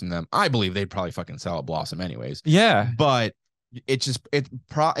grew up listening to them. I believe they'd probably fucking sell at Blossom anyways. Yeah. But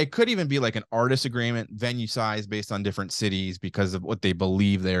it could even be like an artist agreement, venue size based on different cities because of what they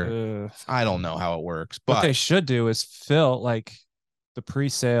believe they're. I don't know how it works, but what they should do is fill like the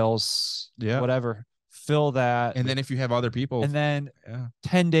pre-sales, whatever, fill that. And then if you have other people, and then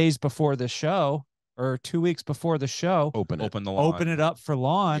 10 days before the show or 2 weeks before the show, open the lawn. Open it up for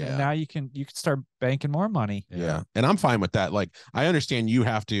Lawn, and now you can start banking more money. Yeah. And I'm fine with that. Like, I understand you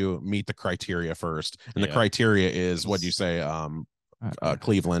have to meet the criteria first, and the criteria is what you say,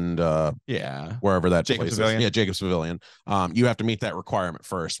 Cleveland, wherever that Jacobs place Pavilion. is. Jacobs Pavilion. You have to meet that requirement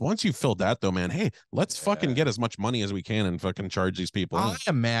first. Once you filled that though, man, hey, let's fucking get as much money as we can and fucking charge these people. I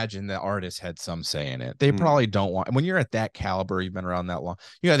imagine the artists had some say in it. They probably don't want, when you're at that caliber, you've been around that long,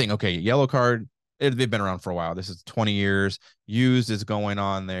 you gotta think, okay, Yellow Card, they've been around for a while. This is 20 years. Used is going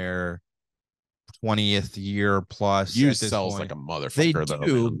on their 20th year plus. Used sells like a motherfucker. They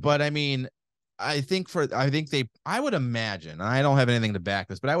do, but I mean, I would imagine, and I don't have anything to back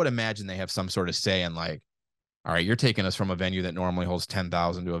this, but I would imagine they have some sort of say in like, all right, you're taking us from a venue that normally holds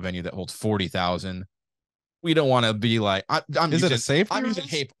 10,000 to a venue that holds 40,000. We don't want to be like, is it a safety? I'm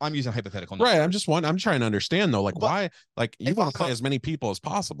using hypothetical numbers. Right. I'm trying to understand though, like why, like you want to play as many people as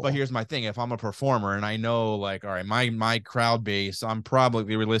possible. But here's my thing. If I'm a performer and I know like, all right, my crowd base, I'm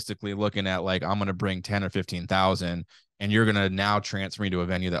probably realistically looking at like, I'm going to bring 10 or 15,000 and you're going to now transfer me to a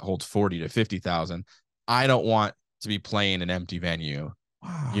venue that holds 40 to 50,000. I don't want to be playing an empty venue.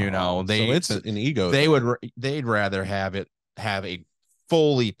 Wow. You know, so it's an ego. They'd rather have a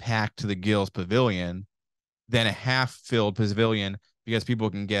fully packed to the gills pavilion than a half-filled pavilion because people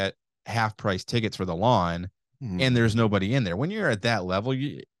can get half-price tickets for the Lawn, and there's nobody in there. When you're at that level,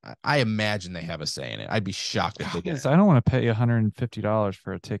 I imagine they have a say in it. I'd be shocked if they did. I don't want to pay $150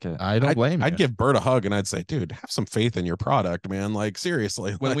 for a ticket. I don't blame you. I'd give Bert a hug and I'd say, dude, have some faith in your product, man. Like,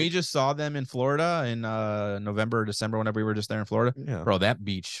 seriously. When we just saw them in Florida in November or December, whenever we were just there in Florida, bro, that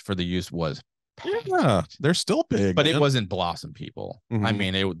beach for the youth was packed. Yeah, they're still big. But it wasn't Blossom people. I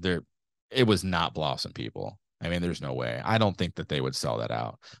mean, it was not Blossom people. I mean, there's no way. I don't think that they would sell that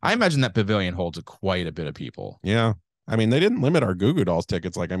out. I imagine that pavilion holds quite a bit of people. Yeah. I mean, they didn't limit our Goo Goo Dolls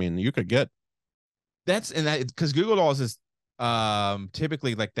tickets. Like, I mean, you could get. Because Goo Goo Dolls is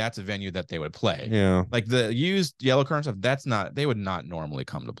typically like that's a venue that they would play. Yeah. Like the used Yellow Card stuff, they would not normally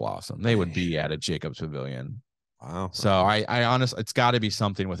come to Blossom. They would be at a Jacobs Pavilion. Wow. So I honestly, it's got to be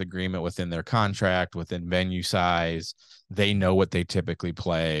something with agreement within their contract, within venue size. They know what they typically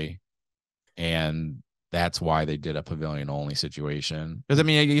play. And that's why they did a pavilion only situation. Because I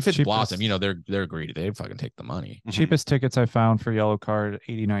mean, if it's Blossom, you know, they're greedy. They fucking take the money. Cheapest tickets I found for Yellow Card,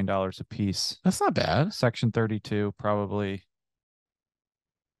 $89 a piece. That's not bad. Section 32, probably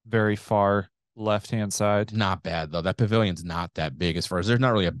very far left-hand side. Not bad though. That pavilion's not that big as far as there's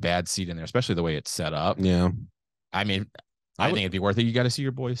not really a bad seat in there, especially the way it's set up. Yeah. I mean, I think it'd be worth it. You got to see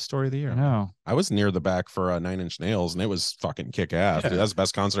your boy's story of the year. No, I was near the back for 9 Inch Nails, and it was fucking kick ass. Dude, that's the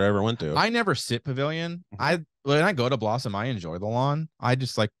best concert I ever went to. I never sit pavilion. When I go to Blossom, I enjoy the Lawn. I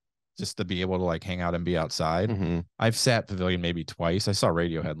just like to be able to like hang out and be outside. I've sat pavilion maybe twice. I saw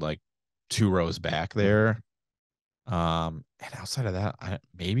Radiohead like 2 rows back there. And outside of that,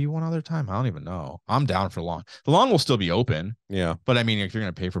 maybe one other time. I don't even know. I'm down for Lawn. The Lawn will still be open. Yeah, but I mean, if you're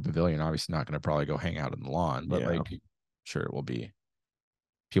gonna pay for pavilion, obviously not gonna probably go hang out in the Lawn. But like, sure, it will be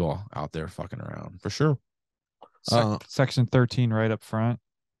people out there fucking around for sure. Section 13 right up front,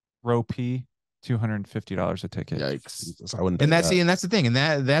 row P, $250 a ticket. Yikes! I wouldn't. And that's the thing, and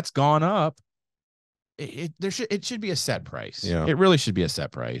that's gone up. it should be a set price. Yeah. It really should be a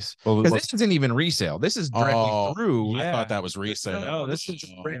set price. Well, Because this isn't even resale. This is directly through. I thought that was resale. No, this is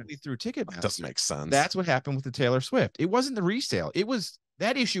directly through Ticketmaster. That doesn't make sense. That's what happened with the Taylor Swift. It wasn't the resale.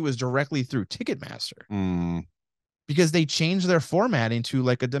 That issue was directly through Ticketmaster. Because they changed their formatting to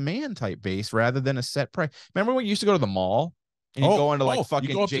like a demand type base rather than a set price. Remember when you used to go to the mall and you go into like fucking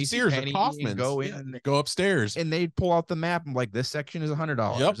you go up to Sears or Kaufman's, go in and go upstairs, and they'd pull out the map and like this section is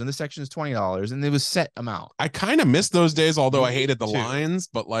 $100 and this section is $20, and it was set amount. I kind of miss those days, although I hated the lines,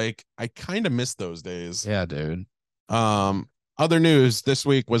 but like I kind of miss those days. Yeah, dude. Other news this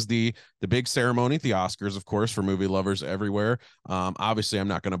week was the big ceremony at the Oscars, of course, for movie lovers everywhere. Obviously, I'm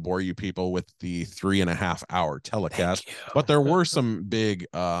not going to bore you people with the 3.5 hour telecast, but there were some big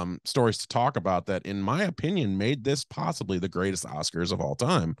stories to talk about that, in my opinion, made this possibly the greatest Oscars of all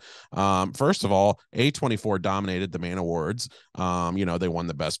time. First of all, A24 dominated the main awards. They won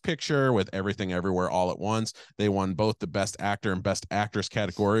the Best Picture with Everything Everywhere All at Once. They won both the Best Actor and Best Actress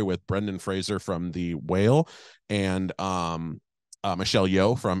category with Brendan Fraser from The Whale and Michelle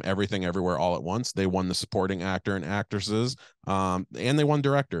Yeoh from Everything Everywhere All at Once. They won the supporting actor and actresses, and they won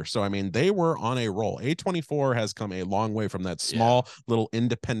director. So, I mean, they were on a roll. A24 has come a long way from that small little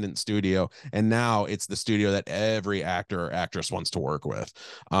independent studio, and now it's the studio that every actor or actress wants to work with.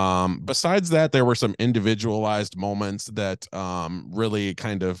 Besides that, there were some individualized moments that really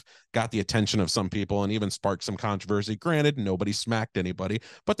kind of got the attention of some people and even sparked some controversy. Granted, nobody smacked anybody,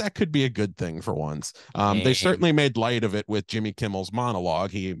 but that could be a good thing for once. They certainly made light of it with Jimmy Kimmel's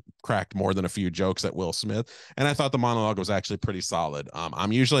monologue. He cracked more than a few jokes at Will Smith, and I thought the monologue was actually pretty solid.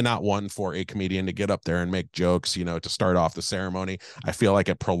 I'm usually not one for a comedian to get up there and make jokes, to start off the ceremony. I feel like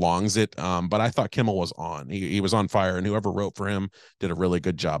it prolongs it, but I thought Kimmel was on. He was on fire, and whoever wrote for him did a really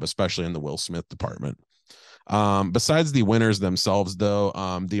good job, especially in the Will Smith department. Besides the winners themselves, though,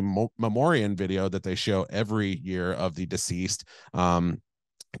 the memoriam video that they show every year of the deceased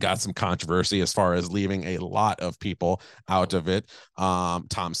got some controversy as far as leaving a lot of people out of it. Tom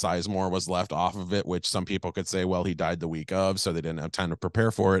Sizemore was left off of it, which some people could say, well, he died the week of, so they didn't have time to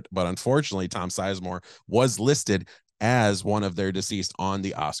prepare for it. But unfortunately, Tom Sizemore was listed as one of their deceased on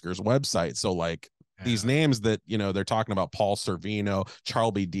the Oscars website. So like, these names that, they're talking about: Paul Sorvino,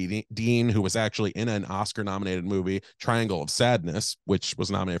 Charlie Dean, who was actually in an Oscar nominated movie, Triangle of Sadness, which was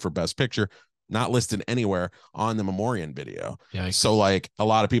nominated for Best Picture, not listed anywhere on the memoriam video. So like, a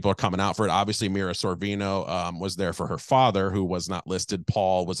lot of people are coming out for it. Obviously, Mira Sorvino was there for her father, who was not listed.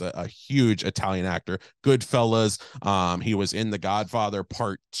 Paul was a huge Italian actor. Goodfellas. He was in The Godfather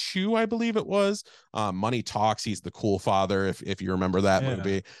Part 2, I believe it was. Money Talks. He's the cool father, if you remember that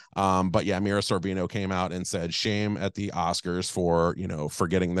movie. But yeah, Mira Sorvino came out and said shame at the Oscars for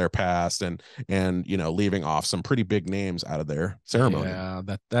forgetting their past and leaving off some pretty big names out of their ceremony. Yeah,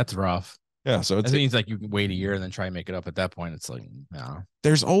 that's rough. Yeah, so it means like you can wait a year and then try and make it up at that point. It's like, no.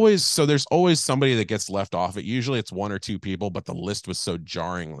 There's always somebody that gets left off it. Usually it's one or two people, but the list was so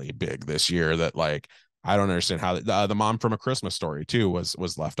jarringly big this year that like, I don't understand how the mom from A Christmas Story too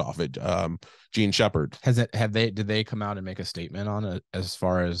was left off it. Gene Shepard. Did they come out and make a statement on it as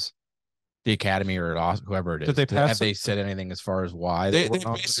far as the Academy or whoever it is? Have they said anything as far as why? They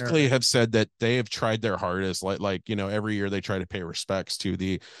basically have said that they have tried their hardest, like every year they try to pay respects to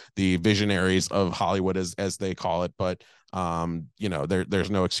the visionaries of Hollywood, as they call it, but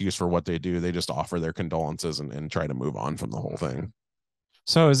there's no excuse for what they do. They just offer their condolences and try to move on from the whole thing.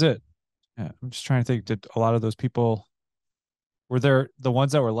 So is it? Yeah, I'm just trying to think. Did a lot of those people, were there the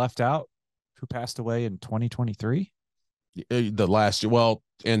ones that were left out who passed away in 2023? The last year, well,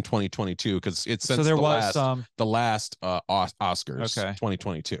 in 2022, because it's since the last Oscars. Okay.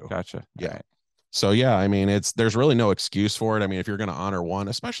 2022. Gotcha. Yeah. Right. So yeah, I mean, there's really no excuse for it. I mean, if you're going to honor one,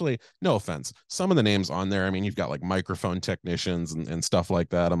 especially, no offense, some of the names on there, I mean, you've got like microphone technicians and stuff like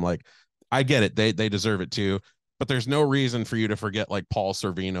that. I'm like, I get it, they deserve it too, but there's no reason for you to forget like Paul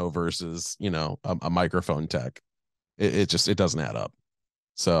Sorvino versus a microphone tech. It doesn't add up.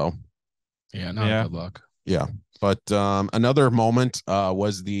 So yeah, good luck. Yeah. But another moment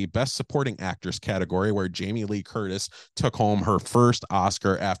was the Best Supporting Actress category, where Jamie Lee Curtis took home her first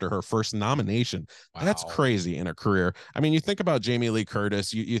Oscar after her first nomination. Wow. That's crazy in a career. I mean, you think about Jamie Lee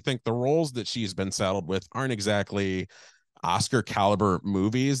Curtis, you think the roles that she's been saddled with aren't exactly Oscar caliber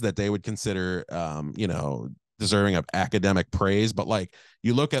movies that they would consider, deserving of academic praise. But like,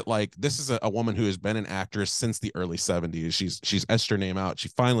 you look at like, this is a woman who has been an actress since the early 70s. She's etched her name out. She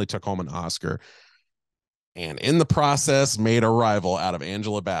finally took home an Oscar. and in the process made a rival out of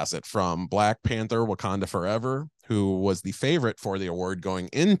Angela Bassett from Black Panther Wakanda Forever, who was the favorite for the award going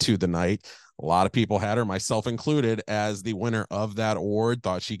into the night. A lot of people had her, myself included, as the winner of that award.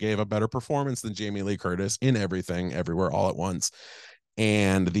 Thought she gave a better performance than Jamie Lee Curtis in Everything, Everywhere, All at Once.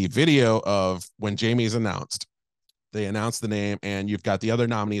 And the video of when Jamie's announced, they announced the name, and you've got the other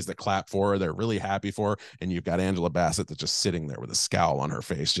nominees that clap for her. They're really happy for her. And you've got Angela Bassett that's just sitting there with a scowl on her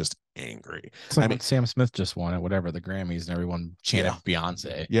face, just angry. It's like when Sam Smith just won it, whatever, the Grammys, and everyone chanted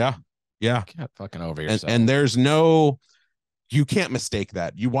Beyonce. Yeah. Yeah. Get fucking over yourself. And there's no, you can't mistake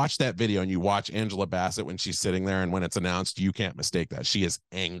that. You watch that video and you watch Angela Bassett when she's sitting there, and when it's announced, you can't mistake that. She is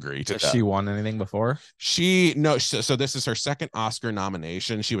angry. Has she won anything before? So this is her second Oscar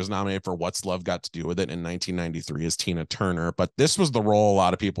nomination. She was nominated for What's Love Got to Do with It in 1993 as Tina Turner, but this was the role a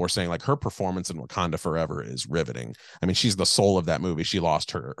lot of people were saying, like, her performance in Wakanda Forever is riveting. I mean, she's the soul of that movie. She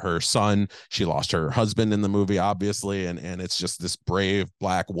lost her son, she lost her husband in the movie, obviously, and it's just this brave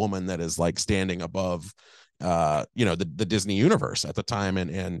Black woman that is like standing above the Disney universe at the time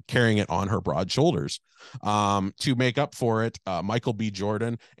and carrying it on her broad shoulders. To make up for it, Michael B.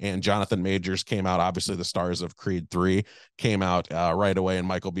 Jordan and Jonathan Majors came out, obviously the stars of Creed 3, came out right away, and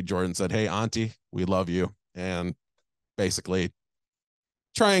Michael B. Jordan said, "Hey, Auntie, we love you," and basically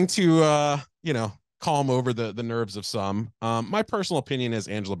trying to calm over the nerves of some. My personal opinion is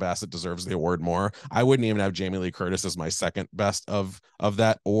Angela Bassett deserves the award more. I wouldn't even have Jamie Lee Curtis as my second best of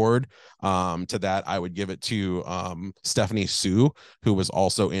that award. To that, I would give it to Stephanie Sue, who was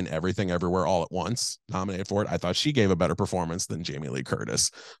also in Everything Everywhere All at Once, nominated for it. I thought she gave a better performance than Jamie Lee Curtis,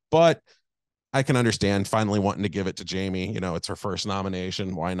 but I can understand finally wanting to give it to Jamie. It's her first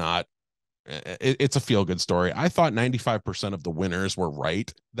nomination. Why not? It's a feel-good story. I thought 95% of the winners were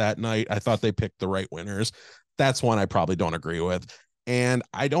right that night. I thought they picked the right winners. That's one I probably don't agree with. And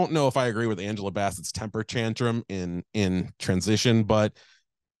I don't know if I agree with Angela Bassett's temper tantrum in transition, but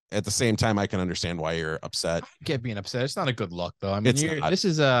at the same time, I can understand why you're upset. I get being upset. It's not a good look, though. I mean, this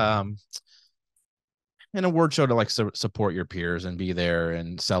is an award show to like support your peers and be there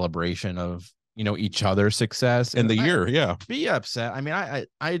in celebration of each other's success in the year. Yeah, be upset. I mean,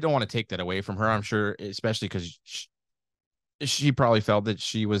 I don't want to take that away from her. I'm sure, especially because she probably felt that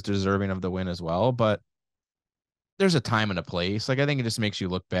she was deserving of the win as well. But there's a time and a place. Like, I think it just makes you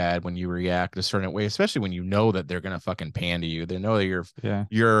look bad when you react a certain way, especially when you know that they're gonna fucking pander you. They know that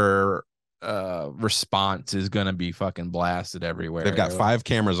your response is gonna be fucking blasted everywhere. They've got 5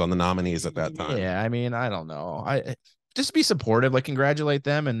 cameras on the nominees at that time. Yeah, I mean, I don't know. Just be supportive, like congratulate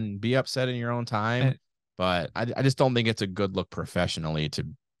them and be upset in your own time. But I just don't think it's a good look professionally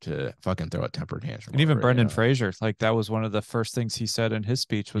to fucking throw a temper tantrum. And even Brendan Fraser, like, that was one of the first things he said in his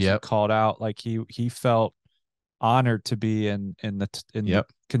speech was he called out, like, he felt honored to be in the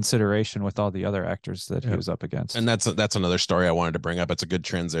consideration with all the other actors that he was up against. And that's another story I wanted to bring up. It's a good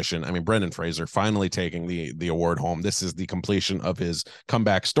transition. I mean, Brendan Fraser finally taking the award home. This is the completion of his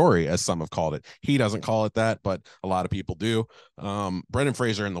comeback story, as some have called it. He doesn't call it that, but a lot of people do. Brendan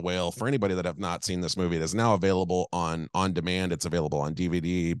Fraser in The Whale, for anybody that have not seen this movie, it is now available on demand. It's available on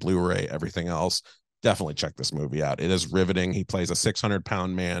DVD, Blu-ray, everything else. Definitely check this movie out. It is riveting. He plays a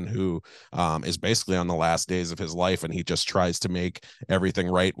 600-pound man who is basically on the last days of his life, and he just tries to make everything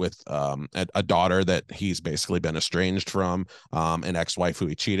right with a daughter that he's basically been estranged from, an ex-wife who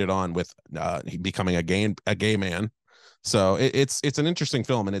he cheated on, with he becoming a gay man. So it's an interesting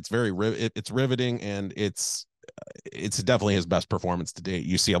film, and it's it's riveting, and it's definitely his best performance to date.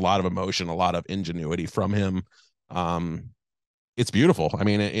 You see a lot of emotion, a lot of ingenuity from him. It's beautiful. I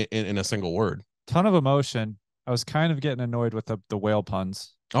mean, in a single word. Ton of emotion. I was kind of getting annoyed with the whale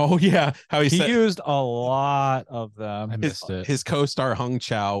puns. Oh yeah, how he used a lot of them. I missed it. His co-star Hung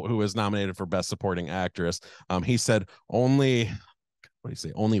Chow, who was nominated for Best Supporting Actress, he said only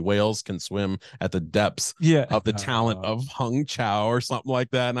whales can swim at the depths of the talent of Hung Chow or something like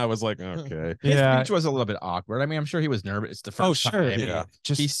that. And I was like, okay. His speech was a little bit awkward. I mean, I'm sure he was nervous. It's the first time. Yeah.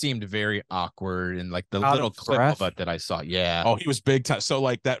 He seemed very awkward, and like the little clip of it that I saw. Yeah. Oh, he was big time. So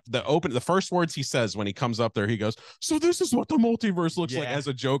like the first words he says when he comes up there, he goes, "So this is what the multiverse looks like," as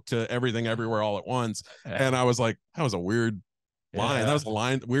a joke to Everything Everywhere All at Once. And I was like, that was a weird line. That was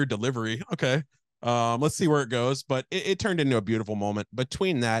a weird delivery. Okay. Let's see where it goes, but it turned into a beautiful moment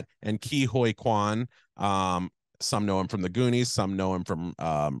between that and Ke Huy Quan. Some know him from the Goonies, some know him from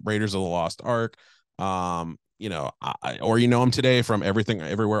Raiders of the Lost Ark. Or him today from Everything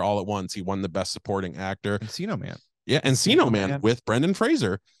Everywhere All at Once. He won the Best Supporting Actor. Encino Man. Yeah, Encino Man with Brendan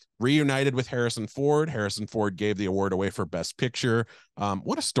Fraser. reunited with Harrison Ford. Harrison Ford gave the award away for Best Picture.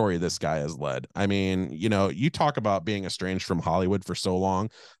 What a story this guy has led. I mean, you know, you talk about being estranged from Hollywood for so long.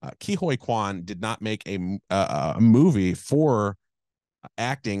 Ke Huy Quan did not make a movie for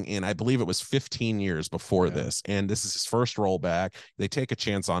acting in, I believe it was 15 years before this, and this is his first role back. They take a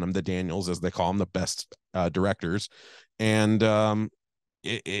chance on him, the Daniels, as they call them, the best directors, and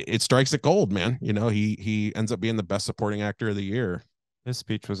it strikes it gold, man. You know, he ends up being the best supporting actor of the year. His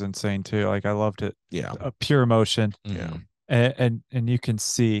speech was insane too. Like, I loved it. Yeah, a pure emotion. Yeah, and you can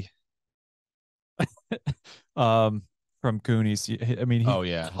see from Goonies. I mean, he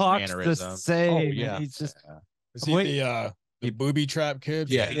talks the same. Oh, yeah. He's just is he the booby trap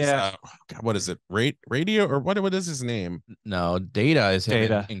kid? God, what is it? Radio or what is his name? No, Data is him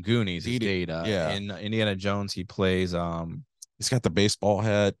Data. in Goonies. Is Data. Yeah. In Indiana Jones, he plays he's got the baseball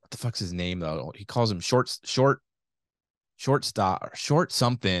head. What the fuck's his name though? He calls him short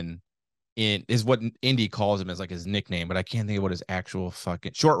something. Is what Indy calls him as like his nickname, but I can't think of what his actual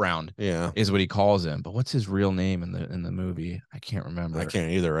fucking Short Round is what he calls him. But what's his real name in the movie? I can't remember. I can't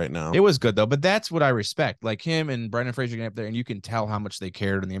either right now. It was good though, but that's what I respect. Like him and Brendan Fraser getting up there, and you can tell how much they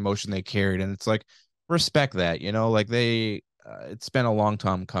cared and the emotion they carried, and it's like respect that, you know, like they it's been a long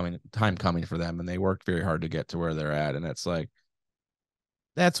time coming for them, and they worked very hard to get to where they're at, and it's like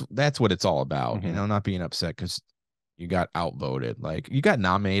that's what it's all about, you know, not being upset because you got outvoted. Like you got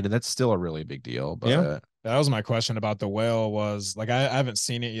nominated. That's still a really big deal. But that was my question about The Whale. Was like I haven't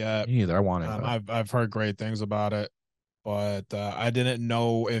seen it yet. Me either. I want it. I've heard great things about it, but I didn't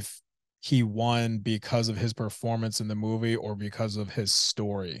know if he won because of his performance in the movie or because of his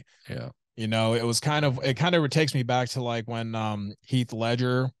story. Yeah, you know, it kind of takes me back to like when Heath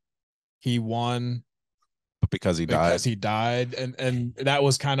Ledger, he won. Because he died, and that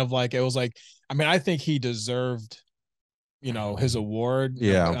was kind of like, it was like, I mean, I think he deserved, you know, his award,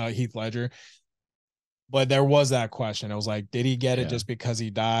 Heath Ledger. But there was that question. It was like, did he get it just because he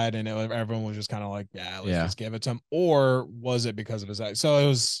died? And everyone was just kind of like, let's just give it to him. Or was it because of his act? So it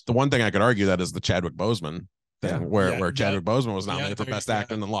was. The one thing I could argue that is the Chadwick Boseman thing, where Chadwick Boseman was nominated for Best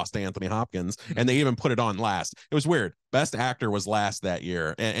Actor and then lost to Anthony Hopkins. And they even put it on last. It was weird. Best Actor was last that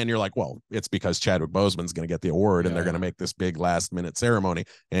year. And you're like, well, it's because Chadwick Boseman's going to get the award and they're going to make this big last minute ceremony.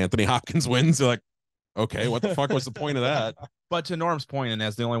 Anthony Hopkins wins. You're like, okay, what the fuck was the point of that? But to Norm's point, and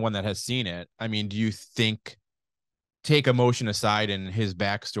as the only one that has seen it, I mean, do you think, take emotion aside and his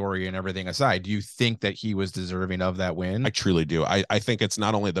backstory and everything aside, do you think that he was deserving of that win? I truly do. I think it's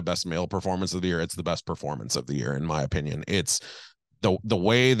not only the best male performance of the year, it's the best performance of the year, in my opinion. It's the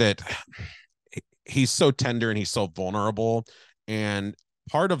way that he's so tender and he's so vulnerable. And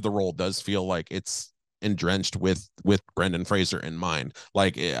part of the role does feel like it's drenched with Brendan Fraser in mind.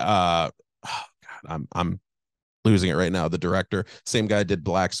 Like, I'm losing it right now. The director, same guy did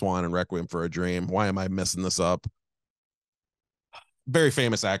Black Swan and Requiem for a Dream. Why am I messing this up? Very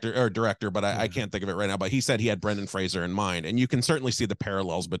famous actor or director, but I can't think of it right now. But he said he had Brendan Fraser in mind, and you can certainly see the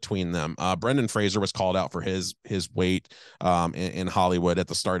parallels between them. Brendan Fraser was called out for his weight in Hollywood at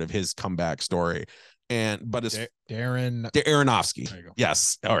the start of his comeback story, but it's Darren Aronofsky.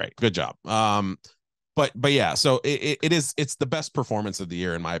 Yes, all right, good job. But yeah, so it's the best performance of the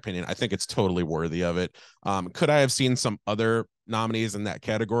year, in my opinion. I think it's totally worthy of it. Could I have seen some other nominees in that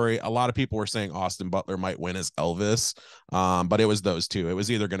category? A lot of people were saying Austin Butler might win as Elvis, but it was those two. It was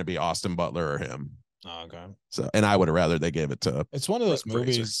either going to be Austin Butler or him. Oh, okay. So, and I would have rather they gave it to. It's one of those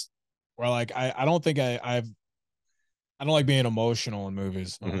movies where, like, I don't think I don't like being emotional in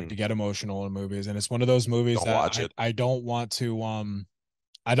movies. I don't like to get emotional in movies, and it's one of those movies I don't want to.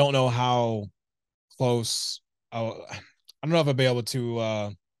 I don't know how close. I don't know if I'll be able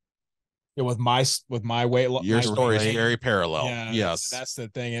to. With my weight, your story is very parallel. Yeah, yes, that's the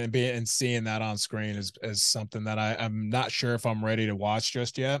thing, and seeing that on screen is something that I'm not sure if I'm ready to watch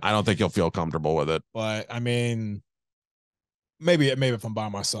just yet. I don't think you'll feel comfortable with it. But I mean, maybe if I'm by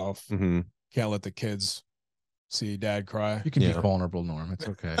myself, can't let the kids see Dad cry. You can be vulnerable, Norm. It's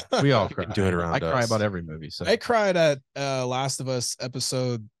okay. We all cry. Do it around. I cry about every movie. So I cried at Last of Us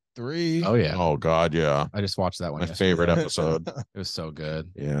episode 3. Oh yeah. Oh God, yeah. I just watched that one. My favorite episode. It was so good.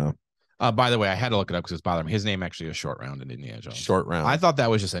 Yeah. By the way, I had to look it up because it's bothering me. His name actually is Short Round in Indiana Jones. Short Round. I thought that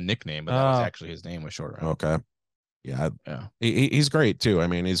was just a nickname, but that was actually his name was Short Round. Okay. Yeah. He's great too. I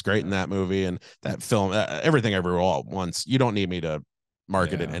mean, he's great in that movie and that film. Everything Everywhere All at Once. You don't need me to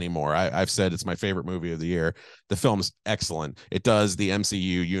market it anymore. I've said it's my favorite movie of the year. The film's excellent. It does the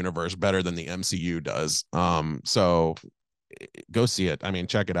MCU universe better than the MCU does. So go see it. I mean,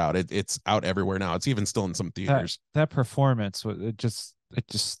 check it out. It's out everywhere now. It's even still in some theaters. That performance, it just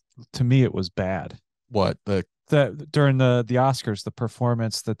to me it was bad. What, the during the Oscars, the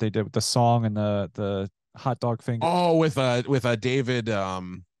performance that they did with the song and the hot dog finger. Oh, with a David,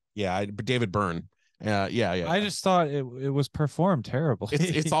 David Byrne. Yeah. I just thought it was performed terribly.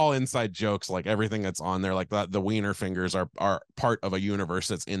 It's all inside jokes, like everything that's on there, like the wiener fingers are part of a universe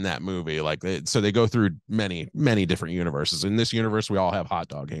that's in that movie. Like so they go through many different universes. In this universe, we all have hot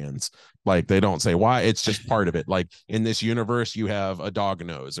dog hands. Like they don't say why, it's just part of it. Like in this universe, you have a dog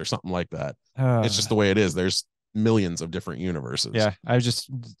nose or something like that. It's just the way it is. There's millions of different universes. Yeah,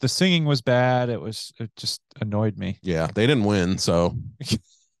 the singing was bad. It just annoyed me. Yeah, they didn't win, so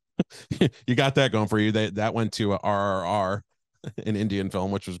you got that going for you. That went to RRR, an Indian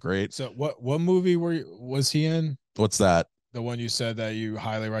film, which was great. So what movie was he in? What's that? The one you said that you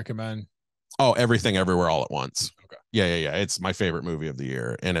highly recommend? Oh, Everything Everywhere All at Once. Okay. Yeah. It's my favorite movie of the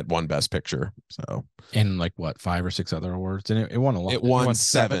year, and it won Best Picture. So, and like what, 5 or 6 other awards, and it won a lot. It won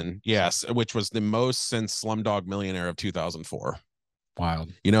 7. Yes, which was the most since Slumdog Millionaire of 2004.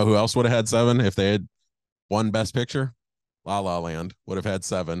 Wild. You know who else would have had 7 if they had won Best Picture? La La Land would have had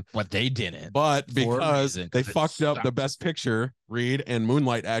 7. But they didn't. But because they fucked up the Best Picture, Reed, and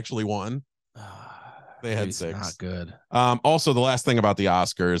Moonlight actually won. They had 6. Not good. Also, the last thing about the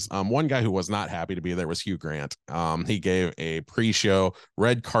Oscars, one guy who was not happy to be there was Hugh Grant. He gave a pre-show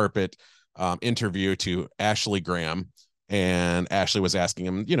red carpet interview to Ashley Graham, and Ashley was asking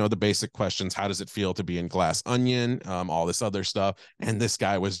him, the basic questions. How does it feel to be in Glass Onion? All this other stuff. And this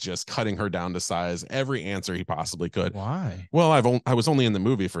guy was just cutting her down to size, every answer he possibly could. Why? Well, I was only in the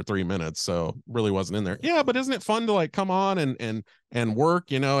movie for 3 minutes, so really wasn't in there. Yeah, but isn't it fun to like come on and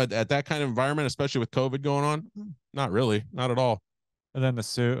work, at that kind of environment, especially with COVID going on? Not really, not at all. And then the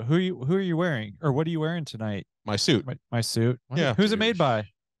suit. Who are you wearing, or what are you wearing tonight? My suit. My suit. Yeah. Who's it made by?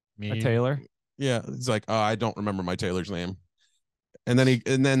 Me. A tailor. Yeah, it's like I don't remember my tailor's name. And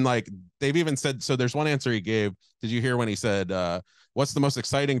then like they've even said, so there's one answer he gave. Did you hear when he said, what's the most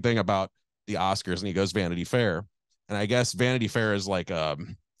exciting thing about the Oscars? And he goes, Vanity Fair. And I guess Vanity Fair is like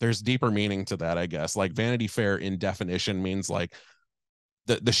there's deeper meaning to that, I guess. Like Vanity Fair in definition means like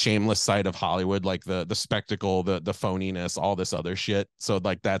the shameless side of Hollywood, like the spectacle, the phoniness, all this other shit. So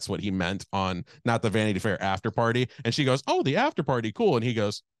like that's what he meant on not the Vanity Fair after party. And she goes, oh, the after party, cool. And he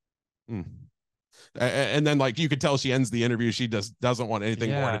goes, And then like you could tell she ends the interview, she just doesn't want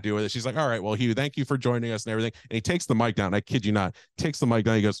anything more to do with it. She's like, all right, well, Hugh, thank you for joining us and everything. And he takes the mic down. I kid you not, takes the mic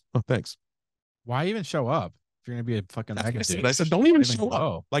down. He goes, oh, thanks. Why even show up if you're gonna be a fucking mega? I said, don't even show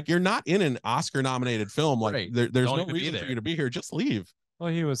up. Like you're not in an Oscar nominated film. Like there's no reason for you to be here. Just leave. Well,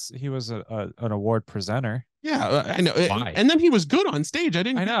 he was an award presenter. Yeah, I know. And then he was good on stage. I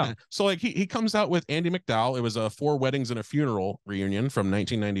know. So like he comes out with Andy McDowell. It was a 4 Weddings and a Funeral reunion from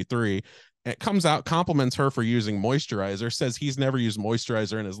 1993. It comes out, compliments her for using moisturizer, says he's never used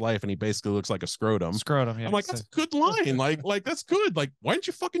moisturizer in his life, and he basically looks like a scrotum. Yeah, I'm like, that's a good line. like that's good. Like, why didn't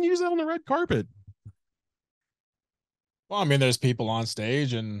you fucking use that on the red carpet? Well, I mean, there's people on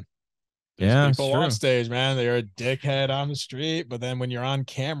stage and people on stage, man. They're a dickhead on the street, but then when you're on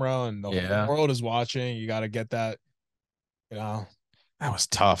camera and the whole world is watching, you got to get that. That was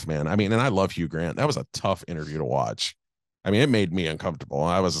tough, man. I mean, and I love Hugh Grant. That was a tough interview to watch. I mean, it made me uncomfortable.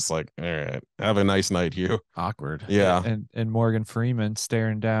 I was just like, all right, have a nice night, Hugh. Awkward. Yeah. And Morgan Freeman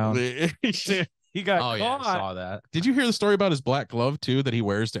staring down. He got caught. Yeah, I saw that. Did you hear the story about his black glove too that he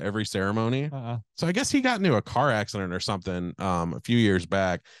wears to every ceremony? So I guess he got into a car accident or something a few years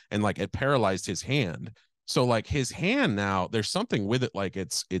back, and like it paralyzed his hand. So like his hand now, there's something with it, like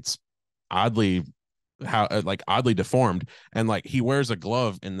it's oddly oddly deformed, and like he wears a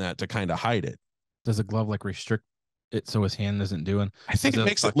glove in that to kind of hide it. Does a glove like restrict it so his hand isn't doing? I think it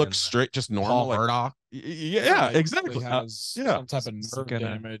makes it look straight, just normal. Paul Murdoch. Yeah, exactly. Has some type of nerve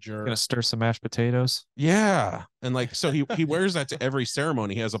damage or gonna stir some mashed potatoes. Yeah, and like so he wears that to every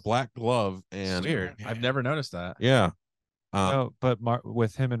ceremony. He has a black glove, and weird. I've never noticed that. Yeah. No, but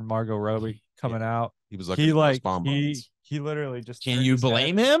with him and Margot Robbie coming out, he was like he literally just. Can you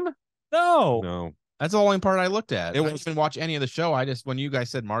blame him? No. That's the only part I looked at. I didn't even watch any of the show. I just, when you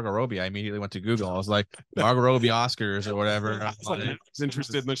guys said Margot Robbie, I immediately went to Google. I was like, Margot Robbie Oscars or whatever. I was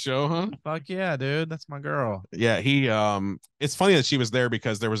interested in the show, huh? Fuck yeah, dude. That's my girl. Yeah, it's funny that she was there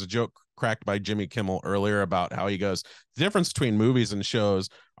because there was a joke cracked by Jimmy Kimmel earlier about how he goes, the difference between movies and shows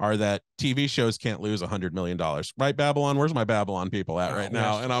are that TV shows can't lose $100 million. Right, Babylon? Where's my Babylon people at right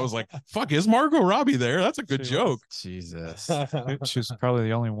now? And I was like, fuck, is Margot Robbie there? That's a good joke. Jesus. She was probably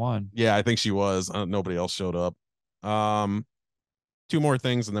the only one. Yeah, I think she was. Nobody else showed up. 2 more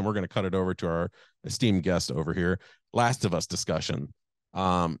things, and then we're going to cut it over to our esteemed guest over here. Last of Us discussion.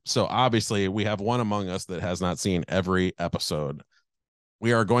 So obviously we have one among us that has not seen every episode.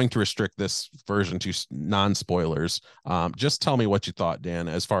 we are going to restrict this version to non-spoilers. Just tell me what you thought, Dan,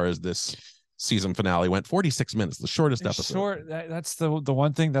 as far as this season finale went. 46 minutes, the shortest episode. Short. That's the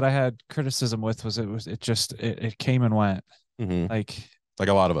one thing that I had criticism with was it came and went. Like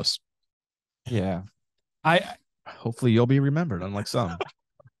a lot of us. Yeah. Hopefully you'll be remembered, unlike some.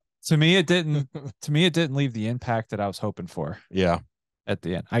 To me, it didn't leave the impact that I was hoping for. Yeah. At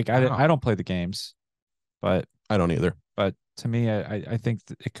the end. I don't play the games, but I don't either. But to me, I think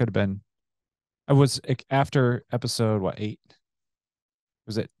that it could have been. I was after episode 8.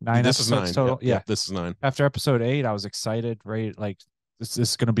 Was it 9 This is episodes 9 total? Yeah, this is 9. After episode 8, I was excited, right? Like this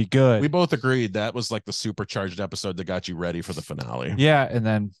is going to be good. We both agreed that was like the supercharged episode that got you ready for the finale. Yeah, and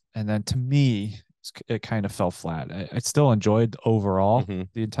then to me, it kind of fell flat. I still enjoyed overall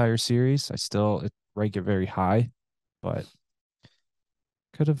the entire series. I still rank it very high, but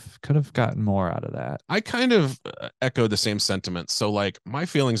could have gotten more out of that. I kind of echo the same sentiment. So like my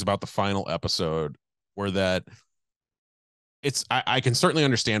feelings about the final episode were that I can certainly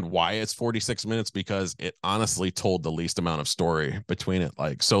understand why it's 46 minutes because it honestly told the least amount of story between it.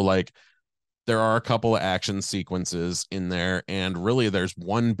 Like, so like there are a couple of action sequences in there, and really there's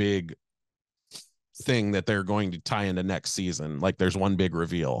one big thing that they're going to tie into next season. Like there's one big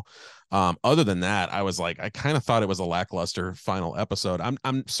reveal. Other than that, I was like, I kind of thought it was a lackluster final episode.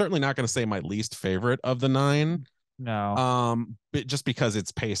 I'm certainly not going to say my least favorite of the 9. No. But just because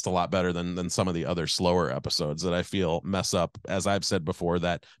it's paced a lot better than some of the other slower episodes that I feel mess up, as I've said before,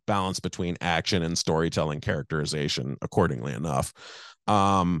 that balance between action and storytelling characterization accordingly enough.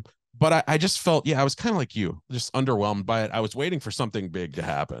 But I just felt, I was kind of like you, just underwhelmed by it. I was waiting for something big to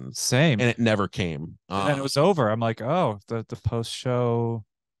happen. Same. And it never came. And then it was over. I'm like, oh, the post-show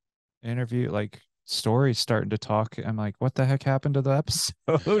interview, like story starting to talk. I'm like, what the heck happened to the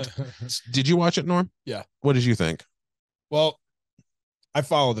episode? Did you watch it, Norm? Yeah. What did you think? Well, I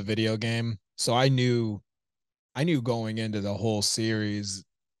follow the video game, so I knew going into the whole series.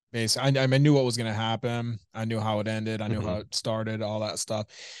 Basically, I knew what was going to happen. I knew how it ended. I knew how it started. All that stuff.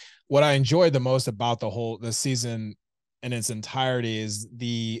 What I enjoyed the most about the season in its entirety is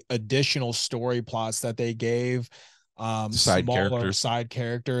the additional story plots that they gave. Side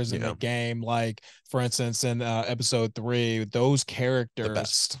characters in the game, like for instance in episode 3, those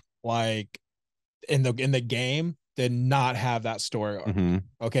characters like in the game did not have that story arc.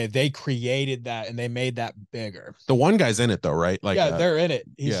 Okay, they created that and they made that bigger. The one guy's in it though, right? Like they're in it.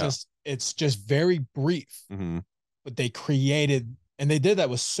 It's just very brief, but they created, and they did that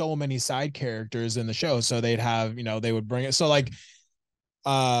with so many side characters in the show. So they'd have, they would bring it. So like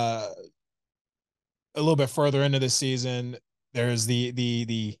a little bit further into the season, there's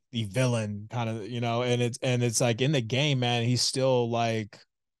the villain kind of, and it's like in the game, man, he's still like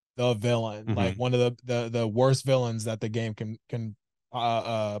the villain, like one of the worst villains that the game can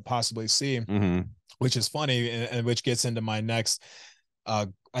possibly see, which is funny, and which gets into my next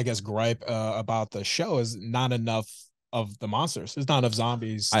I guess gripe about the show is not enough of the monsters. There's not enough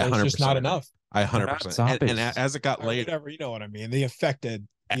zombies. There's just not enough. I 100%. And as it got later, whatever, you know what I mean. The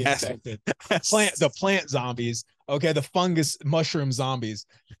plant zombies. Okay, the fungus mushroom zombies.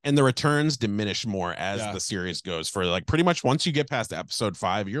 And the returns diminish more as the series goes. For like pretty much once you get past episode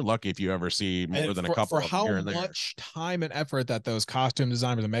 5, you're lucky if you ever see more than a couple. For how much time and effort that those costume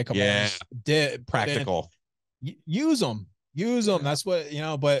designers and makeup artists did practical. Use them. That's what,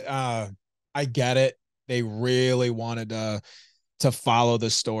 but I get it. They really wanted to follow the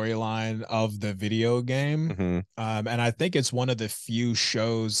storyline of the video game. And I think it's one of the few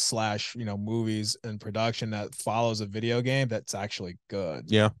shows / movies in production that follows a video game that's actually good.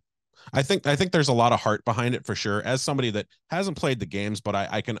 Yeah. I think there's a lot of heart behind it for sure. As somebody that hasn't played the games, but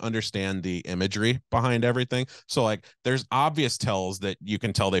I can understand the imagery behind everything. So like there's obvious tells that you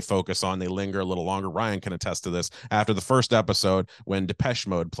can tell they focus on, they linger a little longer. Ryan can attest to this. After the first episode, when Depeche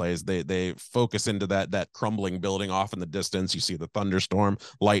Mode plays, they focus into that crumbling building off in the distance. You see the thunderstorm,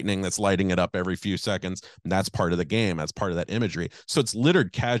 lightning that's lighting it up every few seconds. And that's part of the game. That's part of that imagery. So it's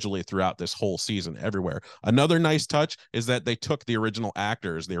littered casually throughout this whole season everywhere. Another nice touch is that they took the original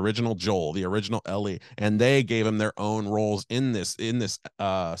actors, the original Joel, the original Ellie, and they gave them their own roles in this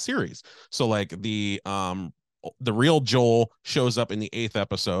series. So like the real Joel shows up in the 8th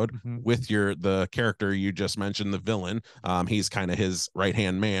episode with the character you just mentioned, the villain. He's kind of his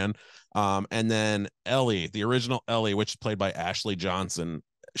right-hand man. And then Ellie, the original Ellie, which is played by Ashley Johnson,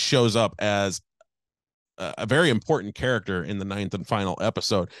 shows up as a very important character in the 9th and final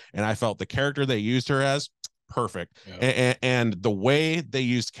episode. And I felt the character they used her as perfect. And the way they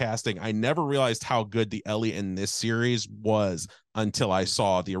used casting, I never realized how good the Ellie in this series was until I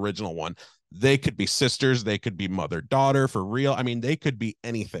saw the original one. They could be sisters, they could be mother-daughter for real. I mean, they could be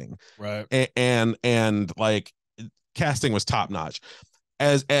anything. Right. And like casting was top notch.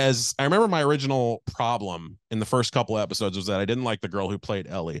 As I remember, my original problem in the first couple of episodes was that I didn't like the girl who played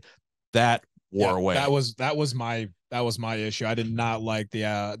Ellie. That wore away. That was my issue. I did not like the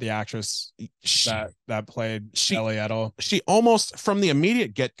actress that played Ellie at all. She almost, from the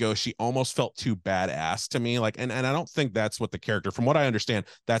immediate get-go, she almost felt too badass to me. Like, and I don't think that's what the character, from what I understand,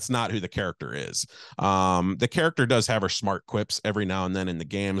 that's not who the character is. The character does have her smart quips every now and then in the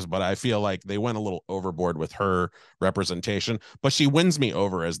games, but I feel like they went a little overboard with her representation. But she wins me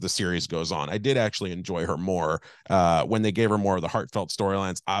over as the series goes on. I did actually enjoy her more when they gave her more of the heartfelt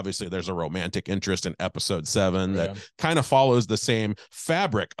storylines. Obviously, there's a romantic interest in episode 7 that kind of follows the same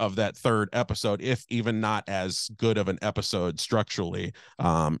fabric of that third episode, if even not as good of an episode structurally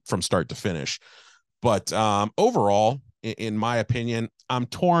from start to finish. But overall, in my opinion, I'm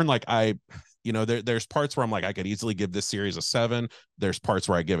torn. Like there's parts where I'm like, I could easily give this series a 7. There's parts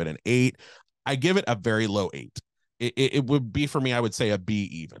where I give it an 8. I give it a very low 8. It would be, for me, I would say a B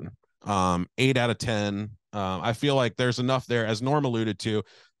even. 8 out of 10. I feel like there's enough there, as Norm alluded to.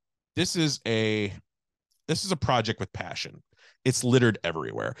 This is a project with passion. It's littered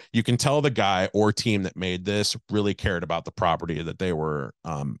everywhere. You can tell the guy or team that made this really cared about the property that they were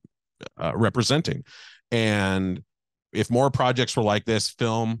representing. And if more projects were like this,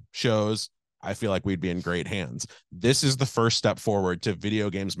 film shows, I feel like we'd be in great hands. This is the first step forward to video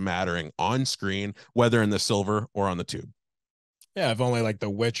games mattering on screen, whether in the silver or on the tube. Yeah, if only like The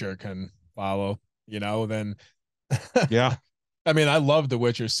Witcher can follow, then yeah. I mean, I love the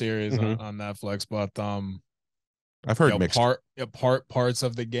Witcher series on Netflix, but I've heard mixed parts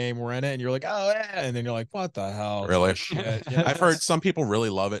of the game were in it, and you're like, oh yeah, and then you're like, what the hell? Really? Shit. I've heard some people really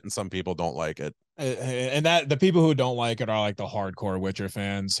love it and some people don't like it. And that the people who don't like it are like the hardcore Witcher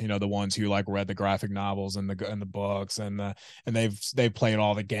fans, the ones who like read the graphic novels and the books and they've played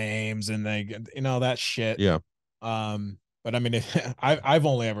all the games and they that shit. Yeah. But I mean, I've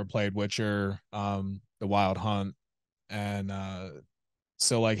only ever played Witcher, the Wild Hunt, and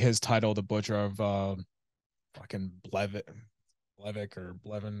so like his title, the Butcher of fucking Blevik or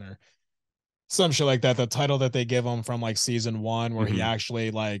Blevin or some shit like that. The title that they give him from like season 1, where he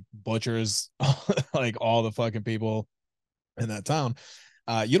actually like butchers like all the fucking people in that town.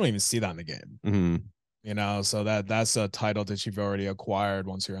 You don't even see that in the game. So that's a title that you've already acquired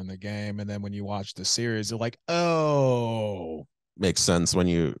once you're in the game. And then when you watch the series, you're like, oh, makes sense when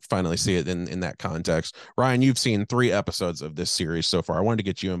you finally see it in that context. Ryan, you've seen 3 episodes of this series so far. I wanted to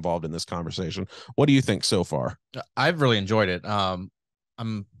get you involved in this conversation. What do you think so far? I've really enjoyed it. I'm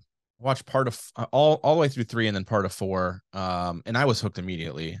watched part of all the way through 3 and then part of 4. And I was hooked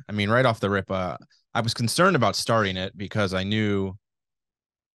immediately. I mean, right off the rip, I was concerned about starting it because I knew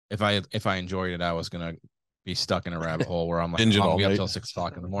if I enjoyed it, I was gonna be stuck in a rabbit hole where I'm like, I'll be up till 6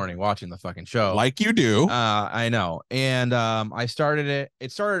 o'clock in the morning watching the fucking show, like you do. I know. And I started it.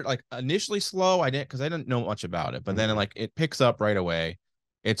 It started like initially slow. I didn't know much about it, but then it picks up right away.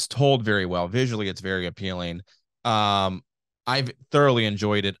 It's told very well visually. It's very appealing. I've thoroughly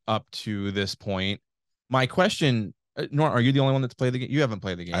enjoyed it up to this point. My question, Norm, are you the only one that's played the game? You haven't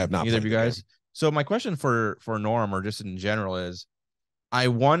played the game. I have not. Either of you guys. Game. So my question for Norm, or just in general, is I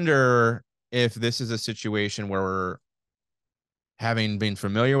wonder if this is a situation where having been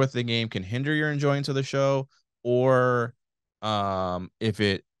familiar with the game can hinder your enjoying to the show, or if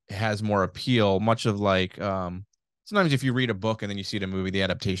it has more appeal, much of like sometimes if you read a book and then you see the movie, the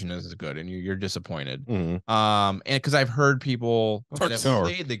adaptation isn't good and you're disappointed. And because I've heard people that have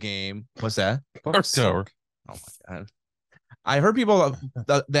played the game. What's that? Dark Tower. Oh my God. I heard people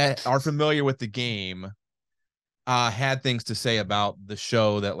that are familiar with the game had things to say about the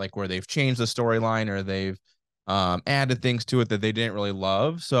show, that like where they've changed the storyline or they've added things to it that they didn't really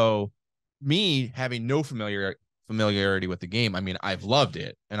love. So me having no familiarity with the game, I mean, I've loved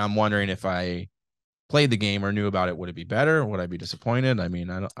it, and I'm wondering if I played the game or knew about it, would it be better? Would I be disappointed? I mean,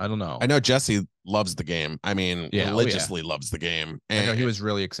 I don't know. I know Jesse loves the game. I mean, religiously loves the game. And I know he was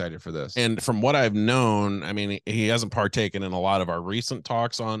really excited for this. And from what I've known, I mean, he hasn't partaken in a lot of our recent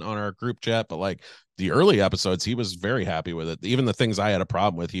talks on our group chat, but like the early episodes, he was very happy with it. Even the things I had a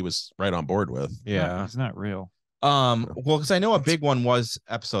problem with, he was right on board with. Yeah. It's not real. Well, because I know a big one was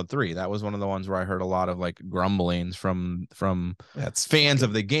episode 3. That was one of the ones where I heard a lot of like grumblings from fans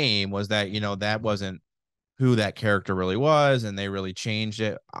of the game, was that, that wasn't who that character really was, and they really changed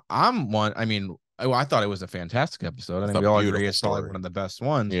it. I thought it was a fantastic episode. I think we all agree it's probably one of the best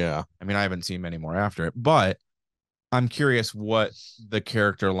ones. Yeah. I mean, I haven't seen many more after it, but I'm curious what the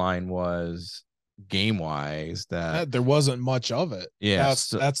character line was game wise. That there wasn't much of it. Yeah,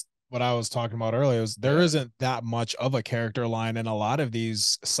 that's what I was talking about earlier. Is there isn't that much of a character line in a lot of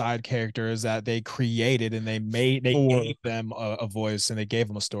these side characters that they created and they gave them a voice and they gave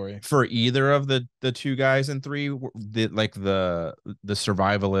them a story. For either of the two guys in 3, like the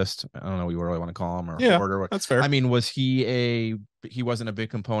survivalist, I don't know what you really want to call him, or hoarder. That's fair. I mean, was he wasn't a big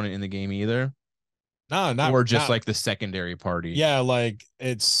component in the game either? No, not or just not, like the secondary party. Yeah, like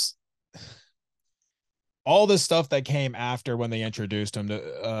it's all the stuff that came after when they introduced him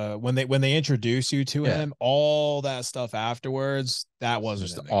to when they introduce you to him, all that stuff afterwards, that wasn't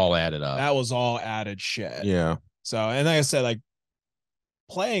just all added up. That was all added shit. Yeah. So, and like I said, like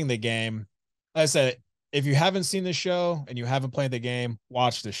playing the game, like I said, if you haven't seen the show and you haven't played the game,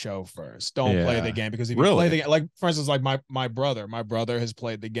 watch the show first. Don't play the game, because if you play the game, like for instance, like my brother has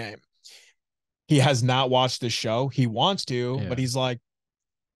played the game. He has not watched the show. He wants to, but he's like,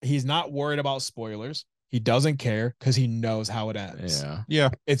 he's not worried about spoilers. He doesn't care because he knows how it ends. Yeah.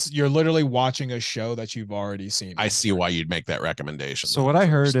 You're literally watching a show that you've already seen. I see why you'd make that recommendation. So what I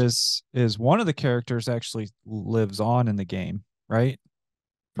heard is one of the characters actually lives on in the game, right?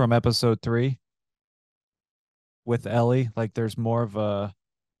 From episode 3 with Ellie. Like there's more of a.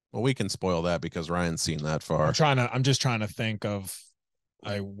 Well, we can spoil that because Ryan's seen that far. I'm just trying to think of.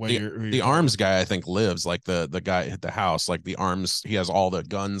 The arms guy, I think, lives, like the guy at the house, like the arms, he has all the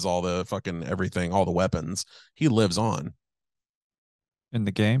guns, all the fucking everything, all the weapons. He lives on in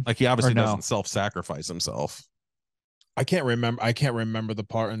the game. Like he obviously doesn't self-sacrifice himself. I can't remember the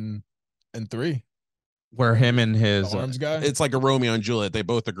part in 3 where him and his arms guy. It's like a Romeo and Juliet. They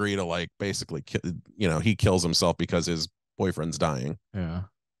both agree to like basically, he kills himself because his boyfriend's dying. Yeah.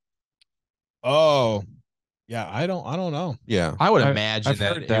 Oh. Yeah, I don't know. Yeah, I would imagine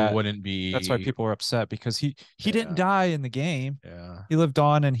that it wouldn't be. That's why people were upset, because he didn't die in the game. Yeah, he lived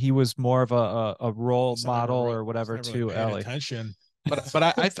on, and he was more of a role model or whatever to Ellie. Attention.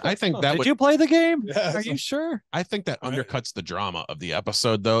 But I think that did you play the game? Yeah, Are you sure? I think that undercuts the drama of the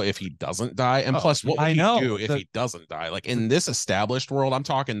episode, though, if he doesn't die. And plus, what would he do if he doesn't die? Like in this established world, I'm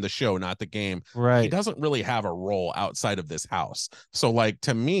talking the show, not the game. Right. He doesn't really have a role outside of this house. So, like,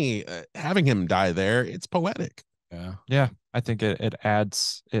 to me, having him die there, it's poetic. Yeah. I think it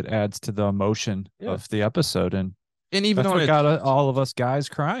adds to the emotion of the episode, and even that's what got all of us guys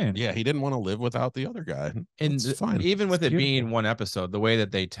crying. Yeah, he didn't want to live without the other guy. And it's fine. Even with it being one episode, the way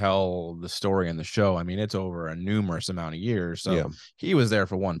that they tell the story in the show, I mean, it's over a numerous amount of years. So he was there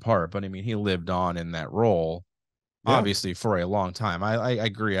for one part, but I mean, he lived on in that role, obviously, for a long time. I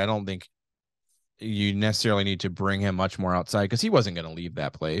agree. I don't think you necessarily need to bring him much more outside, because he wasn't going to leave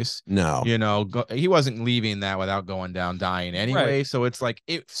that place. No, he wasn't leaving that without going down dying anyway. Right. So it's like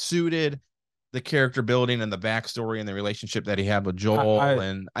it suited the character building and the backstory and the relationship that he had with Joel,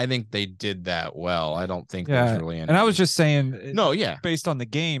 and I think they did that well. I don't think there's really any. And I was just saying, based on the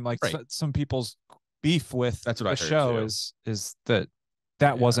game, like some people's beef with the show is that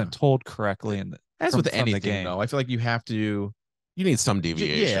wasn't told correctly in the. That's with anything, though. I feel like you have to. You need some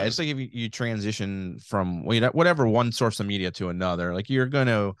deviation. Yeah, it's like if you transition from whatever one source of media to another, like you're going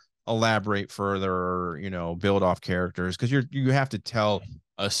to elaborate further, build off characters, because you have to tell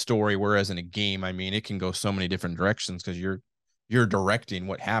a story. Whereas in a game, I mean, it can go so many different directions because you're directing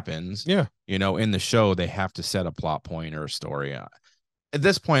what happens. Yeah, in the show, they have to set a plot point or a story. At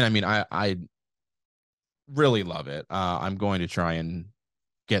this point, I mean, I really love it. I'm going to try and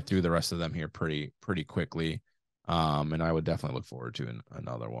get through the rest of them here pretty quickly. And I would definitely look forward to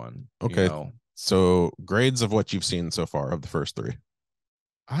another one. Okay. So grades of what you've seen so far of the first 3.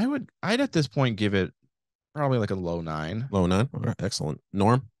 I'd at this point give it probably like a low 9. Low 9. All right, excellent.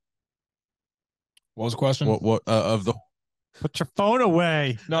 Norm, what was the question? What of the? Put your phone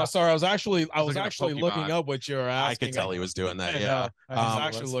away. No, sorry. I was actually looking up what you're asking. I could tell he was doing that. Yeah. I was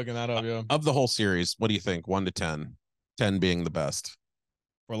actually looking that up. Yeah. Of the whole series, what do you think? 1 to 10. 10 being the best.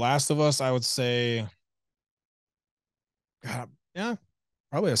 For Last of Us, I would say. God, yeah,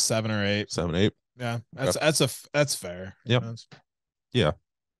 probably a 7 or 8. 7, 8. Yeah, that's fair. Yep. Yeah.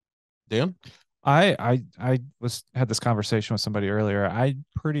 Dan, I had this conversation with somebody earlier. I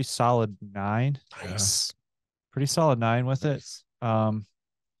pretty solid 9. Nice. Pretty solid 9 with it.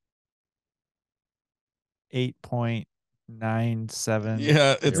 8.97.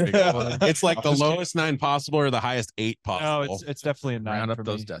 Yeah, it's like the lowest 9 possible or the highest 8 possible. No, it's definitely a 9. Round up for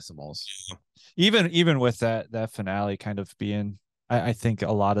those me. decimals. Even with that finale kind of being, I think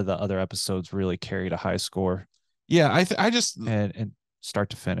a lot of the other episodes really carried a high score. Yeah, I just and start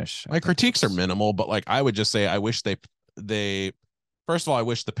to finish. My critiques are minimal, but like I would just say I wish they first of all, I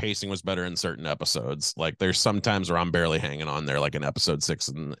wish the pacing was better in certain episodes. Like there's some times where I'm barely hanging on there, like in episode 6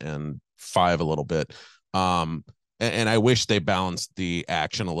 and 5 a little bit. and I wish they balanced the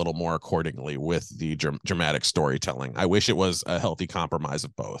action a little more accordingly with the dramatic storytelling. I wish it was a healthy compromise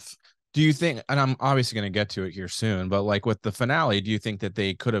of both. Do you think, and I'm obviously going to get to it here soon, but like with the finale, do you think that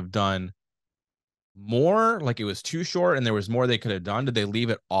they could have done more? Like it was too short and there was more they could have done? Did they leave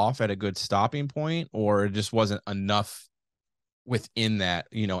it off at a good stopping point, or it just wasn't enough within that,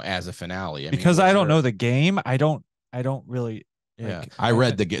 you know, as a finale? Because I don't know the game. I don't really. Yeah, I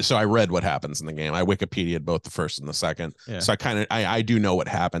read the game, so I read what happens in the game. I Wikipedia'd both the first and the second, so I do know what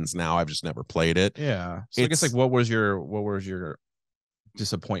happens now. I've just never played it. Yeah, so I guess like what was your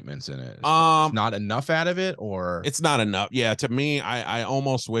disappointments in it? It's not enough out of it, or it's not enough. Yeah, to me, I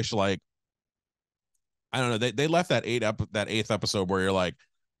almost wish, like, I don't know, they left that eighth episode where you're like,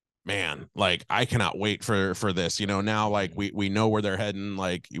 man, like I cannot wait for this, you know. Now like we know where they're heading,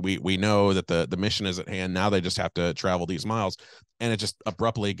 like we know that the mission is at hand. Now they just have to travel these miles, and it just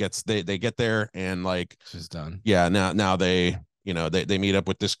abruptly gets they get there and like it's just done. Yeah, now they, you know, they meet up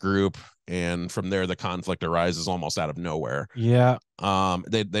with this group, and from there the conflict arises almost out of nowhere. Yeah.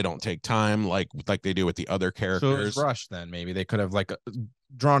 They don't take time like they do with the other characters. So it was rushed. Then maybe they could have like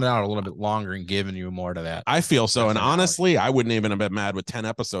drawn it out a little bit longer and given you more to that. I feel so. And honestly, I wouldn't even have been mad with 10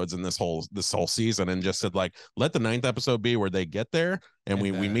 episodes in this whole season, and just said like, let the 9th episode be where they get there and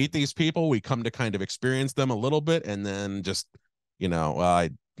we meet these people, we come to kind of experience them a little bit, and then just, you know,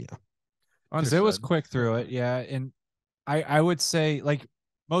 because it was quick through it. Yeah. And I would say like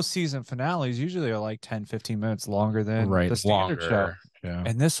most season finales usually are like 10-15 minutes longer than the standard show. Yeah.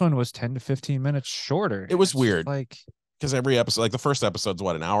 And this one was 10 to 15 minutes shorter. It was weird. Like, because every episode, like the first episode's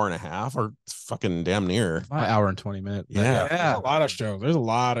what, an hour and a half, or fucking damn near an hour and 20 minutes. Yeah. There's a lot of shows. There's a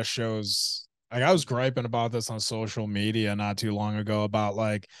lot of shows. Like I was griping about this on social media not too long ago about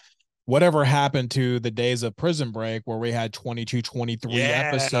like whatever happened to the days of Prison Break where we had 22, 23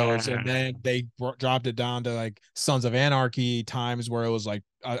 episodes, and then they dropped it down to like Sons of Anarchy times where it was like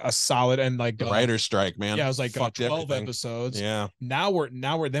a solid, and like the writer's strike, man. Yeah, it was like 12 everything. episodes. Yeah. Now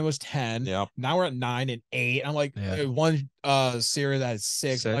we're then was 10. Yeah. Now we're at 9 and 8. I'm like, one series that is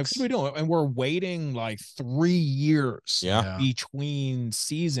 6. Like, what are we doing? And we're waiting like 3 years between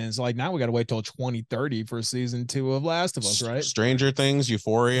seasons. Like now we got to wait till 2030 for season 2 of Last of Us, right? Stranger Things,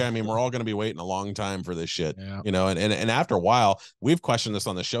 Euphoria. I mean, we're all going to be waiting a long time for this shit. Yeah. You know, and after a while, we've questioned this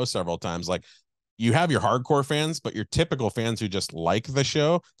on the show several times. Like, you have your hardcore fans, but your typical fans who just like the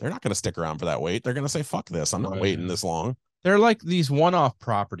show, they're not going to stick around for that wait. They're going to say, fuck this. I'm not waiting this long. They're like these one-off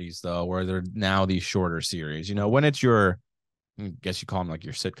properties, though, where they're now these shorter series. You know, when it's your, I guess you call them like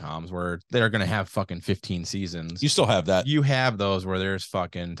your sitcoms, where they're going to have fucking 15 seasons. You still have that. You have those where there's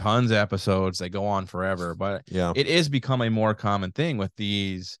fucking tons of episodes. They go on forever. But yeah, it is become a more common thing with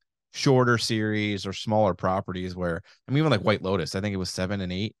these shorter series or smaller properties where, I mean, even like White Lotus, I think it was 7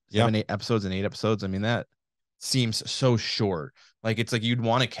 and 8 episodes and 8 episodes. I mean, that seems so short. Like, it's like you'd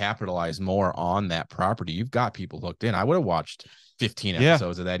want to capitalize more on that property. You've got people hooked in. I would have watched 15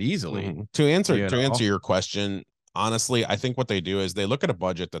 episodes of that easily. Mm-hmm. To answer your question, honestly, I think what they do is they look at a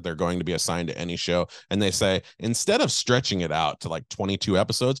budget that they're going to be assigned to any show, and they say, instead of stretching it out to like 22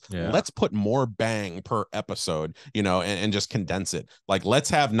 episodes, let's put more bang per episode, you know, and just condense it. Like, let's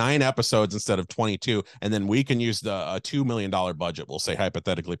have 9 episodes instead of 22, and then we can use the $2 million budget, we'll say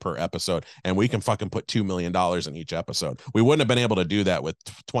hypothetically, per episode, and we can fucking put $2 million in each episode. We wouldn't have been able to do that with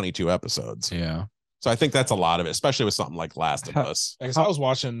 22 episodes. Yeah. So I think that's a lot of it, especially with something like Last of Us. Because I was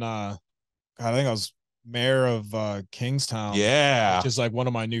watching, I think I was Mayor of Kingstown, which is like one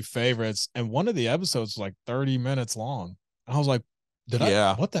of my new favorites, and one of the episodes was like 30 minutes long. And I was like,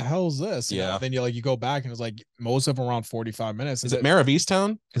 what the hell is this? You know, then you go back and it's like most of them around 45 minutes. Is it Mayor of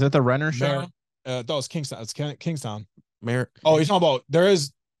Easttown? Is that the Renner show? That was Kingstown. It's Kingstown. Mayor. Oh, you're talking about there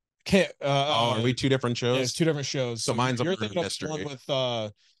is are we 2 different shows? Yeah, it's 2 different shows. So mine's you're a thinking mystery. of one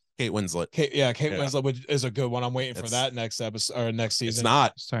with Kate Winslet. Kate Winslet, which is a good one. I'm waiting for that next episode or next season. It's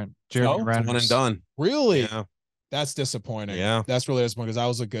not. Jeremy Renner. One and done. Really? Yeah. That's disappointing. Yeah. That's really disappointing because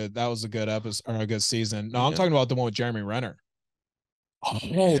that was a good episode or a good season. No, I'm talking about the one with Jeremy Renner.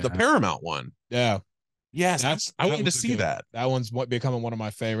 Oh, the Paramount one. Yeah. Yes, I wanted to see that. That one's becoming one of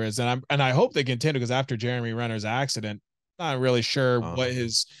my favorites, and I hope they continue because after Jeremy Renner's accident, I'm not really sure what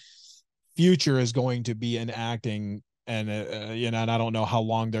his future is going to be in acting, and you know, and I don't know how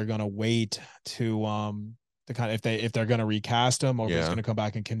long they're going to wait to kind of if they're going to recast him or if he's going to come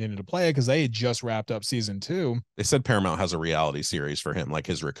back and continue to play it because they had just wrapped up season 2. They said Paramount has a reality series for him, like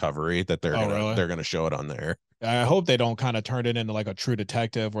his recovery, that they're going to show it on there. I hope they don't kind of turn it into like a True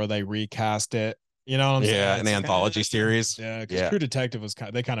Detective where they recast it You know what I'm saying? Yeah, an It's anthology series. Yeah, because Yeah. True Detective was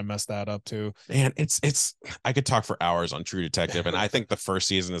they kind of messed that up too. Man, it's I could talk for hours on True Detective, and I think the first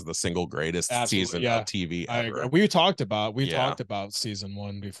season is the single greatest season of TV ever. We talked about Yeah. season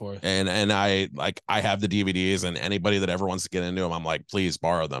 1 before. And I have the DVDs, and anybody that ever wants to get into them, I'm like, please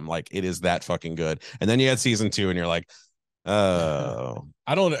borrow them. Like, it is that fucking good. And then you had season 2, and you're like, oh,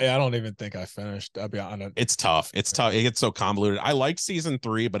 I don't even think I finished. I'll be honest. it's tough. It's tough. It gets so convoluted. I like season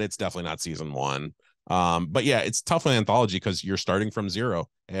 3, but it's definitely not season 1. But yeah, it's tough with anthology because you're starting from zero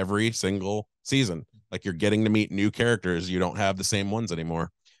every single season. Like, you're getting to meet new characters. You don't have the same ones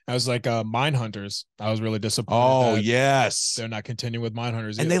anymore. I was like Mindhunters. I was really disappointed. Oh, yes. They're not continuing with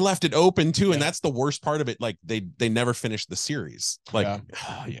Mindhunters. And they left it open too, and that's the worst part of it. Like, they never finished the series. Like,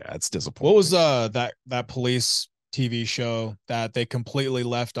 yeah, it's disappointing. What was that police TV show that they completely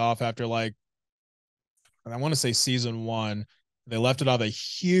left off after, like, I want to say season 1? They left it off a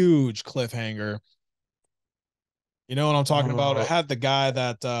huge cliffhanger. You know what I'm talking about? It had the guy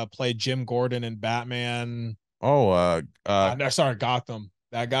that played Jim Gordon in Batman. Sorry, Gotham.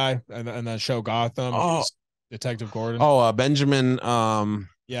 That guy and the show Gotham. Detective Gordon. Benjamin.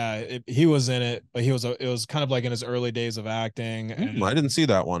 Yeah, he was in it, but it was kind of like in his early days of acting. And I didn't see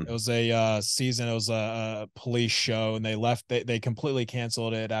that one. It was a season. It was a police show, and they completely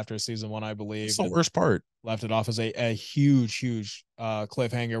canceled it after season 1, I believe. That's the worst part. Left it off as a huge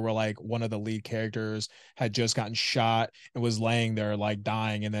cliffhanger where, like, one of the lead characters had just gotten shot and was laying there, like,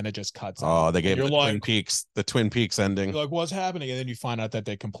 dying, and then it just cuts. They gave the Twin Peaks ending. You're like, what's happening? And then you find out that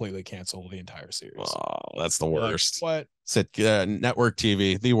they completely canceled the entire series. Oh, that's the worst. Like, what? Network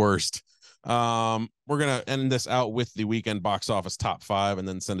TV, the worst. We're gonna end this out with the weekend box office top 5 and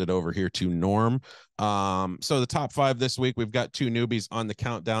then send it over here to Norm. So the top 5 this week, we've got 2 newbies on the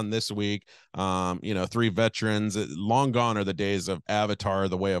countdown this week. 3 veterans. Long gone are the days of Avatar: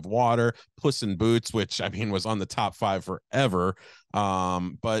 The Way of Water, Puss in Boots, which, I mean, was on the top 5 forever.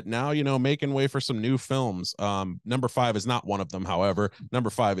 But now, making way for some new films. Number 5 is not one of them, however. Number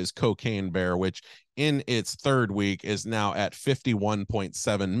 5 is Cocaine Bear, which in its 3rd week is now at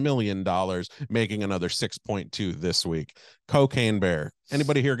 $51.7 million, making another 6.2 this week. Cocaine Bear.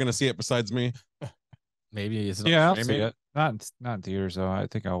 Anybody here going to see it besides me? Maybe it's I'll see it. Not in theaters though. I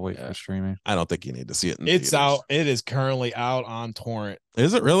think I'll wait for streaming. I don't think you need to see it. It's out. It is currently out on torrent.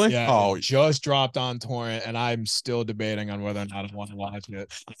 Is it really? Yeah. It just dropped on torrent, and I'm still debating on whether or not I want to watch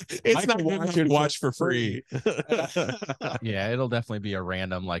it. It's not one I should watch for free. Yeah, it'll definitely be a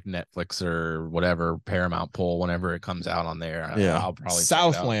random, like, Netflix or whatever Paramount poll whenever it comes out on there. Yeah. I'll probably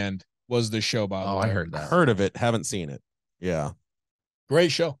Southland was the show, by the way. I heard that. Heard of it, haven't seen it. Yeah.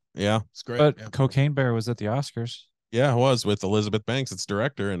 Great show. Yeah. It's great. But Cocaine Bear was at the Oscars. Yeah, it was with Elizabeth Banks, its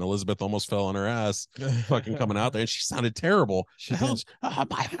director, and Elizabeth almost fell on her ass fucking coming out there, and she sounded terrible. She did.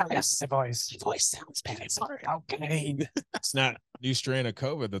 My voice sounds bad. Sorry, cocaine. It's not new strain of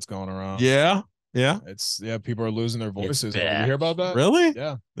COVID that's going around. Yeah. People are losing their voices. Did you hear about that? Really?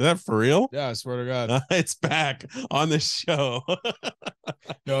 Yeah. Is that for real? Yeah, I swear to God. It's back on the show.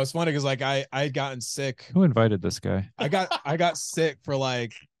 No, it's funny because, like, I had gotten sick. Who invited this guy? I got sick for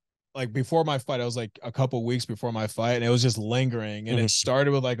like before my fight. I was like a couple weeks before my fight, and it was just lingering. And it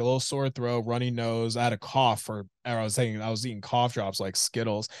started with, like, a little sore throat, runny I had a cough I was eating cough drops like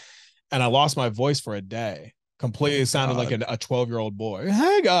Skittles, and I lost my voice for a day. Completely sounded like a 12-year-old boy.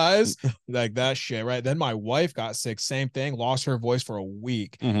 Hey guys, like that shit, right? Then my wife got sick, same thing, lost her voice for a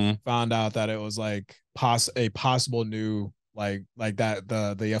week. Found out that it was like a possible new like that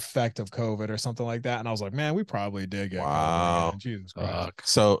the effect of COVID or something like that. And I was like, man, we probably did get wow. COVID. Jesus Christ.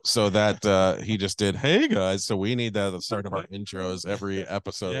 So that he just did, hey guys, so we need that at the start of our intros every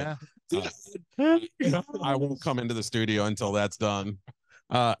episode. Yeah. I won't come into the studio until that's done.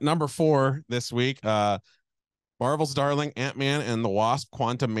 Number 4 this week, Marvel's darling Ant-Man and the Wasp: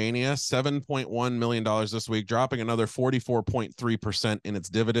 Quantumania, $7.1 million this week, dropping another 44.3% in its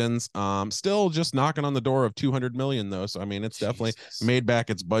dividends. Still just knocking on the door of 200 million though. So I mean, it's definitely made back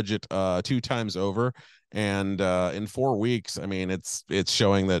its budget 2 times over. And in 4 weeks, I mean, it's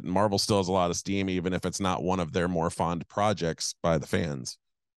showing that Marvel still has a lot of steam, even if it's not one of their more fond projects by the fans.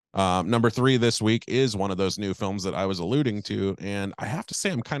 Number 3 this week is one of those new films that I was alluding to, and I have to say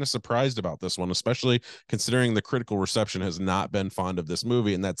I'm kind of surprised about this one, especially considering the critical reception has not been fond of this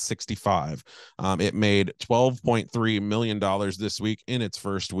movie, and that's 65. It made $12.3 million this week in its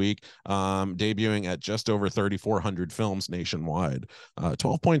first week, debuting at just over 3,400 films nationwide.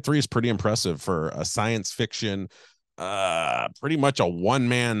 12.3 is pretty impressive for a science fiction pretty much a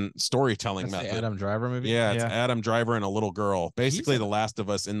one-man storytelling That's the method. Adam Driver movie. Yeah, it's Adam Driver and a little girl. Basically, He's The Last of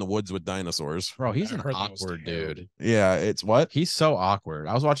Us in the woods with dinosaurs. Bro, he's I an heard that was awkward terrible. dude. Yeah, it's what? He's so awkward.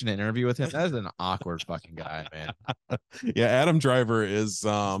 I was watching an interview with him. That is an awkward fucking guy, man. Yeah, Adam Driver is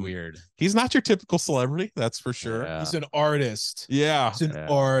Weird. He's not your typical celebrity, that's for sure. Yeah. He's an artist. Yeah. He's an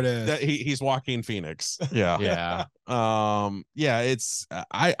artist. He's Joaquin Phoenix. Yeah. Yeah. It's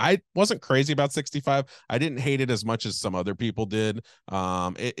I wasn't crazy about 65. I didn't hate it as much as some other people did.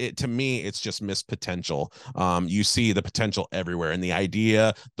 It to me, it's just missed potential. You see the potential everywhere, and the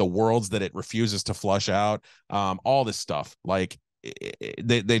idea, the worlds that it refuses to flush out, all this stuff. Like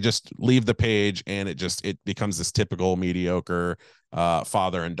they just leave the page, and it becomes this typical mediocre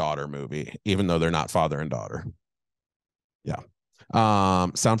father and daughter movie, even though they're not father and daughter. Yeah.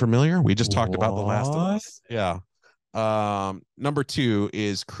 Sound familiar? We just talked about The Last of Us. Yeah. Number 2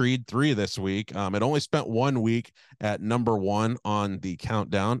 is Creed 3 this week. It only spent 1 week at number 1 on the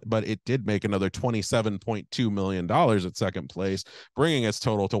countdown, but it did make another $27.2 million at second place, bringing its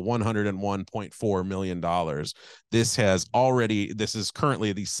total to $101.4 million. This is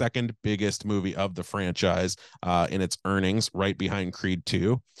currently the second biggest movie of the franchise in its earnings, right behind Creed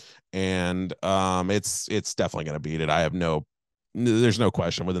 2. And it's definitely going to beat it. There's no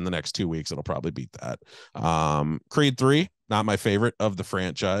question within the next 2 weeks it'll probably beat that. Creed 3, not my favorite of the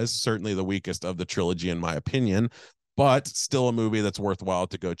franchise, certainly the weakest of the trilogy in my opinion, but still a movie that's worthwhile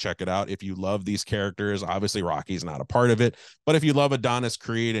to go check it out if you love these characters. Obviously Rocky's not a part of it, but if you love Adonis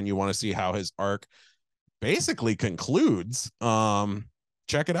Creed and you want to see how his arc basically concludes,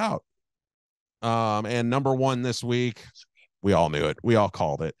 check it out. And number 1 this week, we all knew it, we all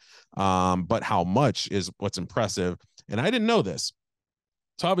called it, but how much is what's impressive. And I didn't know this.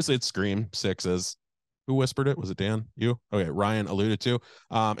 So obviously it's Scream 6. Who whispered it? Was it Dan? You? Okay, Ryan alluded to.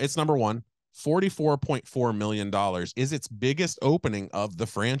 It's number 1. $44.4 million is its biggest opening of the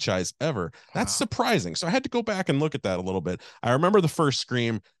franchise ever. That's surprising. So I had to go back and look at that a little bit. I remember the first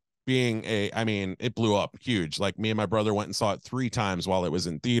Scream being it blew up huge. Like, me and my brother went and saw it 3 times while it was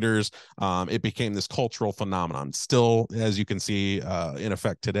in theaters. It became this cultural phenomenon, still, as you can see, in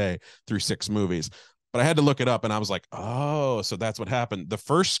effect today through 6 movies. But I had to look it up, and I was like, oh, so that's what happened. The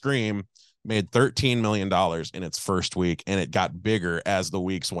first Scream made $13 million in its first week, and it got bigger as the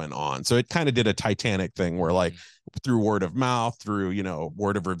weeks went on. So it kind of did a Titanic thing where, like, through word of mouth, through,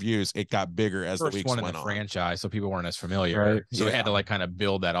 word of reviews, it got bigger as the weeks went on. First one in the franchise, so people weren't as familiar. Right. So it had to, like, kind of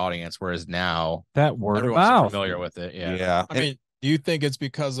build that audience, whereas now that word of everyone's mouth, familiar with it. Yeah. Yeah. I mean, do you think it's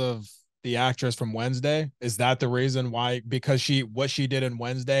because of the actress from Wednesday? Is that the reason why? Because what she did in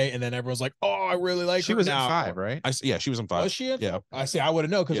Wednesday, and then everyone's like, "Oh, I really like her." She was in now. 5, right? Yeah, she was in 5. Was she in? Yeah. I see. I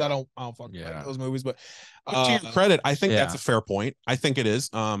wouldn't know because Yeah. I don't fucking like those movies. But to your credit, I think that's yeah. a fair point. I think it is.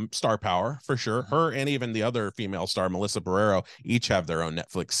 Star power for sure. Her and even the other female star, Melissa Barrero, each have their own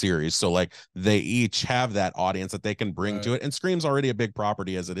Netflix series. So, like, they each have that audience that they can bring to it. And Scream's already a big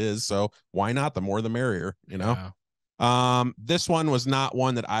property as it is. So why not? The more the merrier, Yeah. This one was not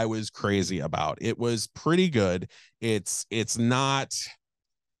one that I was crazy about. It was pretty good. It's not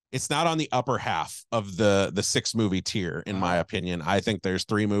on the upper half of the 6 movie tier, in my opinion. I think there's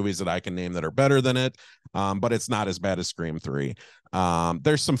 3 movies that I can name that are better than it, but it's not as bad as Scream 3.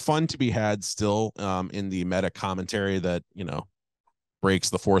 There's some fun to be had still in the meta commentary that, breaks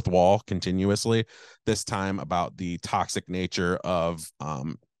the fourth wall continuously, this time about the toxic nature of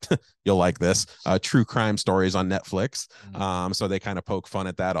you'll like this, true crime stories on Netflix. So they kind of poke fun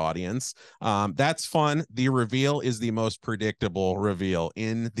at that audience. That's fun. The reveal is the most predictable reveal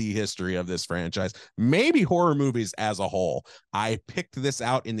in the history of this franchise, maybe horror movies as a whole. I picked this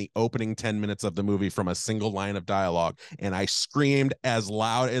out in the opening 10 minutes of the movie from a single line of dialogue, and I screamed as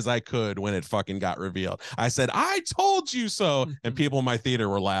loud as I could when it fucking got revealed. I said, "I told you so," and people in my theater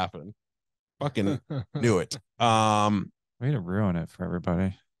were laughing. Fucking knew it. Way to ruin it for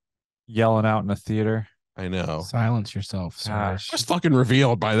everybody. Yelling out in the theater. I know. Silence yourself, sir. Gosh. It was fucking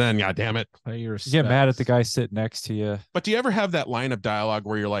revealed by then. God damn it. Play your You get mad at the guy sitting next to you. But do you ever have that line of dialogue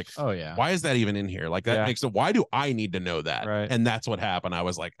where you're like, oh yeah, why is that even in here? Like, that Yeah. makes it, why do I need to know that? Right. And that's what happened. I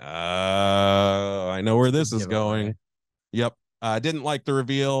was like, I know where this is going. Yep. Didn't like the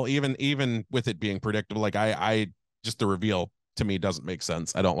reveal, even with it being predictable. Like, I just, the reveal to me doesn't make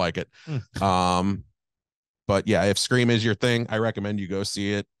sense. I don't like it. But yeah, if Scream is your thing, I recommend you go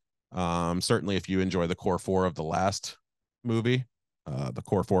see it. Certainly if you enjoy the core 4 of the last movie, the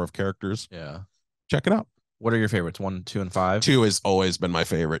core 4 of characters, check it out. What are your favorites? 1, 2, and 5? 2 has always been my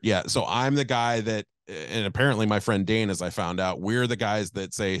favorite. Yeah. So I'm the guy that, and apparently my friend Dane, as I found out, we're the guys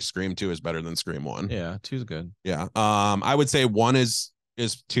that say Scream 2 is better than Scream 1. Yeah, 2's good. Yeah. I would say 1 is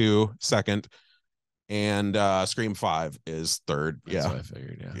 2 second, and Scream 5 is third. That's yeah, what I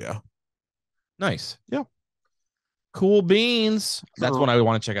figured. yeah. Nice. Yeah. Cool beans. That's one I would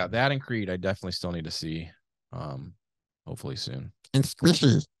want to check out. That and Creed, I definitely still need to see. Hopefully soon. And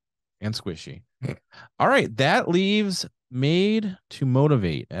Squishy. All right, that leaves Made to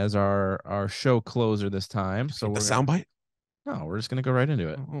Motivate as our show closer this time. So the we're soundbite. No, we're just gonna go right into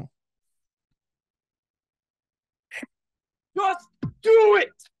it. Oh. Just do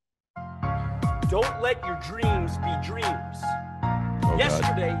it. Don't let your dreams be dreams.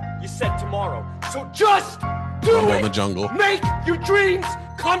 Yesterday, you said tomorrow. So just do Rumble it. in the jungle. Make your dreams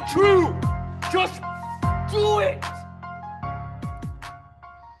come true. Just do it.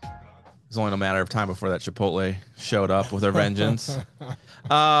 It's only a matter of time before that Chipotle showed up with a vengeance.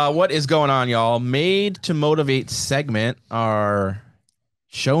 What is going on, y'all? Made to Motivate segment, our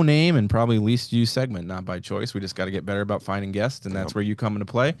show name and probably least used segment, not by choice. We just got to get better about finding guests, and that's where you come into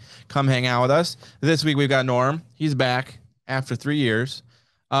play. Come hang out with us. This week we've got Norm. He's back after 3 years.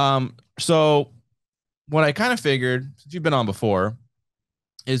 So what I kind of figured, since you've been on before,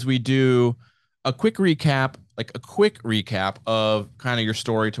 is we do a quick recap of kind of your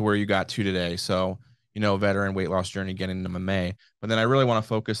story to where you got to today. So, veteran weight loss journey, getting into MMA. But then I really want to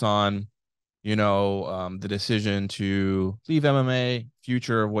focus on, the decision to leave MMA,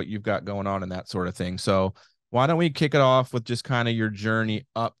 future of what you've got going on and that sort of thing. So why don't we kick it off with just kind of your journey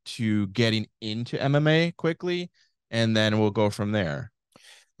up to getting into MMA quickly, and then we'll go from there.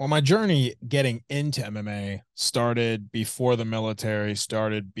 Well, my journey getting into MMA started before the military,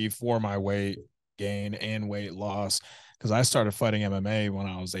 started before my weight gain and weight loss, because I started fighting MMA when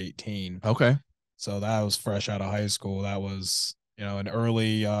I was 18. Okay. So that was fresh out of high school. That was, an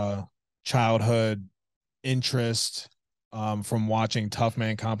early childhood interest from watching tough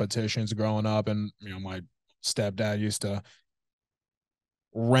man competitions growing up. And, my stepdad used to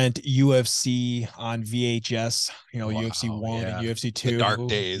rent UFC on VHS, UFC 1 and UFC 2. The dark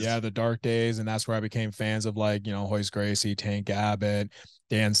days. Yeah, the dark days. And that's where I became fans of Hoist Gracie, Tank Abbott,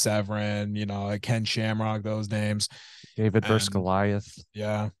 Dan Severin, Ken Shamrock, those names. David versus Goliath.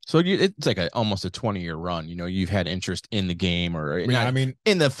 Yeah. So it's like almost a 20-year run. You've had interest in the game, or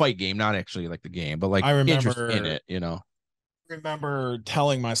in the fight game, not actually like the game, but like I remember interest in it, I remember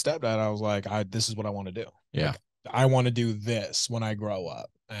telling my stepdad, I was like, this is what I want to do. Yeah. Like, I want to do this when I grow up.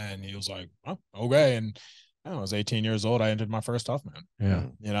 And he was like, oh, okay. And I was 18 years old. I entered my first Tough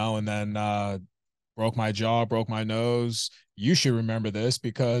Man. Yeah. And then broke my jaw, broke my nose. You should remember this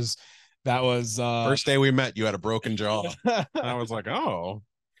because that was first day we met, you had a broken jaw. I was like, oh.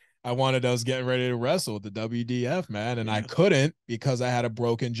 I was getting ready to wrestle with the WDF, man, and I couldn't because I had a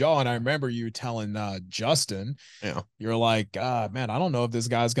broken jaw. And I remember you telling Justin, you're like, man, I don't know if this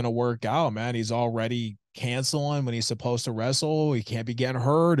guy's gonna work out, man. He's already canceling when he's supposed to wrestle. He can't be getting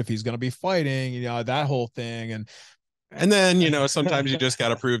hurt if he's gonna be fighting, that whole thing. And then, sometimes you just got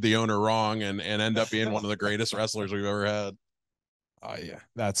to prove the owner wrong and end up being one of the greatest wrestlers we've ever had. Oh yeah,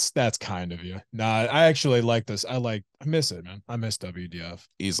 that's kind of you. Nah, I actually like this. I miss it, man. I miss WDF.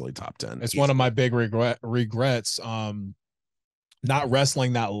 Easily top 10. It's one of my big regrets. Not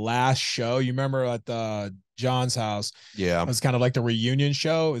wrestling that last show. You remember at John's house? Yeah, it was kind of like the reunion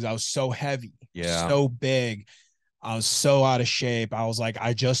show. I was so heavy, so big. I was so out of shape. I was like,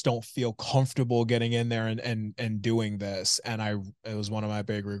 I just don't feel comfortable getting in there and doing this. And it was one of my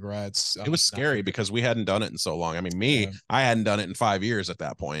big regrets. It was scary because we hadn't done it in so long. I mean, I hadn't done it in 5 years at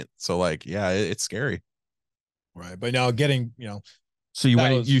that point. So it's scary. Right. But now getting, so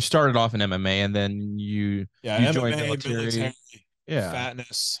you started off in MMA and then you joined military. Yeah.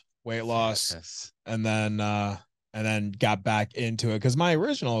 Fatness, weight loss, and then got back into it. Cause my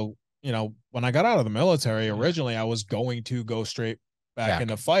original, when I got out of the military, originally I was going to go straight back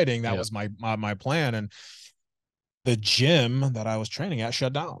into fighting. That was my plan. And the gym that I was training at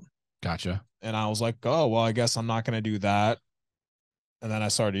shut down. Gotcha. And I was like, oh, well, I guess I'm not going to do that. And then I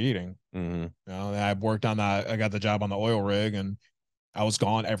started eating. Mm-hmm. I worked on that. I got the job on the oil rig and I was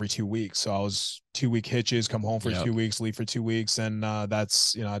gone every 2 weeks. So I was 2-week hitches, come home for 2 weeks, leave for 2 weeks. And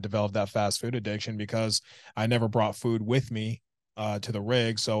that's, I developed that fast food addiction because I never brought food with me to the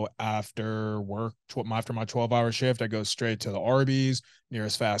rig. So after work, after my 12-hour shift, I go straight to the Arby's,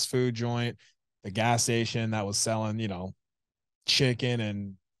 nearest fast food joint, the gas station that was selling, chicken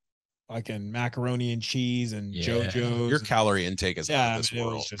and fucking macaroni and cheese and JoJo's. Your calorie intake is out of this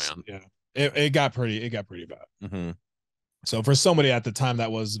world, man. Yeah, it got pretty bad. Mm-hmm. So for somebody at the time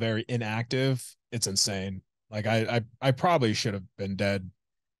that was very inactive, it's insane. Like I probably should have been dead,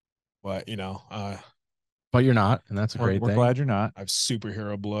 but but you're not, and that's a great thing. We're glad you're not. I have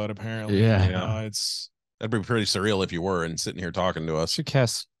superhero blood, apparently. Yeah. It's that'd be pretty surreal if you were and sitting here talking to us. Should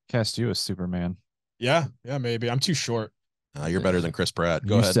cast you as Superman. Yeah, maybe. I'm too short. You're better than Chris Pratt.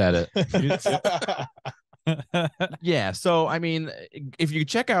 Go You ahead. said it. Yeah. So, I mean, if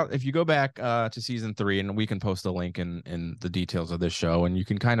you go back to season 3, and we can post a link in the details of this show, and you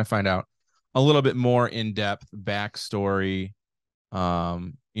can kind of find out a little bit more in-depth backstory,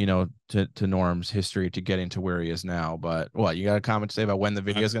 to Norm's history to getting to where he is now. But what, you got a comment to say about when the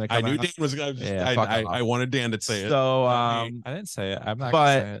video is going to come out? I knew Dan was going to. Yeah, I wanted Dan to say it. So, I didn't say it. I'm not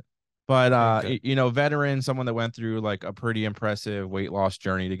going to say it. But veteran, someone that went through like a pretty impressive weight loss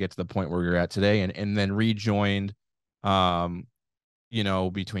journey to get to the point where you're at today, and then rejoined, between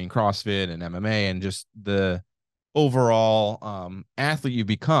CrossFit and MMA and just the overall athlete you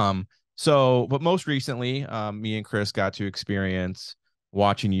become. So, but most recently, me and Chris got to experience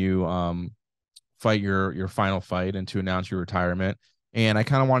watching you fight your final fight and to announce your retirement. And I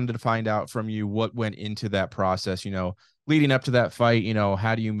kind of wanted to find out from you what went into that process, leading up to that fight.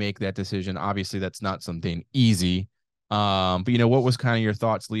 How do you make that decision? Obviously, that's not something easy. But what was kind of your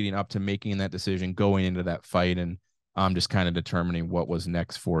thoughts leading up to making that decision, going into that fight, and just kind of determining what was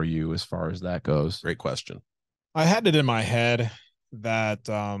next for you as far as that goes? Great question. I had it in my head that,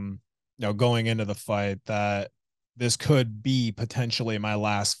 going into the fight, that this could be potentially my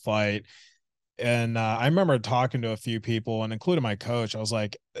last fight. And I remember talking to a few people, and including my coach. I was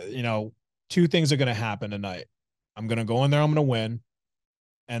like, two things are going to happen tonight. I'm going to go in there, I'm going to win,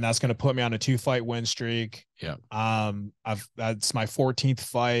 and that's going to put me on a 2-fight win streak. Yeah. That's my 14th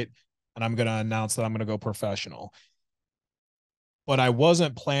fight, and I'm going to announce that I'm going to go professional. But I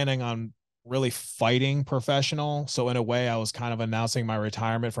wasn't planning on really fighting professional. So in a way, I was kind of announcing my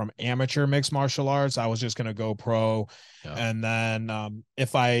retirement from amateur mixed martial arts. I was just going to go pro. Yeah. And then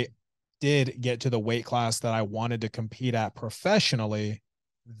if I did get to the weight class that I wanted to compete at professionally,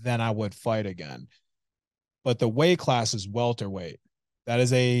 then I would fight again. But the weight class is welterweight. That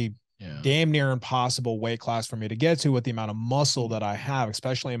is a damn near impossible weight class for me to get to with the amount of muscle that I have,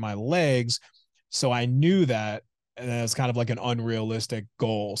 especially in my legs. So I knew that, and it's kind of like an unrealistic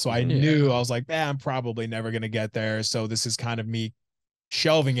goal. So I knew, I was like, I'm probably never going to get there. So this is kind of me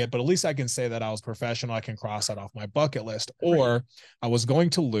shelving it, but at least I can say that I was professional. I can cross that off my bucket list. Or I was going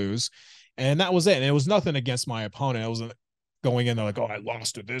to lose, and that was it. And it was nothing against my opponent. It wasn't going in there like, oh, I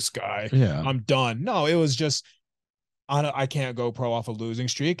lost to this guy. Yeah, I'm done. No, it was just, I can't go pro off a losing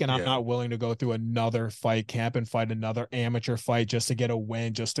streak, and I'm not willing to go through another fight camp and fight another amateur fight just to get a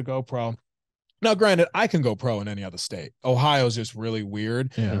win, just to go pro. Now, granted, I can go pro in any other state. Ohio's just really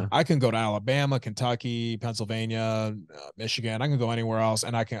weird. Yeah. I can go to Alabama, Kentucky, Pennsylvania, Michigan. I can go anywhere else,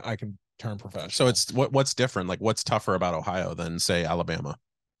 and I can turn professional. So it's what's different? Like, what's tougher about Ohio than, say, Alabama?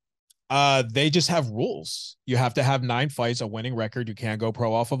 They just have rules. You have to have 9 fights, a winning record. You can't go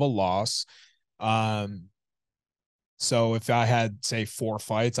pro off of a loss. So if I had, say, 4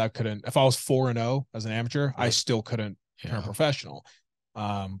 fights, I couldn't. If I was 4-0 as an amateur, I still couldn't turn professional.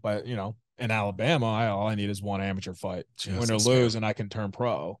 But in Alabama, all I need is 1 amateur fight, win or lose, and I can turn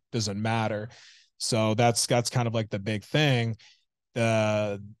pro. Doesn't matter. So that's kind of like the big thing.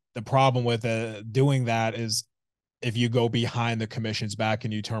 The problem with doing that is, if you go behind the commission's back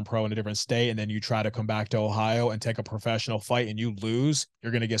and you turn pro in a different state, and then you try to come back to Ohio and take a professional fight and you lose,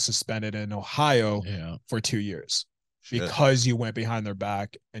 you're going to get suspended in Ohio for 2 years because you went behind their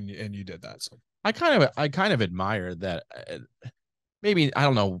back and you did that. So I kind of admire that. Maybe I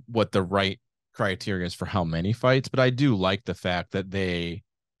don't know what the right criteria is for how many fights, but I do like the fact that they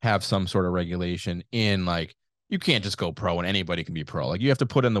have some sort of regulation in, like, you can't just go pro and anybody can be pro. Like, you have to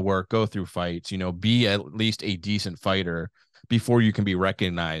put in the work, go through fights, be at least a decent fighter before you can be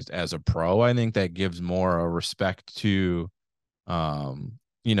recognized as a pro. I think that gives more respect to, to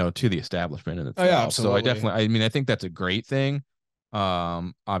the establishment in itself. Oh, yeah, absolutely. So I think that's a great thing.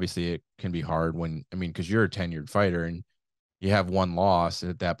 Obviously it can be hard because you're a tenured fighter and you have 1 loss.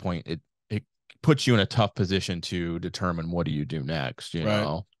 At that point, it puts you in a tough position to determine what do you do next, you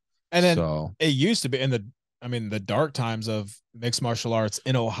know? And then it used to be in the dark times of mixed martial arts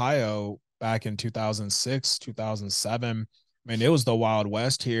in Ohio back in 2006, 2007. It was the Wild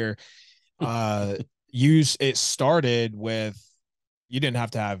West here. It started with, you didn't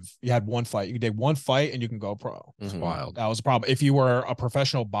have to have, you had 1 fight. You did 1 fight and you can go pro. It's wild. That was a problem. If you were a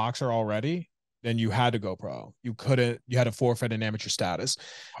professional boxer already, then you had to go pro. You had to forfeit an amateur status.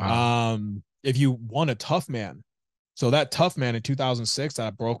 Wow. If you won a tough man, so that tough man in 2006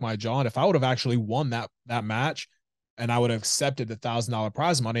 that broke my jaw, and if I would have actually won that match and I would have accepted the $1,000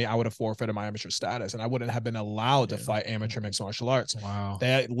 prize money, I would have forfeited my amateur status and I wouldn't have been allowed to fight amateur mixed martial arts. Wow.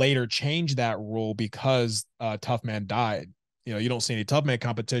 They later changed that rule because tough man died. You don't see any tough man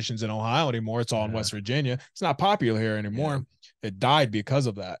competitions in Ohio anymore. It's all in West Virginia. It's not popular here anymore. It died because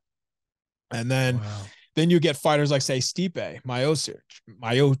of that. And then you get fighters like say Stipe Miocic.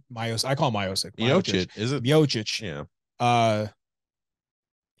 I call him Miocic. Miocic, is it? Miocic. Yeah.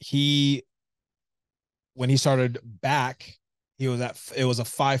 When he started back, it was a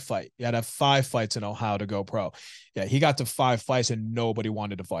 5 fight. You had to have 5 fights in Ohio to go pro. Yeah, he got to 5 fights and nobody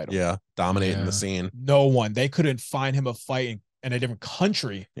wanted to fight him. Yeah, dominating the scene. No one. They couldn't find him a fight in a different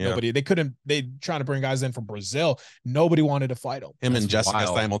country. Yeah. Nobody. They trying to bring guys in from Brazil. Nobody wanted to fight him. Him and Jessica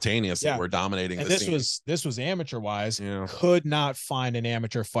simultaneously were dominating and the scene. This was amateur wise. Yeah. Could not find an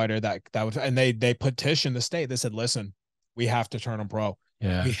amateur fighter that would, and they petitioned the state. They said, listen, we have to turn him pro.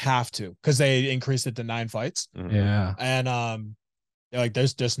 Yeah, we have to, because they increased it to 9 fights. Mm-hmm. Yeah, and they're like,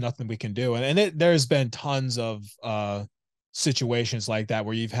 there's just nothing we can do. And there's been tons of situations like that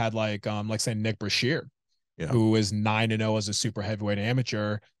where you've had like say Nick Brashear, who is 9-0 as a super heavyweight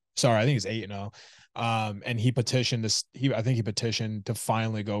amateur. Sorry, I think he's 8-0. And he petitioned I think he petitioned to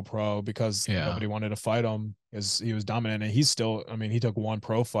finally go pro because nobody wanted to fight him because he was dominant. And he's still, I mean, he took 1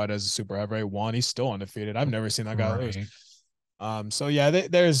 pro fight as a super heavyweight, he's still undefeated. I've never seen that guy lose. So yeah,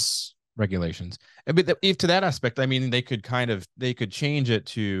 there's regulations. But if to that aspect, I mean, they could change it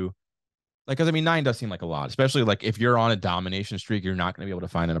to like, because I mean, 9 does seem like a lot, especially like if you're on a domination streak, you're not going to be able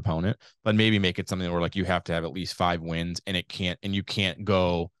to find an opponent, but maybe make it something where like you have to have at least 5 wins and you can't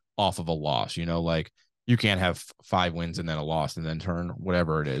go off of a loss, like you can't have 5 wins and then a loss and then turn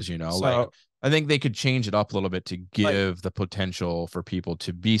whatever it is, so, like I think they could change it up a little bit to give the potential for people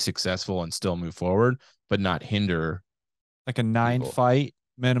to be successful and still move forward, but not hinder like a 9 fight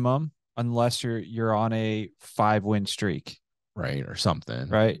minimum, unless you're on a 5-win streak, right, or something,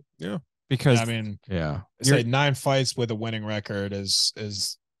 right? Yeah, because I mean, say 9 fights with a winning record is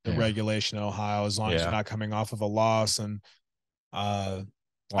the regulation in Ohio, as long as you're not coming off of a loss. And I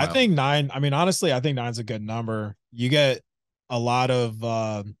think 9. I mean, honestly, I think 9's a good number. You get a lot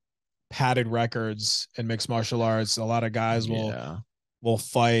of padded records in mixed martial arts. A lot of guys will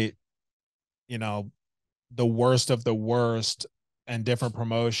fight, the worst of the worst and different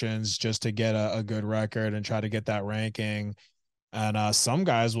promotions just to get a good record and try to get that ranking. And some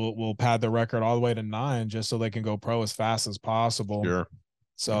guys will pad the record all the way to 9 just so they can go pro as fast as possible. Sure.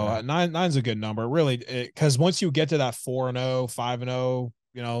 So 9's a good number, really, because once you get to that 4-0,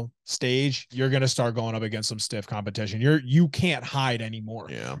 5-0, stage, you're going to start going up against some stiff competition. You can't hide anymore.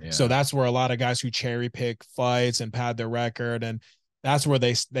 Yeah. So that's where a lot of guys who cherry pick fights and pad their record, and that's where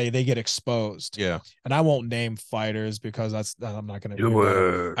they get exposed. Yeah. And I won't name fighters because I'm not going to do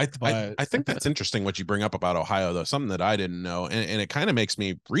it. I think that's interesting what you bring up about Ohio, though, something that I didn't know. And it kind of makes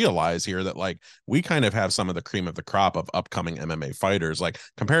me realize here that like we kind of have some of the cream of the crop of upcoming MMA fighters, like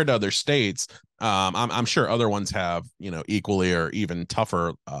compared to other states. I'm sure other ones have, equally or even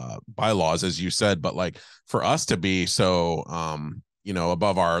tougher bylaws, as you said, but like for us to be so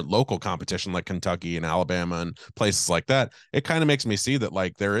above our local competition like Kentucky and Alabama and places like that, it kind of makes me see that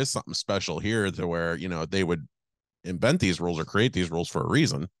like there is something special here to where, they would invent these rules or create these rules for a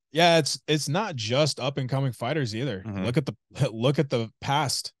reason. Yeah, it's not just up and coming fighters either. Mm-hmm. Look at the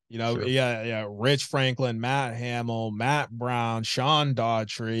past. Sure. Rich Franklin, Matt Hamill, Matt Brown, Sean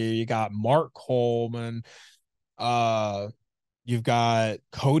Daughtry. You got Mark Coleman. You've got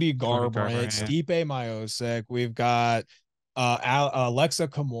Cody Garbrandt, Stipe Miocic. We've got Alexa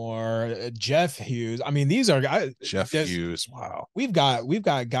Kamor, Jeff Hughes. I mean, these are guys. Jeff Hughes. Wow. We've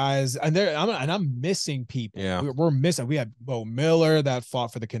got guys, and I'm missing people. Yeah, we're missing. We had Bo Miller that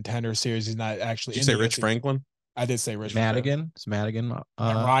fought for the Contender Series. He's not actually. Did you say Rich Franklin? I did say Rich Madigan. It's Madigan.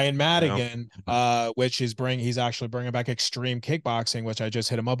 Ryan Madigan, which he's actually bringing back extreme kickboxing, which I just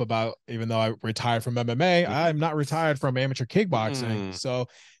hit him up about. Even though I retired from MMA, I'm not retired from amateur kickboxing. So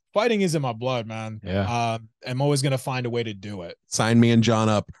fighting is in my blood, man. Yeah. I'm always gonna find a way to do it. Sign me and John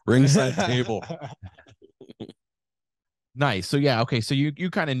up. Ringside table. Nice. So yeah, okay. So you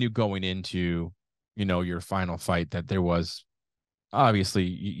kind of knew going into, your final fight that there was obviously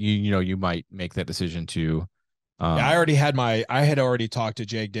you might make that decision to. I had already talked to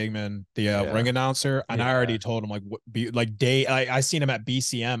Jake Digman, the ring announcer, and I already told him I seen him at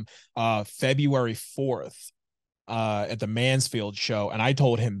BCM February 4th. At the Mansfield show, and I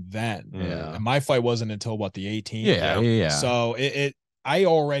told him then. Yeah. And my fight wasn't until the 18th. Yeah. So I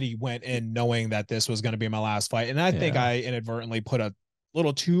already went in knowing that this was going to be my last fight, and I think I inadvertently put a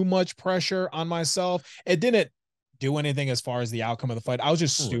little too much pressure on myself. It didn't do anything as far as the outcome of the fight. I was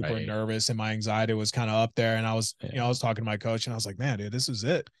just super nervous, and my anxiety was kind of up there. And I was, I was talking to my coach, and I was like, man, dude, this is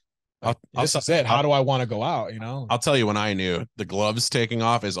it. This is it. How do I want to go out? You know, I'll tell you when I knew the gloves taking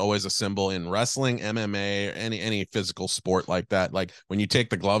off is always a symbol in wrestling, MMA, any physical sport like that. Like when you take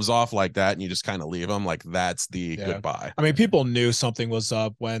the gloves off like that and you just kind of leave them, like that's the goodbye. I mean, people knew something was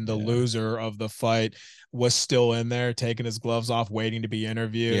up when the loser of the fight was still in there, taking his gloves off, waiting to be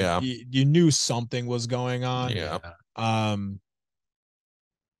interviewed. Yeah. You knew something was going on. Yeah.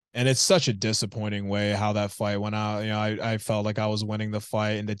 And it's such a disappointing way how that fight went out. You know, I felt like I was winning the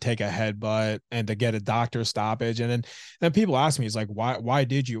fight, and to take a headbutt and to get a doctor stoppage. And then people ask me, it's like, why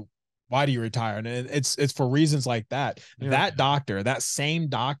do you retire? And it's for reasons like that. Yeah. That doctor, that same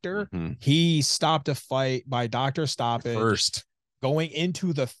doctor, he stopped a fight by doctor stoppage first going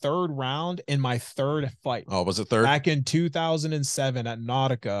into the third round in my third fight. Oh, was it third? Back in 2007 at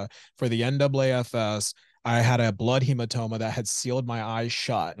Nautica for the NAAFS. I had a blood hematoma that had sealed my eyes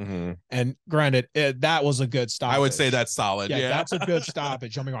shut. And granted, that was a good stoppage. I would say that's solid. Yeah, that's a good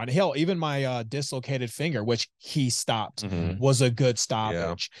stoppage. Jumping around. Hell, even my dislocated finger, which he stopped, was a good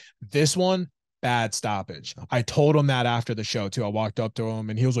stoppage. This one, bad stoppage. I told him that after the show too. I walked up to him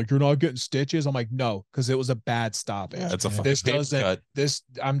and he was like, "You're not getting stitches?" I'm like, "No," because it was a bad stoppage. Yeah, it's a fucking cut.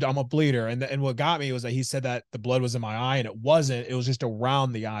 I'm a bleeder. And what got me was that he said that the blood was in my eye, and it wasn't. It was just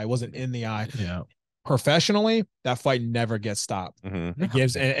around the eye. It wasn't in the eye. Yeah. Professionally, that fight never gets stopped. It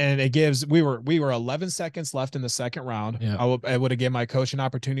gives, and it gives. We were 11 seconds left in the second round. Yeah. I would have given my coach an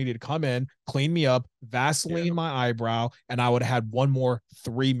opportunity to come in, clean me up, Vaseline my eyebrow, and I would have had one more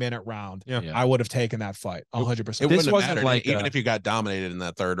 3-minute round. I would have taken that fight 100%. It wouldn't have mattered. Like even if you got dominated in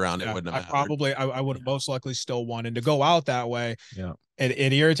that third round, it wouldn't have mattered. I would have most likely still won, and to go out that way,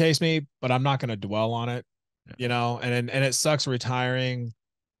 it irritates me, but I'm not going to dwell on it. You know, and it sucks retiring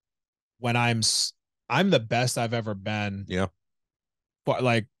when I'm the best I've ever been. Yeah. But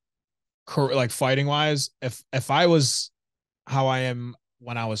like fighting wise, if I was how I am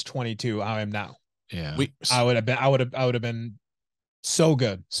when I was 22, how I am now. Yeah. I would have been so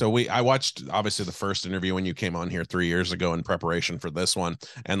good. So I watched obviously the first interview when you came on here 3 years ago in preparation for this one.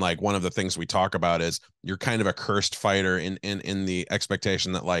 And like one of the things we talk about is you're kind of a cursed fighter in the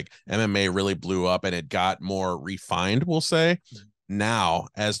expectation that like MMA really blew up and it got more refined, we'll say. Now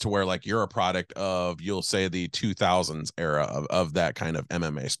as to where like you're a product of, you'll say, the 2000s era of that kind of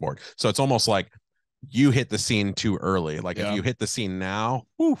MMA sport. So it's almost like you hit the scene too early. Like if you hit the scene now,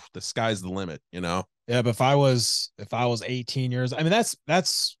 the sky's the limit, you know? Yeah, but if I was 18 years, I mean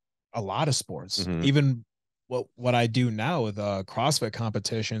that's a lot of sports. Even what I do now with CrossFit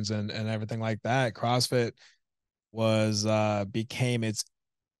competitions and everything like that. CrossFit became its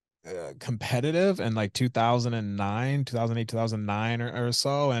competitive in like 2008, 2009 or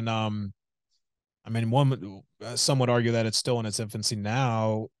so. And I mean, some would argue that it's still in its infancy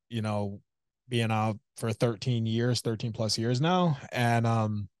now, you know, being out for 13 plus years now.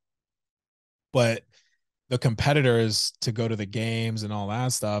 And but the competitors to go to the games and all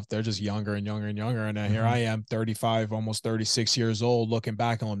that stuff, they're just younger and younger and younger. And here I am, 35, almost 36 years old, looking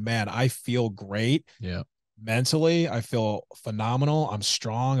back on, man, I feel great. Yeah. Mentally, I feel phenomenal. I'm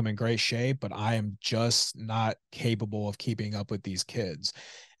strong. I'm in great shape, but I am just not capable of keeping up with these kids.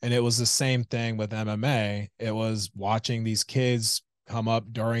 And it was the same thing with MMA. It was watching these kids come up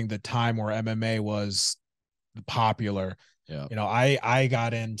during the time where MMA was popular. Yeah. You know, I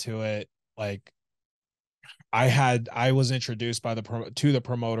got into it like I was introduced to the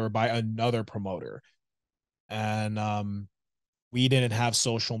promoter by another promoter. And we didn't have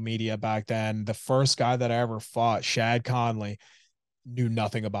social media back then. The first guy that I ever fought, Shad Conley, knew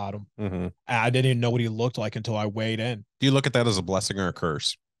nothing about him. I didn't even know what he looked like until I weighed in. Do you look at that as a blessing or a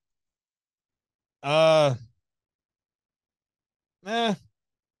curse?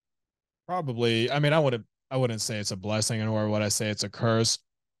 Probably. I mean, I wouldn't say it's a blessing, nor would I say it's a curse.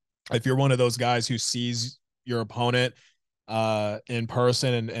 If you're one of those guys who sees your opponent in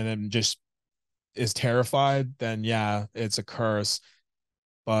person and then just is terrified, then yeah, it's a curse.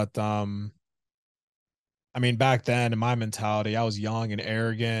 But I mean, back then in my mentality, I was young and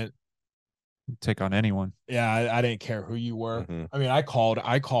arrogant. Take on anyone. Yeah, I didn't care who you were. I mean, I called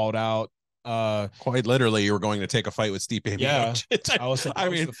out quite literally you were going to take a fight with Stipe Miocic. I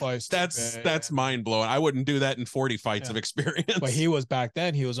mean, that's mind blowing. I wouldn't do that in 40 fights of experience. But he was back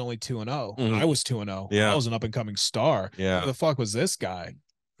then, he was only 2-0. I was 2-0. Yeah. I was an up and coming star. Yeah. Who the fuck was this guy?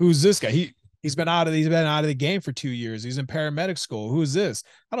 Who's this guy? He's been out of the game for 2 years. He's in paramedic school. Who's this?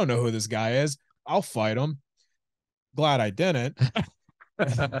 I don't know who this guy is. I'll fight him. Glad I didn't.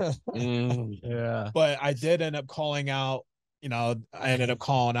 Yeah. But I did end up calling out, you know, I ended up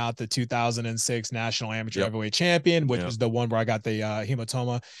calling out the 2006 National Amateur Heavyweight Champion, which was the one where I got the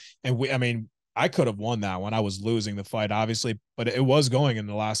hematoma. And I could have won that one. I was losing the fight, obviously, but it was going in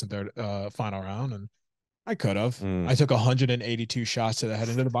the last and third final round, and I could have. I took 182 shots to the head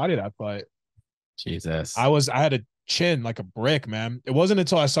into the body that fight. Jesus. I had a chin like a brick, man. It wasn't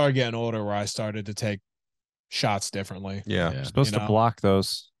until I started getting older where I started to take shots differently. Yeah. You're supposed to block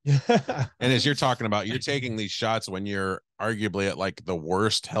those. And as you're talking about, you're taking these shots when you're arguably at like the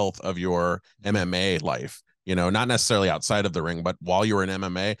worst health of your MMA life, you know, not necessarily outside of the ring, but while you were in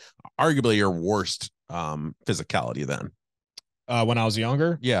MMA, arguably your worst physicality then. When I was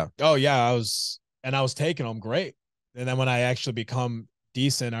younger? Yeah. Oh yeah, I was taking them great. And then when I actually become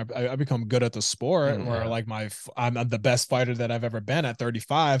decent, I become good at the sport, or like I'm the best fighter that I've ever been at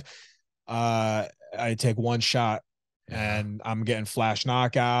 35. I take one shot and I'm getting flash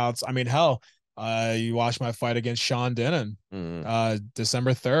knockouts. I mean, hell, you watch my fight against Sean Denon,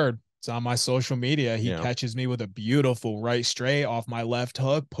 December 3rd. It's on my social media. He catches me with a beautiful right straight off my left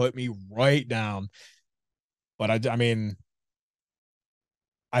hook, put me right down. But I mean,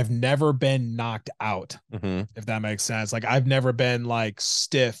 I've never been knocked out, if that makes sense. Like I've never been like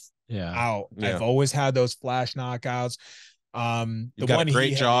stiff out. I've always had those flash knockouts. You've got a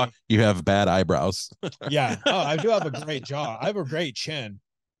great jaw. You have bad eyebrows. Yeah. Oh, I do have a great jaw. I have a great chin.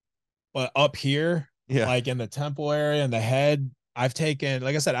 But up here, like in the temple area and the head, I've taken,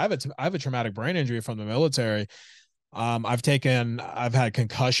 like I said, I have a traumatic brain injury from the military. I've had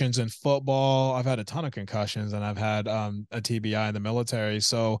concussions in football. I've had a ton of concussions, and I've had a TBI in the military.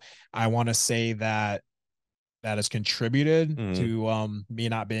 So I want to say that has contributed to me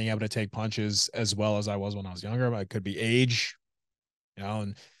not being able to take punches as well as I was when I was younger. It could be age, you know,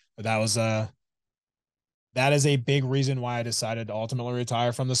 and that is a big reason why I decided to ultimately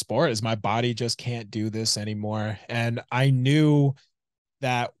retire from the sport, is my body just can't do this anymore. And I knew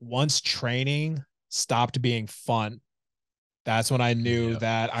that once training stopped being fun, that's when I knew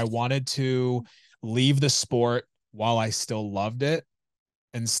that I wanted to leave the sport while I still loved it,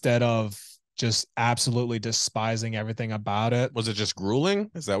 instead of just absolutely despising everything about it. Was it just grueling?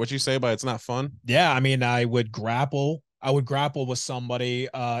 Is that what you say by it's not fun? Yeah. I mean, I would grapple with somebody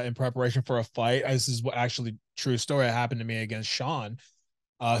in preparation for a fight. This is actually true story. It happened to me against Sean.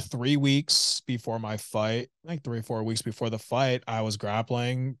 3 weeks before my fight, like 3 or 4 weeks before the fight, I was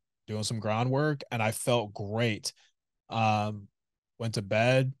grappling, doing some groundwork, and I felt great. Went to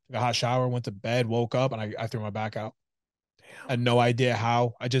bed, got a hot shower, went to bed, woke up, and I threw my back out. Damn. I had no idea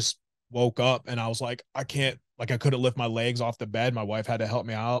how. I just woke up and I was like, I couldn't lift my legs off the bed. My wife had to help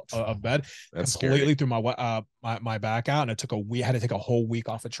me out of bed. That's completely threw my back out, and I had to take a whole week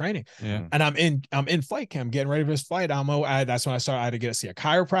off of training. Yeah. And I'm in fight camp, getting ready for this fight. That's when I had to see a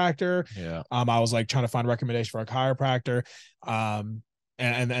chiropractor. Yeah. I was like trying to find a recommendation for a chiropractor.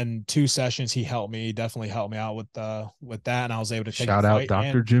 And 2 sessions, he definitely helped me out with that, and I was able to take shout out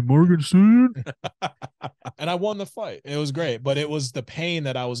Dr. Jim Morgensen. And I won the fight. It was great, but it was the pain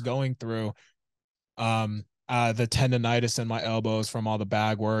that I was going through, the tendonitis in my elbows from all the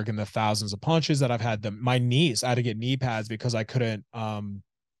bag work and the thousands of punches that I've had. My knees, I had to get knee pads because I couldn't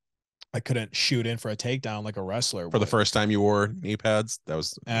shoot in for a takedown like a wrestler For the first time you wore knee pads, that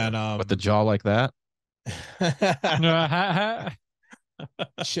was with the jaw like that.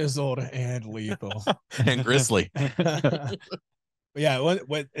 chiseled and lethal and grisly. But yeah,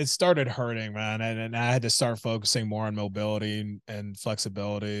 when it started hurting, man, and I had to start focusing more on mobility and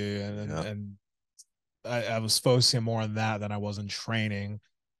flexibility, and I was focusing more on that than I was in training.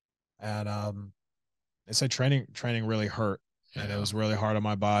 And I said training really hurt, and it was really hard on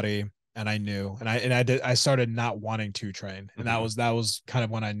my body. And I knew, and I started not wanting to train, and that was kind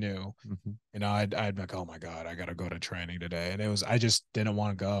of when I knew, you know, I'd be like, oh my God, I got to go to training today, and I just didn't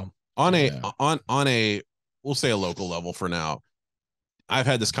want to go on a we'll say a local level for now. I've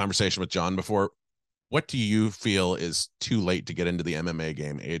had this conversation with John before. What do you feel is too late to get into the MMA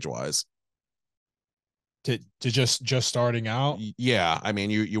game age wise? To just starting out? Yeah. I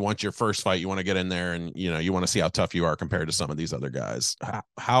mean, you want your first fight, you want to get in there, and you know, you want to see how tough you are compared to some of these other guys.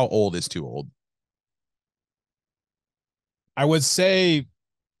 How old is too old? I would say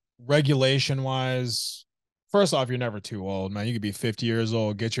regulation wise, first off, you're never too old, man. You could be 50 years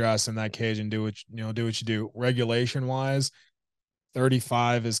old, get your ass in that cage and do what you do. Regulation wise,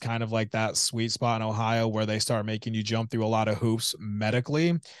 35 is kind of like that sweet spot in Ohio where they start making you jump through a lot of hoops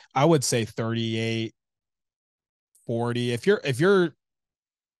medically. I would say 38, 40.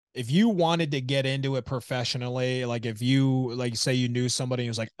 If you wanted to get into it professionally, like if you say you knew somebody who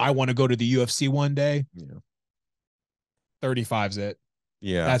was like, I want to go to the UFC one day, 35's it.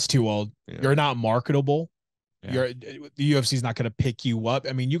 Yeah. That's too old. Yeah. You're not marketable. the UFC is not going to pick you up.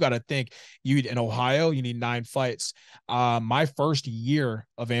 I mean, you got to think in Ohio, you need 9 fights. My first year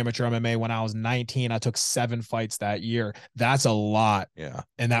of amateur MMA when I was 19, I took 7 fights that year. That's a lot. Yeah.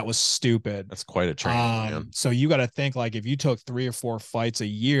 And that was stupid. That's quite a training, man. So you got to think like if you took 3 or 4 fights a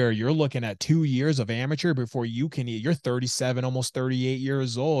year, you're looking at 2 years of amateur before you can eat. You're 37, almost 38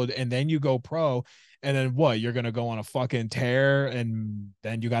 years old. And then you go pro. And then what? You're going to go on a fucking tear. And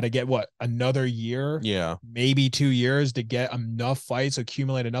then you got to get another year? Yeah. Maybe 2 years to get enough fights,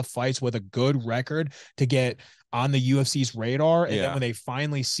 accumulate enough fights with a good record to get on the UFC's radar. And then when they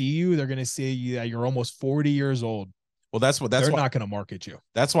finally see you, they're going to see that you're almost 40 years old. Well, they're not going to market you.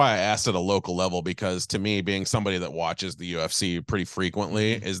 That's why I asked at a local level, because to me, being somebody that watches the UFC pretty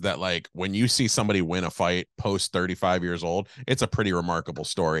frequently, is that like when you see somebody win a fight post 35 years old, it's a pretty remarkable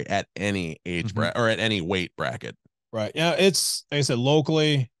story at any age or at any weight bracket. Right. Yeah. It's like I said,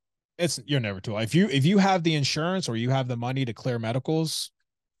 locally, you're never too old. If you have the insurance or you have the money to clear medicals,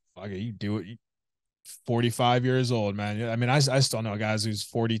 okay, you do it. 45 years old, man. I mean, I still know guys who's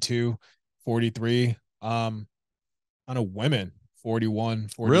 42, 43. I know women 41,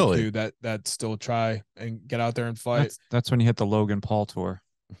 42 that still try and get out there and fight. That's when you hit the Logan Paul tour.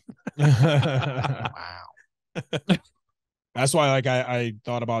 Wow. That's why like I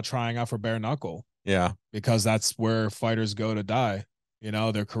thought about trying out for bare knuckle. Yeah. Because that's where fighters go to die. You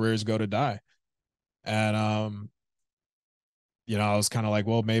know, their careers go to die. And I was kind of like,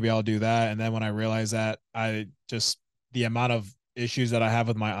 well, maybe I'll do that. And then when I realized that the amount of issues that I have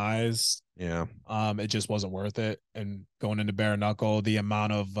with my eyes, it just wasn't worth it. And going into bare knuckle, the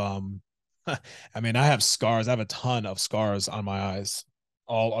amount of I mean, I have scars. I have a ton of scars on my eyes.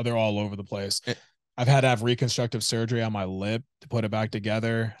 They're all over the place. I've had to have reconstructive surgery on my lip to put it back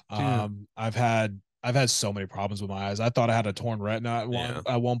together. I've had so many problems with my eyes. I thought I had a torn retina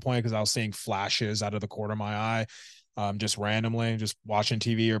at one point because I was seeing flashes out of the corner of my eye. Just randomly, just watching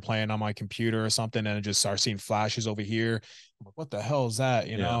TV or playing on my computer or something, and I just start seeing flashes over here. I'm like, what the hell is that?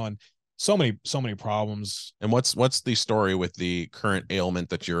 You know, and so many problems. And what's the story with the current ailment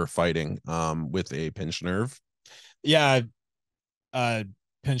that you're fighting with a pinched nerve? Yeah, I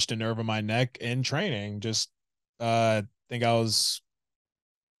pinched a nerve in my neck in training. Just I think I was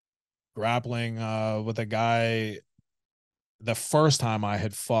grappling with a guy the first time I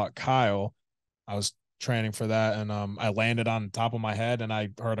had fought Kyle. I was training for that, and I landed on top of my head and I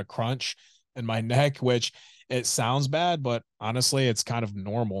heard a crunch in my neck, which it sounds bad, but honestly it's kind of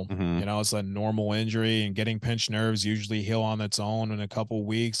normal. You know, it's a normal injury, and getting pinched nerves usually heal on its own in a couple of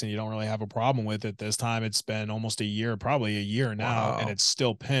weeks and you don't really have a problem with it. This time it's been almost a year, probably a year now. Wow. And it's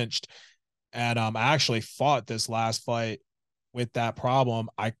still pinched. And I actually fought this last fight with that problem.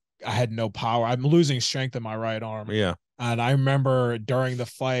 I had no power. I'm losing strength in my right arm. Yeah. And I remember during the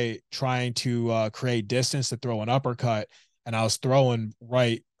fight trying to create distance to throw an uppercut, and I was throwing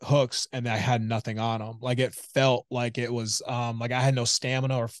right hooks and I had nothing on them. Like it felt like it was like I had no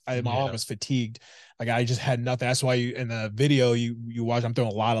stamina, or my arm was fatigued. Like I just had nothing. That's why in the video you watch, I'm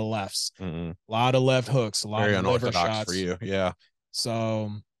throwing a lot of lefts, a lot of left hooks, a lot Very of liver unorthodox shots for you. Yeah.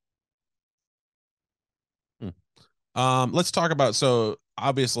 So let's talk about, so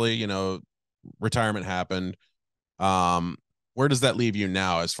obviously, you know, retirement happened. Where does that leave you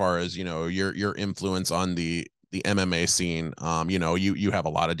now as far as, you know, your influence on the MMA scene? You know, you have a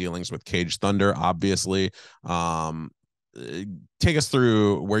lot of dealings with Cage Thunder, obviously. Take us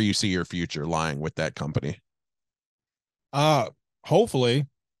through where you see your future lying with that company. Hopefully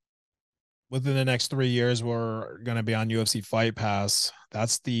within the next 3 years, we're going to be on UFC Fight Pass.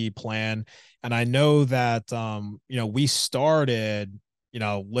 That's the plan. And I know that, you know, we started, you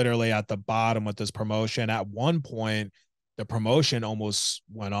know, literally at the bottom with this promotion. At one point, the promotion almost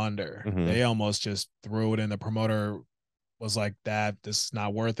went under. They almost just threw it in. The promoter was like, this is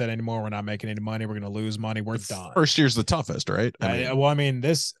not worth it anymore. We're not making any money. We're going to lose money. We're done. First year's the toughest, right?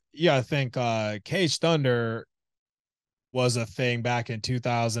 I think Cage Thunder was a thing back in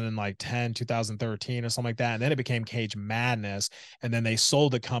 2010, 2013 or something like that. And then it became Cage Madness. And then they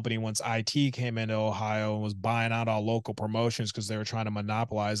sold the company once IT came into Ohio and was buying out all local promotions because they were trying to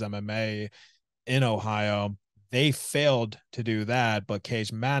monopolize MMA in Ohio. They failed to do that, but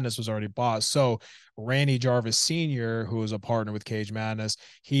Cage Madness was already bought. So Randy Jarvis Sr., who was a partner with Cage Madness,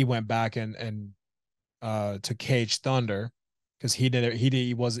 he went back and to Cage Thunder because he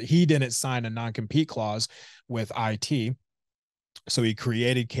didn't sign a non-compete clause with IT. So he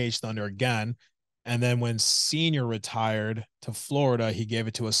created Cage Thunder again. And then when Senior retired to Florida, he gave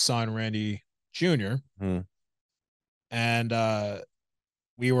it to his son, Randy Jr. And I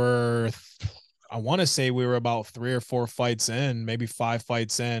want to say we were about 3 or 4 fights in, maybe 5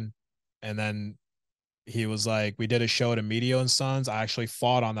 fights in. And then he was like, we did a show at Emilio and Sons. I actually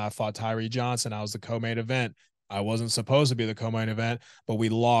fought on that, fought Tyree Johnson. I was the co-main event. I wasn't supposed to be the co-main event, but we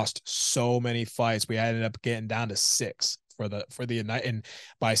lost so many fights. We ended up getting down to 6 for the night. And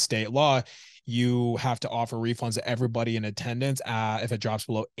by state law, you have to offer refunds to everybody in attendance if it drops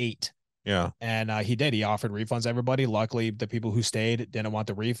below 8. Yeah. And he did. He offered refunds to everybody. Luckily, the people who stayed didn't want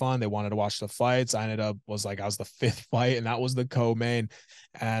the refund. They wanted to watch the fights. I was the 5th fight, and that was the co-main.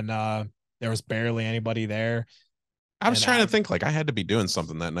 And there was barely anybody there. I was trying to think, like, I had to be doing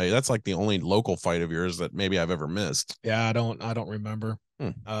something that night. That's like the only local fight of yours that maybe I've ever missed. Yeah, I don't remember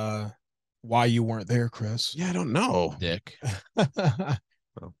why you weren't there, Chris. Yeah, I don't know, Dick.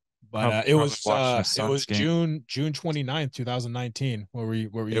 But it was June 29th, 2019. What were you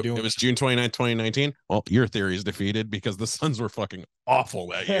doing? It was June 29th, 2019. Well, your theory is defeated because the Suns were fucking awful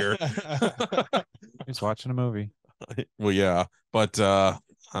that year. He's watching a movie. Well, yeah, but I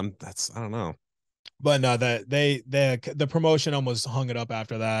don't know. But no, that the promotion almost hung it up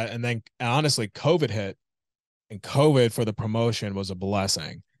after that, and then honestly, COVID hit, and COVID for the promotion was a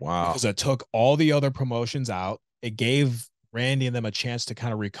blessing. Wow, because it took all the other promotions out. It gave Randy and them a chance to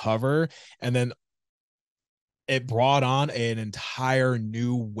kind of recover, and then it brought on an entire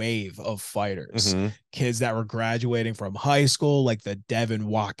new wave of fighters, kids that were graduating from high school, like the Devin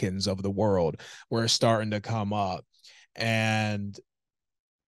Watkins of the world, were starting to come up, and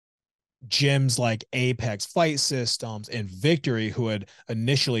gyms like Apex Fight Systems and Victory, who had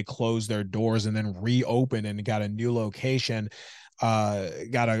initially closed their doors and then reopened and got a new location,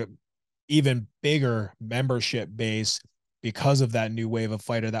 got a even bigger membership base because of that new wave of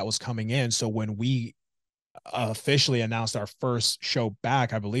fighter that was coming in. So when we officially announced our first show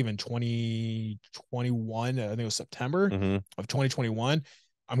back, I believe in 2021, I think it was September of 2021.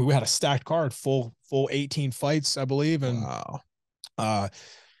 I mean, we had a stacked card, full 18 fights, I believe. And wow.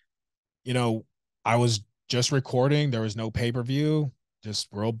 You know, I was just recording. There was no pay-per-view, just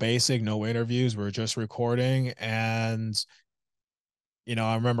real basic, no interviews. We were just recording. And, you know,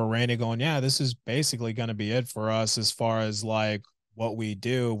 I remember Randy going, yeah, this is basically going to be it for us as far as like what we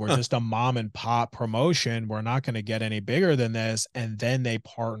do. We're just a mom and pop promotion. We're not going to get any bigger than this. And then they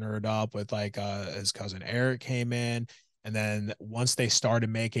partnered up with like his cousin Eric came in. And then once they started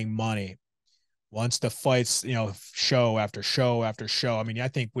making money, once the fights, you know, show after show after show, I mean, I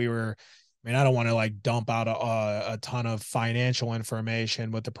think I don't want to like dump out a ton of financial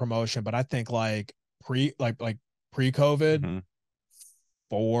information with the promotion, but I think like pre-COVID,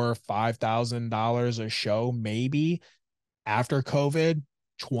 $4,000-$5,000 a show, maybe. After COVID,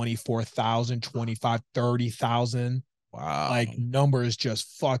 24,000, 25, 30,000. Wow. Like numbers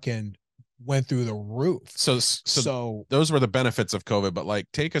just fucking went through the roof. So those were the benefits of COVID, but like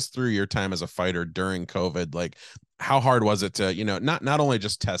take us through your time as a fighter during COVID. Like how hard was it to, you know, not only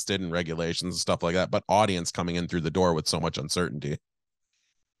just tested and regulations and stuff like that, but audience coming in through the door with so much uncertainty?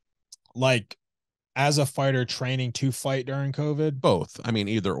 Like as a fighter training to fight during COVID? Both. I mean,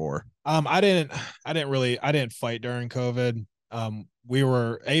 either or. I didn't fight during COVID. We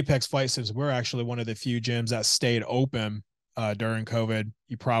were Apex Fight Systems. We're actually one of the few gyms that stayed open during COVID.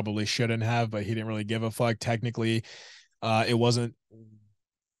 He probably shouldn't have, but he didn't really give a fuck. Technically, it wasn't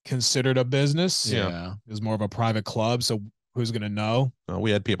considered a business. Yeah. It was more of a private club. So who's going to know?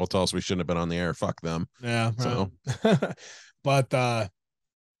 We had people tell us we shouldn't have been on the air. Fuck them. Yeah. So, but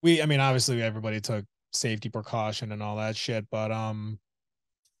obviously everybody took safety precaution and all that shit. But,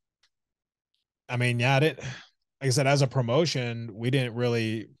 like I said, as a promotion,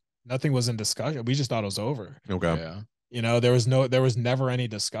 nothing was in discussion. We just thought it was over. Okay. Yeah. You know, there was never any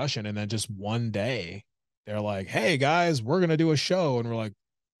discussion. And then just one day they're like, hey guys, we're going to do a show. And we're like,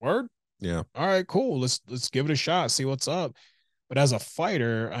 word? Yeah. All right, cool. Let's give it a shot. See what's up. But as a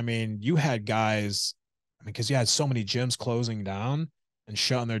fighter, I mean, you had guys, because you had so many gyms closing down and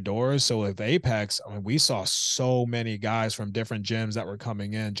shutting their doors. So with Apex, I mean, we saw so many guys from different gyms that were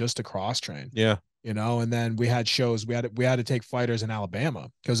coming in just to cross train. Yeah. You know, and then we had shows, we had to take fighters in Alabama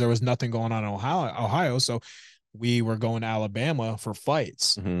because there was nothing going on in Ohio. So we were going to Alabama for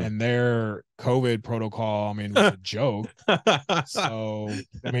fights, and their COVID protocol, was a joke. So,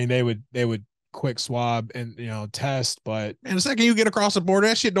 they would quick swab and, test, but man, the second you get across the border,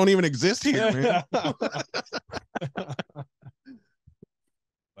 that shit don't even exist here, man.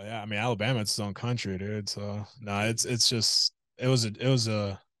 But yeah, Alabama, it's its own country, dude. So no, it's just, it was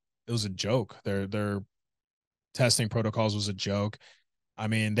a joke. Their testing protocols was a joke.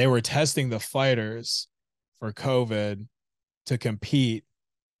 They were testing the fighters for COVID to compete,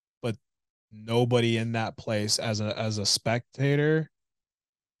 but nobody in that place as a spectator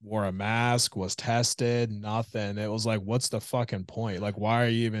wore a mask, was tested, nothing. It was like, what's the fucking point? Like, why are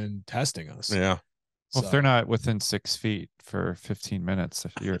you even testing us? Yeah. Well, if they're not within 6 feet for 15 minutes,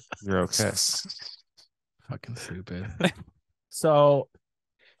 you're okay. Fucking stupid. So,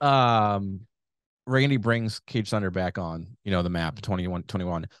 Randy brings Cage Thunder back on, the map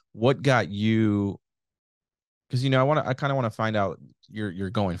 21. What got you? Because I kind of want to find out you're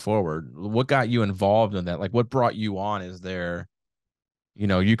going forward. What got you involved in that? Like, what brought you on? Is there,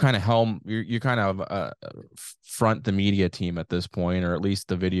 you kind of you kind of front the media team at this point, or at least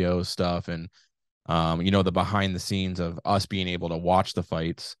the video stuff, and the behind the scenes of us being able to watch the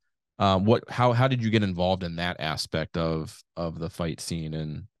fights. How did you get involved in that aspect of the fight scene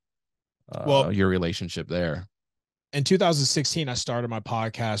and your relationship there? In 2016, I started my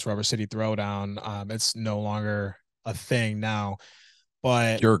podcast, Rubber City Throwdown. It's no longer a thing now,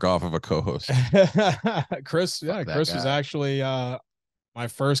 but jerk off of a co-host. Chris was actually my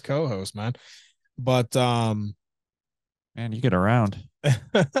first co-host, man. But man, you get around.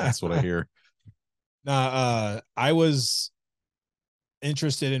 That's what I hear. I was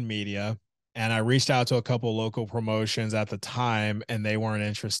interested in media, and I reached out to a couple local promotions at the time, and they weren't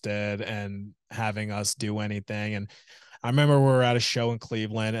interested in having us do anything. And I remember we were at a show in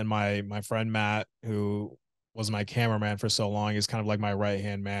Cleveland, and my friend Matt, who was my cameraman for so long, is kind of like my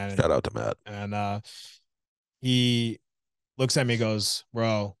right-hand man. Shout out to Matt. And he looks at me, goes,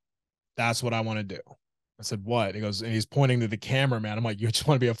 "Bro, that's what I want to do." I said, "What?" He goes, and he's pointing to the cameraman. I'm like, "You just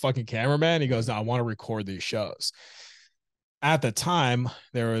want to be a fucking cameraman?" He goes, "No, I want to record these shows." At the time,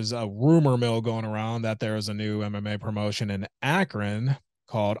 there was a rumor mill going around that there was a new MMA promotion in Akron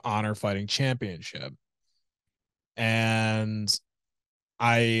called Honor Fighting Championship. And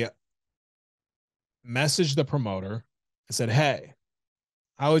I messaged the promoter and said, "Hey,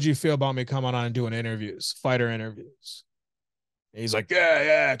 how would you feel about me coming on and doing interviews, fighter interviews?" And he's like,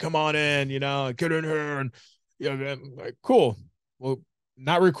 yeah, come on in, get in here. And like, cool. Well,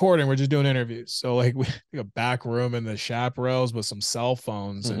 not recording, we're just doing interviews. So like we a back room in the chaparrals with some cell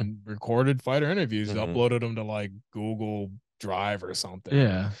phones and recorded fighter interviews, uploaded them to like Google Drive or something.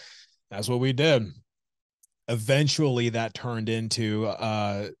 Yeah. That's what we did. Eventually that turned into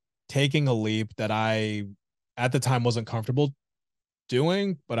taking a leap that I at the time wasn't comfortable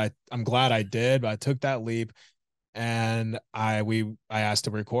doing, but I'm glad I did. But I took that leap, and I asked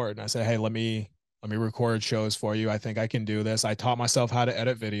to record, and I said, "Hey, let me record shows for you. I think I can do this." I taught myself how to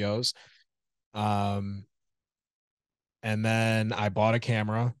edit videos. And then I bought a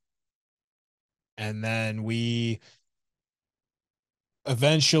camera, and then we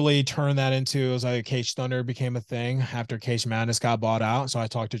eventually turned that into, it was like Cage Thunder became a thing after Cage Madness got bought out. So I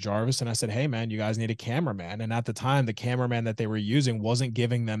talked to Jarvis and I said, "Hey man, you guys need a cameraman." And at the time, the cameraman that they were using wasn't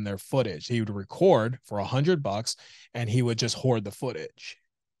giving them their footage. He would record for $100 and he would just hoard the footage.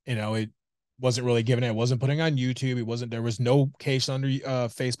 It wasn't really giving it. Wasn't putting on YouTube. There was no Cage Thunder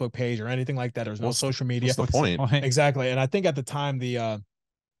Facebook page or anything like that. There was no social media. What's the point? Exactly. And I think at the time,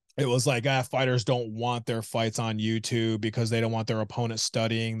 it was like, fighters don't want their fights on YouTube because they don't want their opponent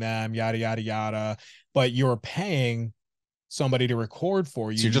studying them, yada, yada, yada. But you're paying somebody to record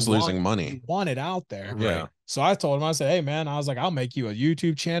for you. So you're just losing money. You want it out there. Yeah. So I told him, I said, "Hey man," I was like, "I'll make you a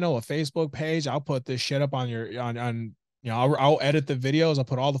YouTube channel, a Facebook page. I'll put this shit up on I'll edit the videos. I'll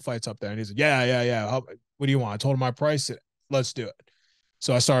put all the fights up there." And he said, yeah. What do you want? I told him I priced it. Let's do it.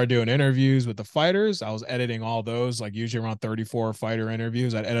 So I started doing interviews with the fighters. I was editing all those, like usually around 34 fighter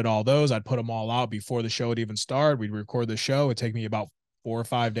interviews. I'd edit all those. I'd put them all out before the show would even start. We'd record the show. It'd take me about 4 or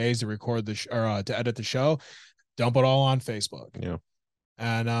 5 days to record to edit the show, dump it all on Facebook. Yeah.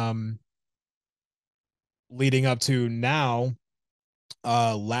 And leading up to now,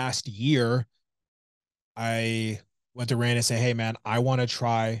 last year, I went to Rand and said, "Hey man, I want to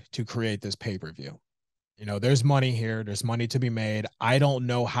try to create this pay-per-view. There's money here. There's money to be made. I don't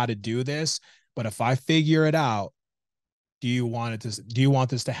know how to do this, but if I figure it out, do you want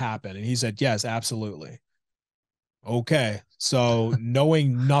this to happen?" And he said, "Yes, absolutely." Okay. So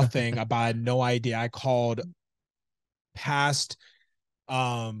knowing nothing about, no idea, I called past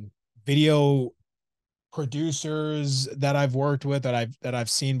video producers that I've worked with, that I've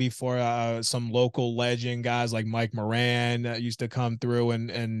seen before, some local legend guys like Mike Moran that used to come through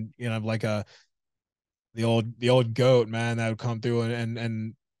and like the old goat, man, that would come through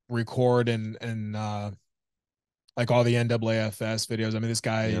and record and like all the NAAFS videos. I mean,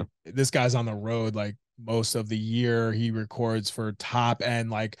 this guy's on the road like most of the year. He records for top end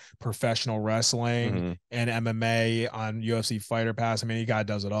like professional wrestling and MMA on UFC Fighter Pass. I mean, guy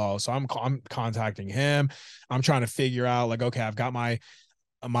does it all. So I'm contacting him. I'm trying to figure out like, okay, I've got my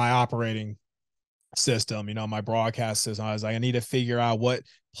operating system, my broadcast system. I was like, I need to figure out what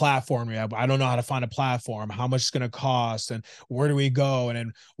platform we have. I don't know how to find a platform, how much it's going to cost, and where do we go? And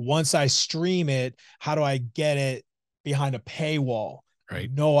then once I stream it, how do I get it behind a paywall? Right.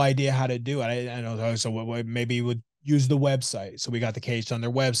 No idea how to do it. I know. So maybe we would use the website. So we got the cage on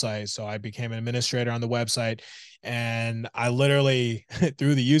their website. So I became an administrator on the website. And I literally,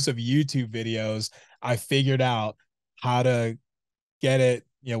 through the use of YouTube videos, I figured out how to get it.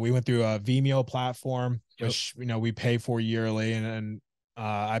 We went through a Vimeo platform, which, we pay for yearly, and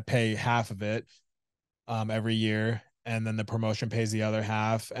I pay half of it every year. And then the promotion pays the other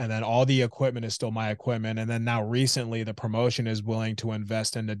half. And then all the equipment is still my equipment. And then now recently the promotion is willing to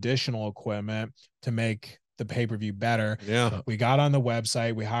invest in additional equipment to make the pay-per-view better. Yeah. We got on the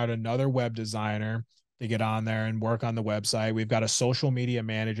website. We hired another web designer to get on there and work on the website. We've got a social media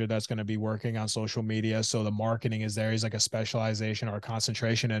manager that's going to be working on social media. So the marketing is there. He's like a specialization or a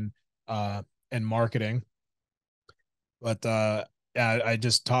concentration in marketing. But yeah, I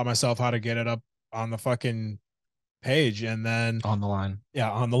just taught myself how to get it up on the fucking page, and then on the line.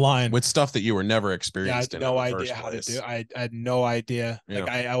 Yeah, on the line with stuff that you were never experienced in. No idea how to do. I had no idea. Like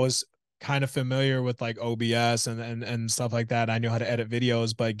I was kind of familiar with like OBS and stuff like that. I knew how to edit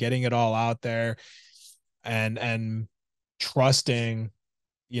videos, but getting it all out there and trusting,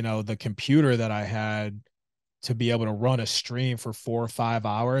 the computer that I had to be able to run a stream for 4 or 5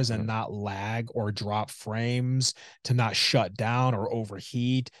 hours and not lag or drop frames, to not shut down or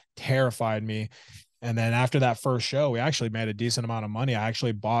overheat, terrified me. And then after that first show, we actually made a decent amount of money. I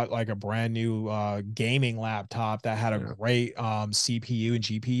actually bought like a brand new gaming laptop that had a great CPU and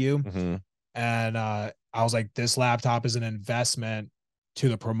GPU. Mm-hmm. And I was like, this laptop is an investment to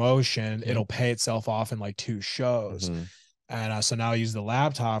the promotion. Mm-hmm. It'll pay itself off in like 2 shows. Mm-hmm. And so now I use the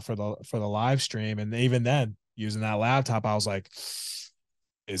laptop for the live stream. And even then, using that laptop, I was like,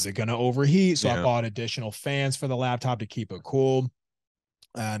 is it going to overheat? So I bought additional fans for the laptop to keep it cool.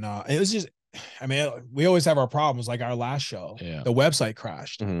 And it was just, I mean, we always have our problems. Like our last show, the website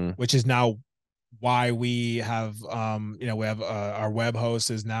crashed, which is now why we have, we have our web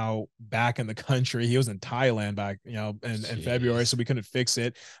host is now back in the country. He was in Thailand back, in February. So we couldn't fix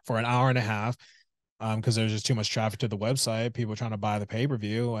it for an hour and a half because there's just too much traffic to the website, people trying to buy the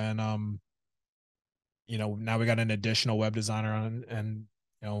pay-per-view. And, now we got an additional web designer on, and,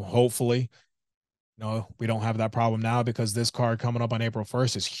 hopefully, we don't have that problem now, because this card coming up on April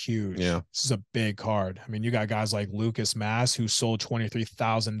 1st is huge. Yeah. This is a big card. I mean, you got guys like Lucas Mass, who sold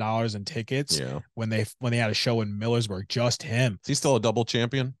 $23,000 in tickets when they had a show in Millersburg, just him. Is he still a double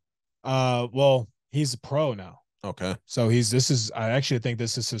champion? Well, he's a pro now. Okay. So I actually think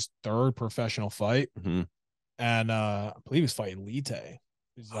this is his 3rd professional fight. Mm-hmm. And I believe he's fighting Lite.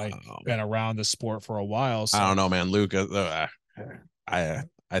 He's like been around the sport for a while. So. I don't know, man. Lucas, I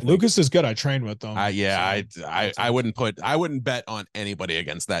think Lucas is good. I trained with him. I wouldn't bet on anybody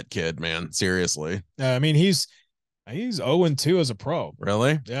against that kid, man. Seriously. I mean, he's 0-2 as a pro.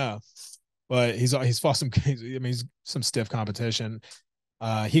 Really? Yeah. But he's fought some, he's some stiff competition.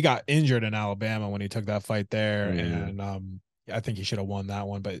 He got injured in Alabama when he took that fight there. And I think he should have won that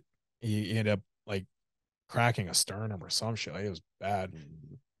one, but he ended up like cracking a sternum or some shit. It was bad.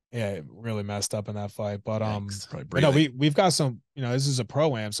 Yeah, it really messed up in that fight. But we've got some, this is a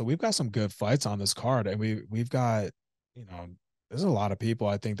pro-am, so we've got some good fights on this card. And we've got, there's a lot of people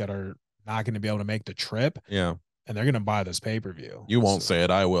I think that are not going to be able to make the trip. Yeah. And they're going to buy this pay-per-view. You won't say it,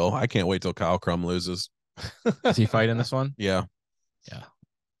 I will. I can't wait till Kyle Crum loses. Is he fighting this one? Yeah. Yeah.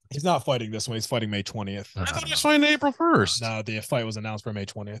 He's not fighting this one. He's fighting May 20th. I thought he was fighting April 1st. No, the fight was announced for May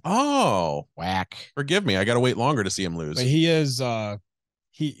 20th. Oh, whack. Forgive me. I got to wait longer to see him lose. But he is,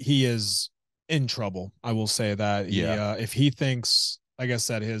 he is in trouble. I will say that. If he thinks, like I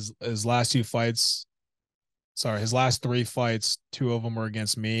said, his last 2 fights, his last 3 fights, 2 of them were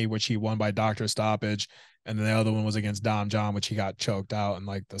against me, which he won by doctor stoppage. And then the other one was against Dom John, which he got choked out in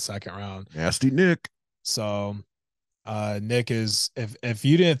like the 2nd round. Nasty Nick. So Nick is, if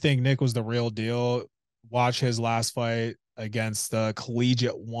you didn't think Nick was the real deal, watch his last fight against the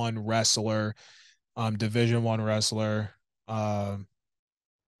Collegiate 1 wrestler, Division 1 wrestler. And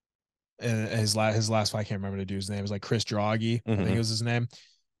his last fight, I can't remember the dude's name. It was like Chris Draghi, I think it was his name.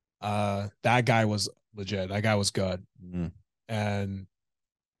 That guy was legit. That guy was good. And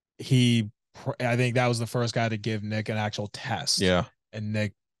I think that was the first guy to give Nick an actual test. Yeah. And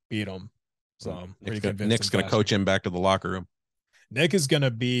Nick beat him. So I'm pretty convinced. Nick's going to coach him back to the locker room. Nick is going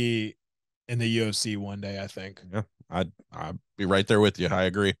to be in the UFC one day, I think. Yeah. I'd be right there with you. I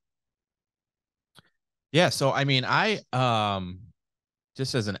agree. Yeah. So, I mean, I,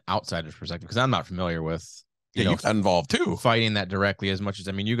 just as an outsider's perspective, because I'm not familiar with you got involved too, fighting that directly as much as,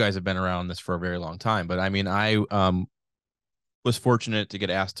 I mean, you guys have been around this for a very long time, but I mean, I was fortunate to get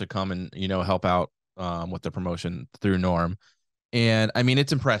asked to come and, help out with the promotion through Norm. And I mean,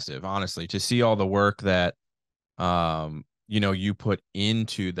 it's impressive, honestly, to see all the work that, you put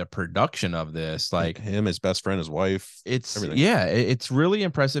into the production of this, like him, his best friend, his wife. It's really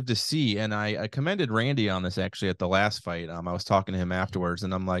impressive to see. And I commended Randy on this actually at the last fight. I was talking to him afterwards,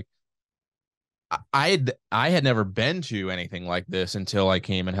 and I'm like, I had never been to anything like this until I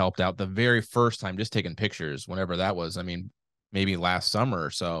came and helped out the very first time, just taking pictures, whenever that was. I mean, maybe last summer or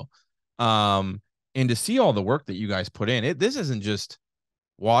so. And to see all the work that you guys put in, this isn't just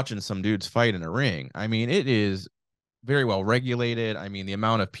watching some dudes fight in a ring. I mean, it is very well regulated. I mean, the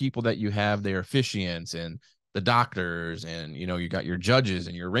amount of people that you have there, officiants and the doctors, and, you got your judges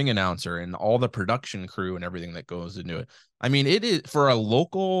and your ring announcer and all the production crew and everything that goes into it. I mean, it is, for a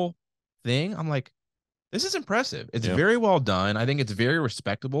local thing, I'm like, this is impressive. It's very well done. I think it's very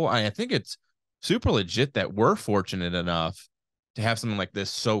respectable. I think it's super legit that we're fortunate enough to have something like this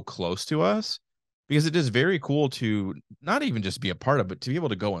so close to us, because it is very cool to not even just be a part of, but to be able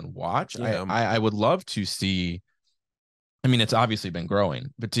to go and watch. I would love to see. I mean, it's obviously been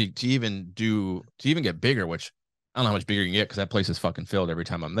growing, but to even get bigger, which I don't know how much bigger you can get, because that place is fucking filled every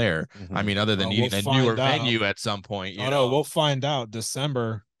time I'm there. I mean, other than needing a newer venue at some point. No, we'll find out.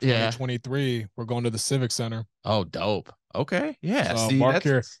 December 2023, we're going to the Civic Center. Oh, dope. Okay, yeah. So see,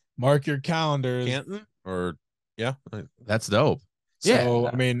 mark your calendars. Canton, or that's dope. So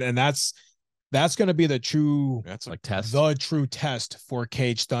I mean, and that's going to be the true test, the true test for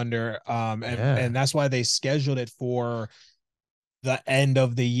Cage Thunder. And that's why they scheduled it for the end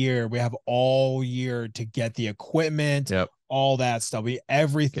of the year. We have all year to get the equipment, all that stuff.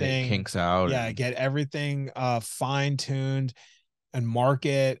 Everything kinks out. Get everything fine-tuned and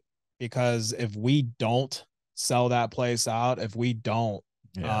market, because if we don't sell that place out, if we don't,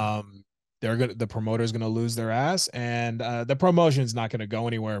 the promoter's gonna lose their ass, and the promotion's not gonna go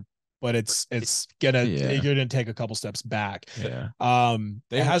anywhere. But you're gonna take a couple steps back. It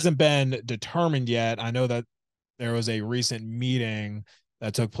hasn't been determined yet. I know that there was a recent meeting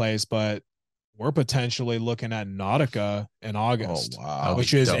that took place, but we're potentially looking at Nautica in August,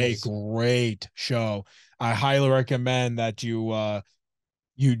 which is a great show. I highly recommend that you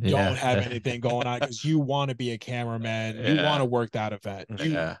don't have anything going on, because you want to be a cameraman. You want to work that event.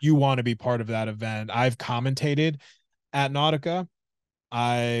 You want to be part of that event. I've commentated at Nautica.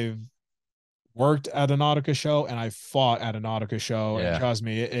 I've worked at a Nautica show, and I fought at a Nautica show. And trust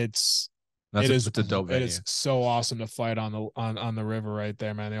me, it's a dope venue. It is so awesome to fight on the river right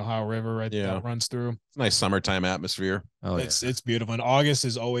there, man. The Ohio River that runs through. Nice summertime atmosphere. It's beautiful. And August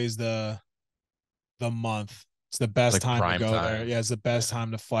is always the month. It's the best time to go there. Yeah, it's the best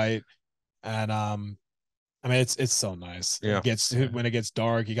time to fight. And I mean, it's so nice. When it gets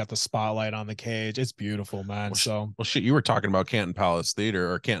dark, you got the spotlight on the cage. It's beautiful, man. Well, shit, you were talking about Canton Palace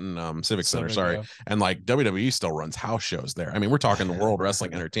Theater, or Canton Civic Center, sorry. And like WWE still runs house shows there. I mean, we're talking the World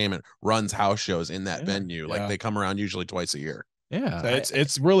Wrestling Entertainment runs house shows in that venue. Like they come around usually twice a year. So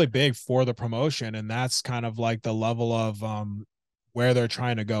it's really big for the promotion, and that's kind of like the level of where they're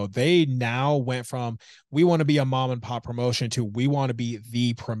trying to go. They now went from, we want to be a mom and pop promotion, to we want to be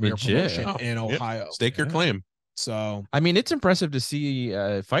the premier promotion in Ohio. Stake your claim. So I mean, it's impressive to see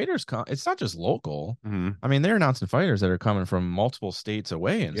fighters come. It's not just local. I mean, they're announcing fighters that are coming from multiple states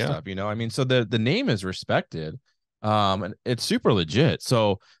away and stuff. I mean, so the name is respected, and it's super legit.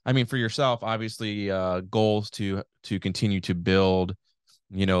 So I mean, for yourself, obviously, goals to continue to build,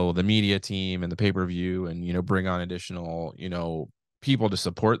 the media team and the pay-per-view, and bring on additional, people to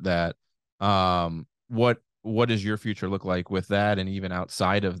support that. What does your future look like with that, and even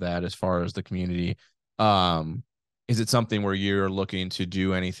outside of that, as far as the community? Is it something where you're looking to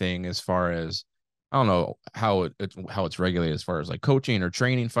do anything as far as, I don't know how it's regulated, as far as like coaching or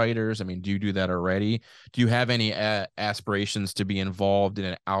training fighters? I mean, do you do that already? Do you have any aspirations to be involved in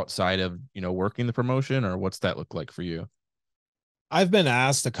it outside of working the promotion, or what's that look like for you? I've been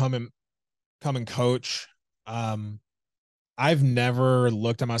asked to come and coach. I've never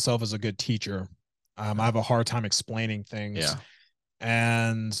looked at myself as a good teacher. I have a hard time explaining things.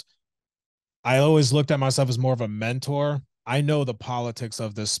 And I always looked at myself as more of a mentor. I know the politics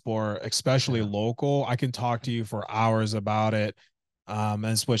of this sport, especially local. I can talk to you for hours about it. And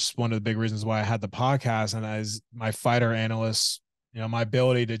it's one of the big reasons why I had the podcast. And as my fighter analyst, my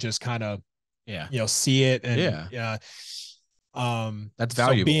ability to just kind of, see it. And That's So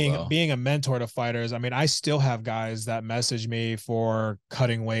valuable, being though. being a mentor to fighters, I mean, I still have guys that message me for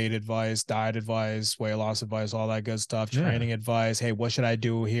cutting weight advice, diet advice, weight loss advice, all that good stuff, Yeah. training advice. Hey, what should I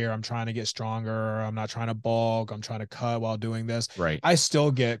do here? I'm trying to get stronger. I'm not trying to bulk. I'm trying to cut while doing this. Right. I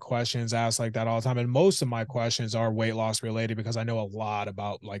still get questions asked like that all the time. And most of my questions are weight loss related because I know a lot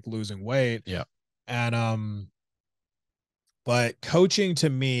about like losing weight. Yeah. And but coaching to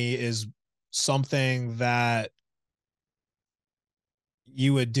me is something that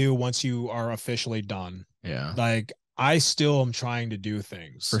you would do once you are officially done. Yeah. Like I still am trying to do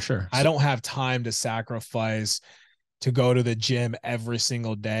things. For sure. I don't have time to sacrifice to go to the gym every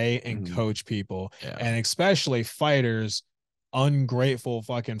single day and coach people. Yeah. And especially fighters, ungrateful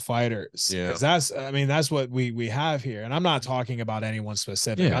fucking fighters. Yeah. That's what we have here. And I'm not talking about anyone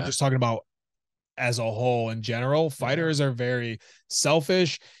specific. Yeah. I'm just talking about as a whole in general. Fighters are very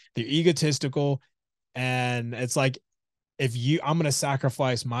selfish, they're egotistical, and it's like I'm going to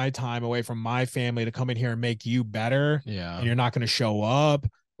sacrifice my time away from my family to come in here and make you better. Yeah. And you're not going to show up,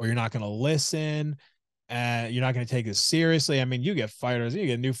 or you're not going to listen, and you're not going to take this seriously. I mean, you get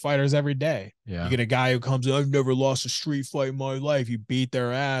new fighters every day. Yeah. You get a guy who comes in, I've never lost a street fight in my life. You beat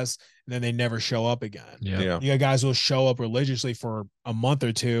their ass, and then they never show up again. Yeah. You got guys who will show up religiously for a month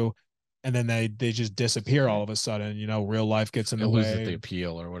or two, and then they just disappear all of a sudden. Real life gets in the way. Loses the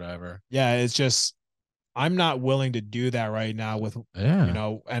appeal or whatever. Yeah, it's just, I'm not willing to do that right now with,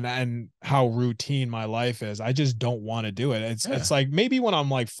 and how routine my life is. I just don't want to do it. It's like maybe when I'm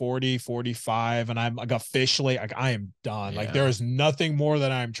like 40, 45 and I'm like officially like I am done. Like there is nothing more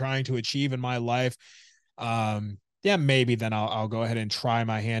that I'm trying to achieve in my life. Maybe then I'll go ahead and try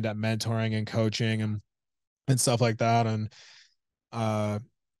my hand at mentoring and coaching and stuff like that. And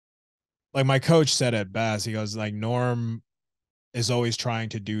like my coach said it best. He goes like, Norm is always trying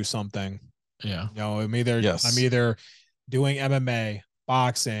to do something. Yeah. I'm either doing MMA,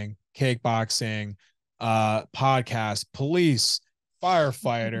 boxing, kickboxing, podcast, police,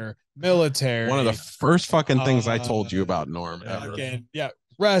 firefighter, military. One of the first fucking things I told you about Norm ever.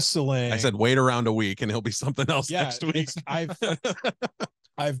 Wrestling. I said, wait around a week and he'll be something else next week. I've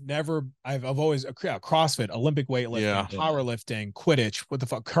always CrossFit, Olympic weightlifting, powerlifting, Quidditch, what the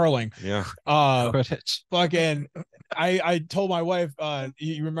fuck, curling. Yeah. Quidditch. Fucking I told my wife,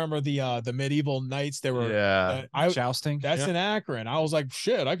 you remember the medieval knights? They were jousting. That's in Akron. I was like,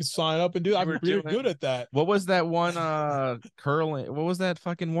 shit, I could sign up and do. I'm really good at that. What was that one curling? What was that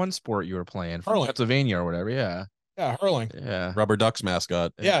fucking one sport you were playing from Pennsylvania or whatever? Yeah. Yeah, hurling. Yeah. Rubber Ducks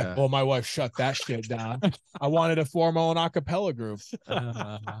mascot. Yeah. Well, my wife shut that shit down. I wanted to form my own a cappella group.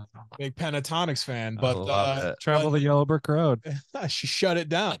 Big Pentatonics fan, but travel the Yellow Brick Road. She shut it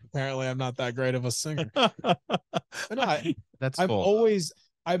down. Apparently, I'm not that great of a singer. That's I've cool.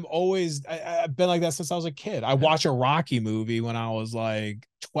 I've been like that since I was a kid. I watched a Rocky movie when I was like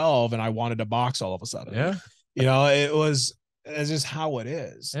 12, and I wanted to box all of a sudden. Yeah. It's just how it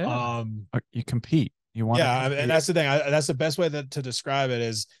is. Yeah. You compete. You want and that's the thing. That's the best way to describe it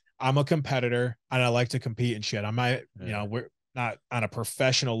is I'm a competitor and I like to compete and shit. We're not on a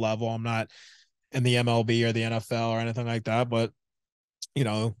professional level. I'm not in the MLB or the NFL or anything like that. But,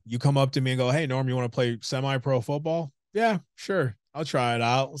 you come up to me and go, hey, Norm, you want to play semi-pro football? Yeah, sure. I'll try it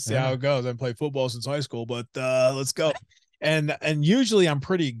out. We'll see how it goes. I've played football since high school, but let's go. And usually I'm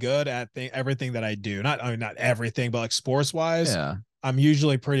pretty good at everything that I do. Not everything, but like sports wise. Yeah. I'm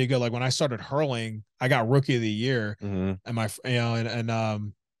usually pretty good. Like when I started hurling, I got rookie of the year, and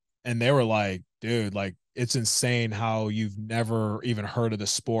and they were like, dude, like it's insane how you've never even heard of the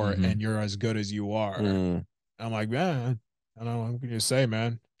sport and you're as good as you are. I'm like, yeah, I don't know. What can you say,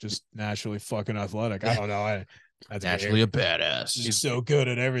 man? Just naturally fucking athletic. I don't know. That's naturally a badass. He's so good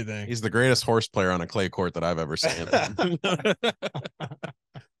at everything. He's the greatest horse player on a clay court that I've ever seen.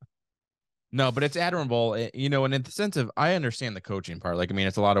 No, but it's admirable, and in the sense of, I understand the coaching part. Like, I mean,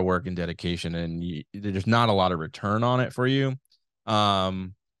 it's a lot of work and dedication, and there's not a lot of return on it for you.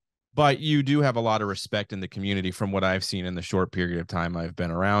 But you do have a lot of respect in the community from what I've seen in the short period of time I've been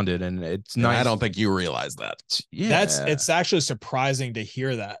around it. And it's nice. I don't think you realize that. Yeah. It's actually surprising to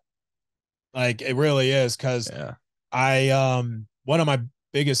hear that. Like, it really is. Cause one of my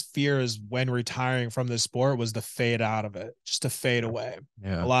biggest fears when retiring from this sport was to fade out of it, just to fade away.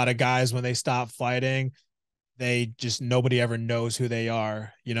 Yeah. A lot of guys, when they stop fighting, nobody ever knows who they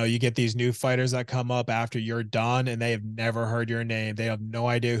are. You get these new fighters that come up after you're done and they have never heard your name. They have no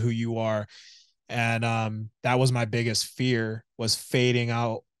idea who you are. And that was my biggest fear, was fading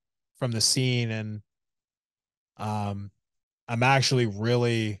out from the scene. And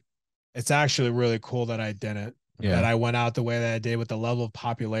it's actually really cool that I didn't. Yeah. That I went out the way that I did with the level of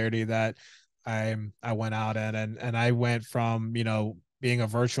popularity that I went out and I went from, you know, being a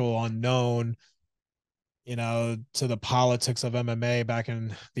virtual unknown, you know, to the politics of MMA back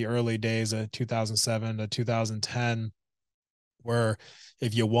in the early days of 2007 to 2010, where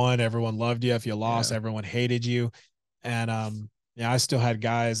if you won, everyone loved you. If you lost, everyone hated you. And yeah, I still had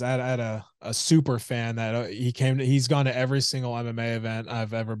guys. I had a super fan that he's gone to every single MMA event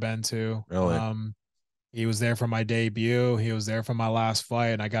I've ever been to. Really? He was there for my debut. He was there for my last fight,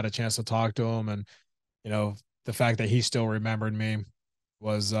 and I got a chance to talk to him. And, you know, the fact that he still remembered me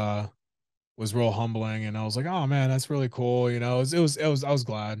was real humbling. And I was like, oh man, that's really cool. You know, I was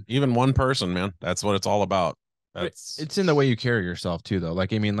glad. Even one person, man. That's what it's all about. It's in the way you carry yourself too, though.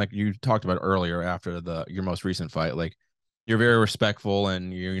 Like, I mean, like you talked about earlier after your most recent fight, like you're very respectful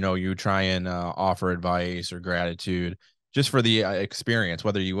and you try and offer advice or gratitude just for the experience,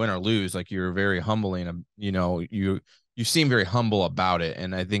 whether you win or lose. Like, you're very humbling. You seem very humble about it,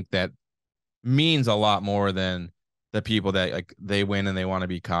 and I think that means a lot more than the people that like they win and they want to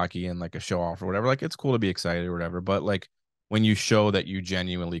be cocky and like a show off or whatever. Like, it's cool to be excited or whatever, but like when you show that you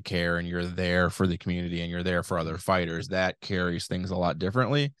genuinely care and you're there for the community and you're there for other fighters, that carries things a lot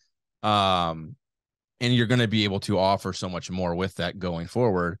differently. And you're going to be able to offer so much more with that going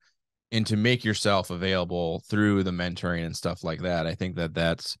forward, and to make yourself available through the mentoring and stuff like that. I think that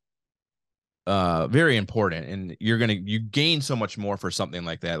that's very important, and you gain so much more for something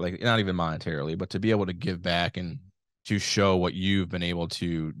like that, like not even monetarily, but to be able to give back and to show what you've been able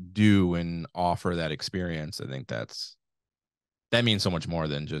to do and offer that experience. I think that means so much more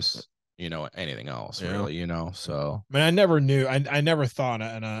than just, anything else, really, so. I mean, I never knew, I never thought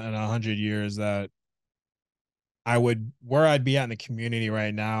in 100 years that where I'd be at in the community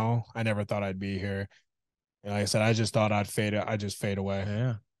right now. I never thought I'd be here. Like I said, I just thought I'd just fade away.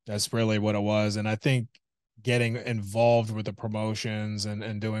 Yeah. That's really what it was. And I think getting involved with the promotions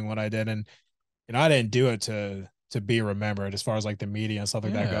and doing what I did, and, I didn't do it to be remembered as far as like the media and stuff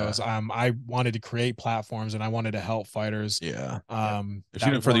like that goes. I wanted to create platforms and I wanted to help fighters. Yeah. You're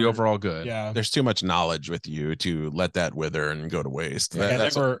shooting for the overall good. Yeah. There's too much knowledge with you to let that wither and go to waste. I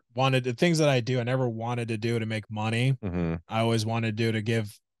never wanted the things that I do. I never wanted to do to make money. Mm-hmm. I always wanted to do to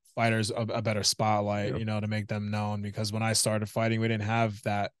give fighters a better spotlight, to make them known, because when I started fighting, we didn't have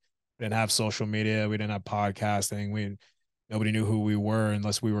that. We didn't have social media. We didn't have podcasting. Nobody knew who we were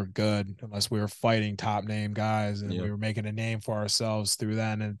unless we were good, unless we were fighting top name guys, and we were making a name for ourselves through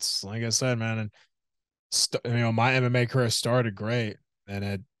that. And it's like I said, man, and my MMA career started great, and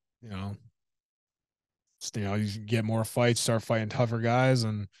it, you get more fights, start fighting tougher guys,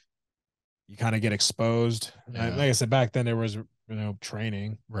 and you kind of get exposed. Like I said, back then there was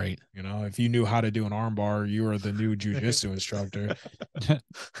training, right? If you knew how to do an armbar, you were the new jiu-jitsu instructor.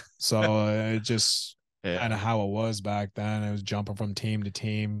 So it just. Kind of how it was back then. It was jumping from team to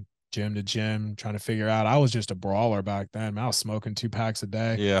team, gym to gym, trying to figure out. I was just a brawler back then. I was smoking 2 packs a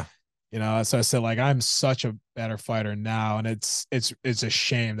day. Yeah. So I said, like, I'm such a better fighter now, and it's a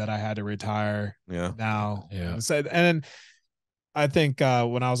shame that I had to retire. Now. Yeah. And I think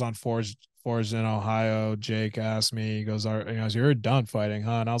when I was on Forge in Ohio, Jake asked me, he goes, "You're done fighting,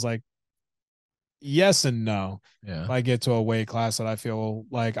 huh?" And I was like, yes and no. Yeah. If I get to a weight class that I feel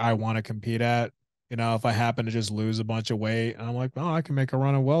like I want to compete at, if I happen to just lose a bunch of weight, and I'm like, oh, I can make a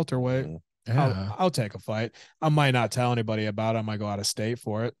run of welterweight. Yeah. I'll take a fight. I might not tell anybody about it. I might go out of state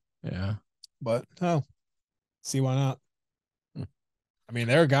for it. Yeah. But see why not? I mean,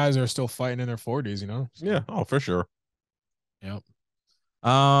 there are guys that are still fighting in their 40s, So. Yeah. Oh, for sure. Yep.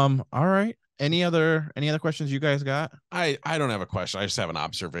 All right. Any other questions you guys got? I don't have a question. I just have an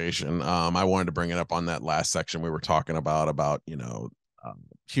observation. I wanted to bring it up on that last section we were talking about,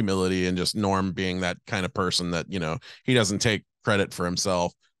 humility, and just Norm being that kind of person that, he doesn't take credit for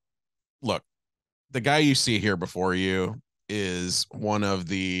himself. Look, the guy you see here before you is one of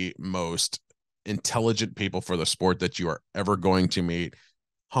the most intelligent people for the sport that you are ever going to meet.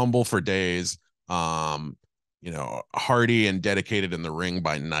 Humble for days, hardy and dedicated in the ring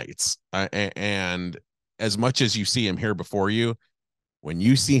by nights. And as much as you see him here before you, when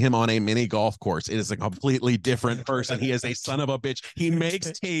you see him on a mini golf course, it is a completely different person. He is a son of a bitch. He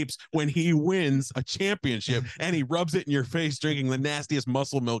makes tapes when he wins a championship, and he rubs it in your face drinking the nastiest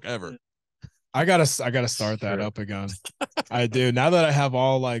muscle milk ever. I gotta start that up again. I do. Now that I have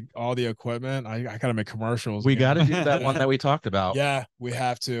all the equipment, I gotta make commercials. We gotta do that one that we talked about. Yeah, we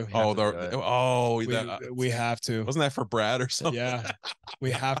have to. We have to. Wasn't that for Brad or something? Yeah, we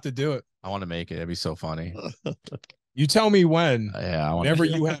have to do it. I want to make it. It'd be so funny. You tell me when. Yeah, whenever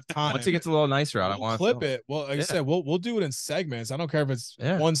you have time. Once it gets a little nicer out, I want to clip it. Well, like I said, we'll do it in segments. I don't care if it's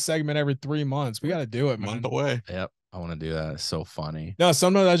one segment every 3 months. We got to do it, man. Month away. Yep. I want to do that. It's so funny. No,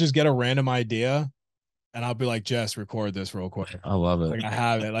 sometimes I just get a random idea and I'll be like, Jess, record this real quick. I love it. Like I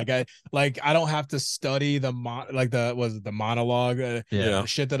have it. I don't have to study the monologue. The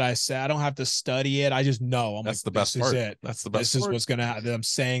shit that I say. I don't have to study it. I just know. I'm That's like, the best this part. is it. That's the best This part. is what's gonna happen. I'm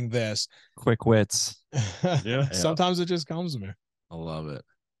saying this. Quick wits. Sometimes it just comes to me. I love it.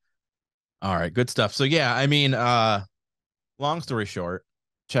 All right, good stuff. So yeah, I mean, long story short,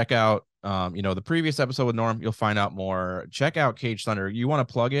 check out the previous episode with Norm. You'll find out more. Check out Cage Thunder. You want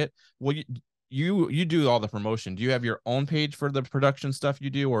to plug it? Well, you do all the promotion. Do you have your own page for the production stuff you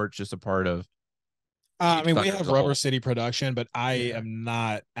do, or it's just a part of? I mean, we have Rubber City Production, but I am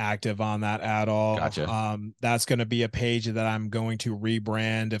not active on that at all. Gotcha. That's going to be a page that I'm going to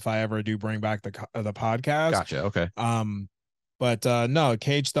rebrand if I ever do bring back the podcast. Gotcha. Okay. But no,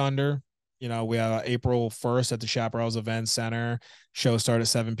 Cage Thunder. We have April 1st at the Chaparrals Event Center. Show start at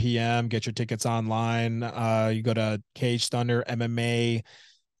 7 p.m. Get your tickets online. You go to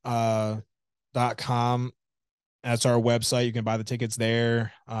CageThunderMMA.com. That's our website. You can buy the tickets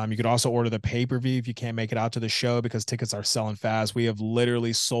there. You could also order the pay-per-view if you can't make it out to the show because tickets are selling fast. We have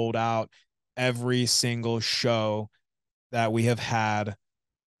literally sold out every single show that we have had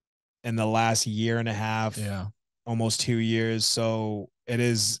in the last year and a half, almost 2 years. So it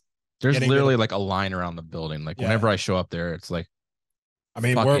is. There's literally like a line around the building. Like whenever I show up there, it's like, I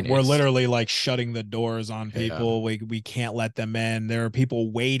mean, we're literally like shutting the doors on people. We can't let them in. There are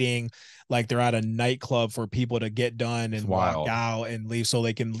people waiting like they're at a nightclub for people to get done and walk out and leave so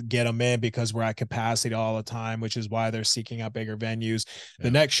they can get them in because we're at capacity all the time, which is why they're seeking out bigger venues. The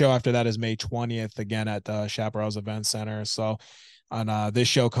next show after that is May 20th, again at the Chaparrals Event Center. So on this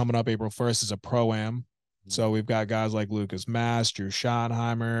show coming up April 1st is a Pro-Am. So we've got guys like Lucas Mass, Drew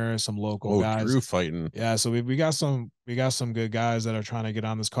Schottenheimer, some local guys. Drew fighting. Yeah, so we got some good guys that are trying to get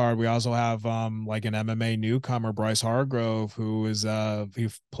on this card. We also have like an MMA newcomer, Bryce Hargrove, who is he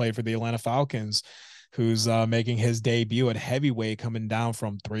played for the Atlanta Falcons, who's making his debut at heavyweight, coming down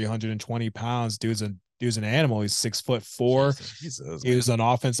from 320 pounds. Dude's an animal. He's 6'4". Jesus, he was an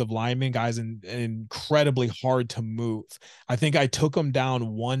offensive lineman. Guy's incredibly hard to move. I think I took him down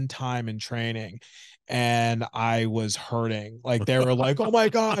one time in training and I was hurting. Like they were like, oh my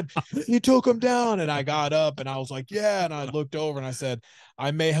God, you took him down. And I got up and I was like, yeah. And I looked over and I said,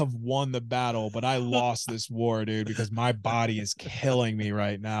 I may have won the battle, but I lost this war, dude, because my body is killing me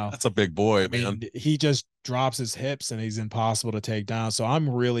right now. That's a big boy, man. He just drops his hips and he's impossible to take down. So I'm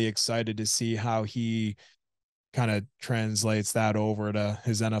really excited to see how he kind of translates that over to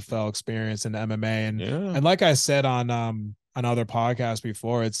his NFL experience in MMA. And like I said on other podcasts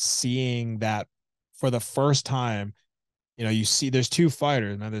before, it's seeing that for the first time. You see there's two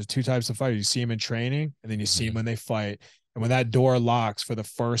fighters, man. There's two types of fighters. You see them in training and then you see them when they fight. And when that door locks for the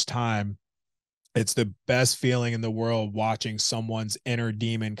first time, it's the best feeling in the world watching someone's inner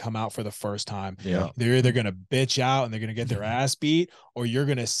demon come out for the first time. Yeah. They're either going to bitch out and they're going to get their ass beat, or you're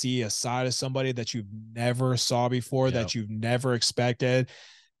going to see a side of somebody that you've never saw before, that you've never expected.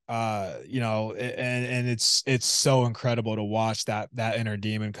 And it's so incredible to watch that inner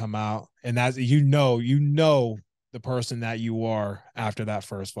demon come out. And that's, the person that you are after that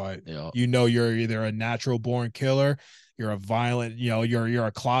first fight. You're either a natural born killer, you're a violent, you're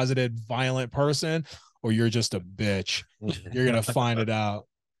a closeted violent person, or you're just a bitch. You're gonna find it out.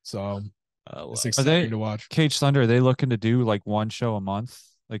 So it's exciting to watch. Cage Thunder, are they looking to do like one show a month?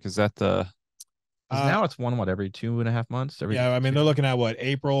 Like, is that the now it's one every 2.5 months? They're looking at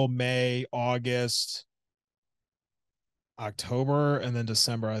April, May, August, October, and then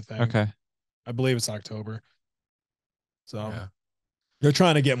December, I think. Okay. I believe it's October. So they're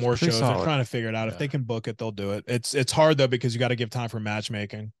trying to get more shows. They're trying to figure it out. If they can book it, they'll do it. It's hard though, because you got to give time for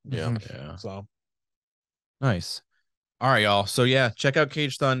matchmaking. Yeah. So nice. All right, y'all. So check out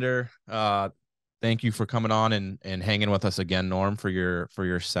Cage Thunder. Thank you for coming on and hanging with us again, Norm, for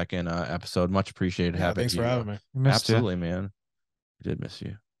your second episode. Much appreciated. Thanks for having me. Absolutely, man. I did miss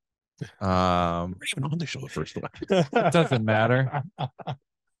you. We're even on the show the first one. It doesn't matter.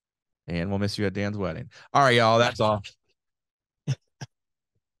 And we'll miss you at Dan's wedding. All right, y'all. That's all.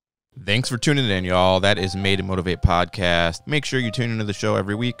 Thanks for tuning in, y'all. That is Made to Motivate podcast. Make sure you tune into the show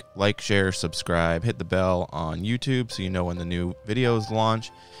every week. Like, share, subscribe, hit the bell on YouTube so you know when the new videos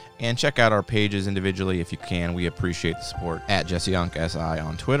launch. And check out our pages individually if you can. We appreciate the support. At Jesse Young SI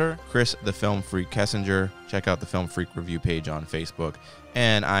on Twitter. Chris, the Film Freak Kessinger. Check out the Film Freak review page on Facebook.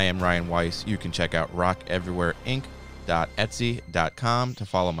 And I am Ryan Weiss. You can check out rockeverywhereinc.etsy.com to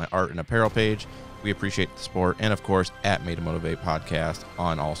follow my art and apparel page. We appreciate the support. And, of course, at Made to Motivate podcast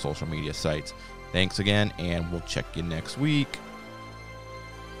on all social media sites. Thanks again, and we'll check you next week.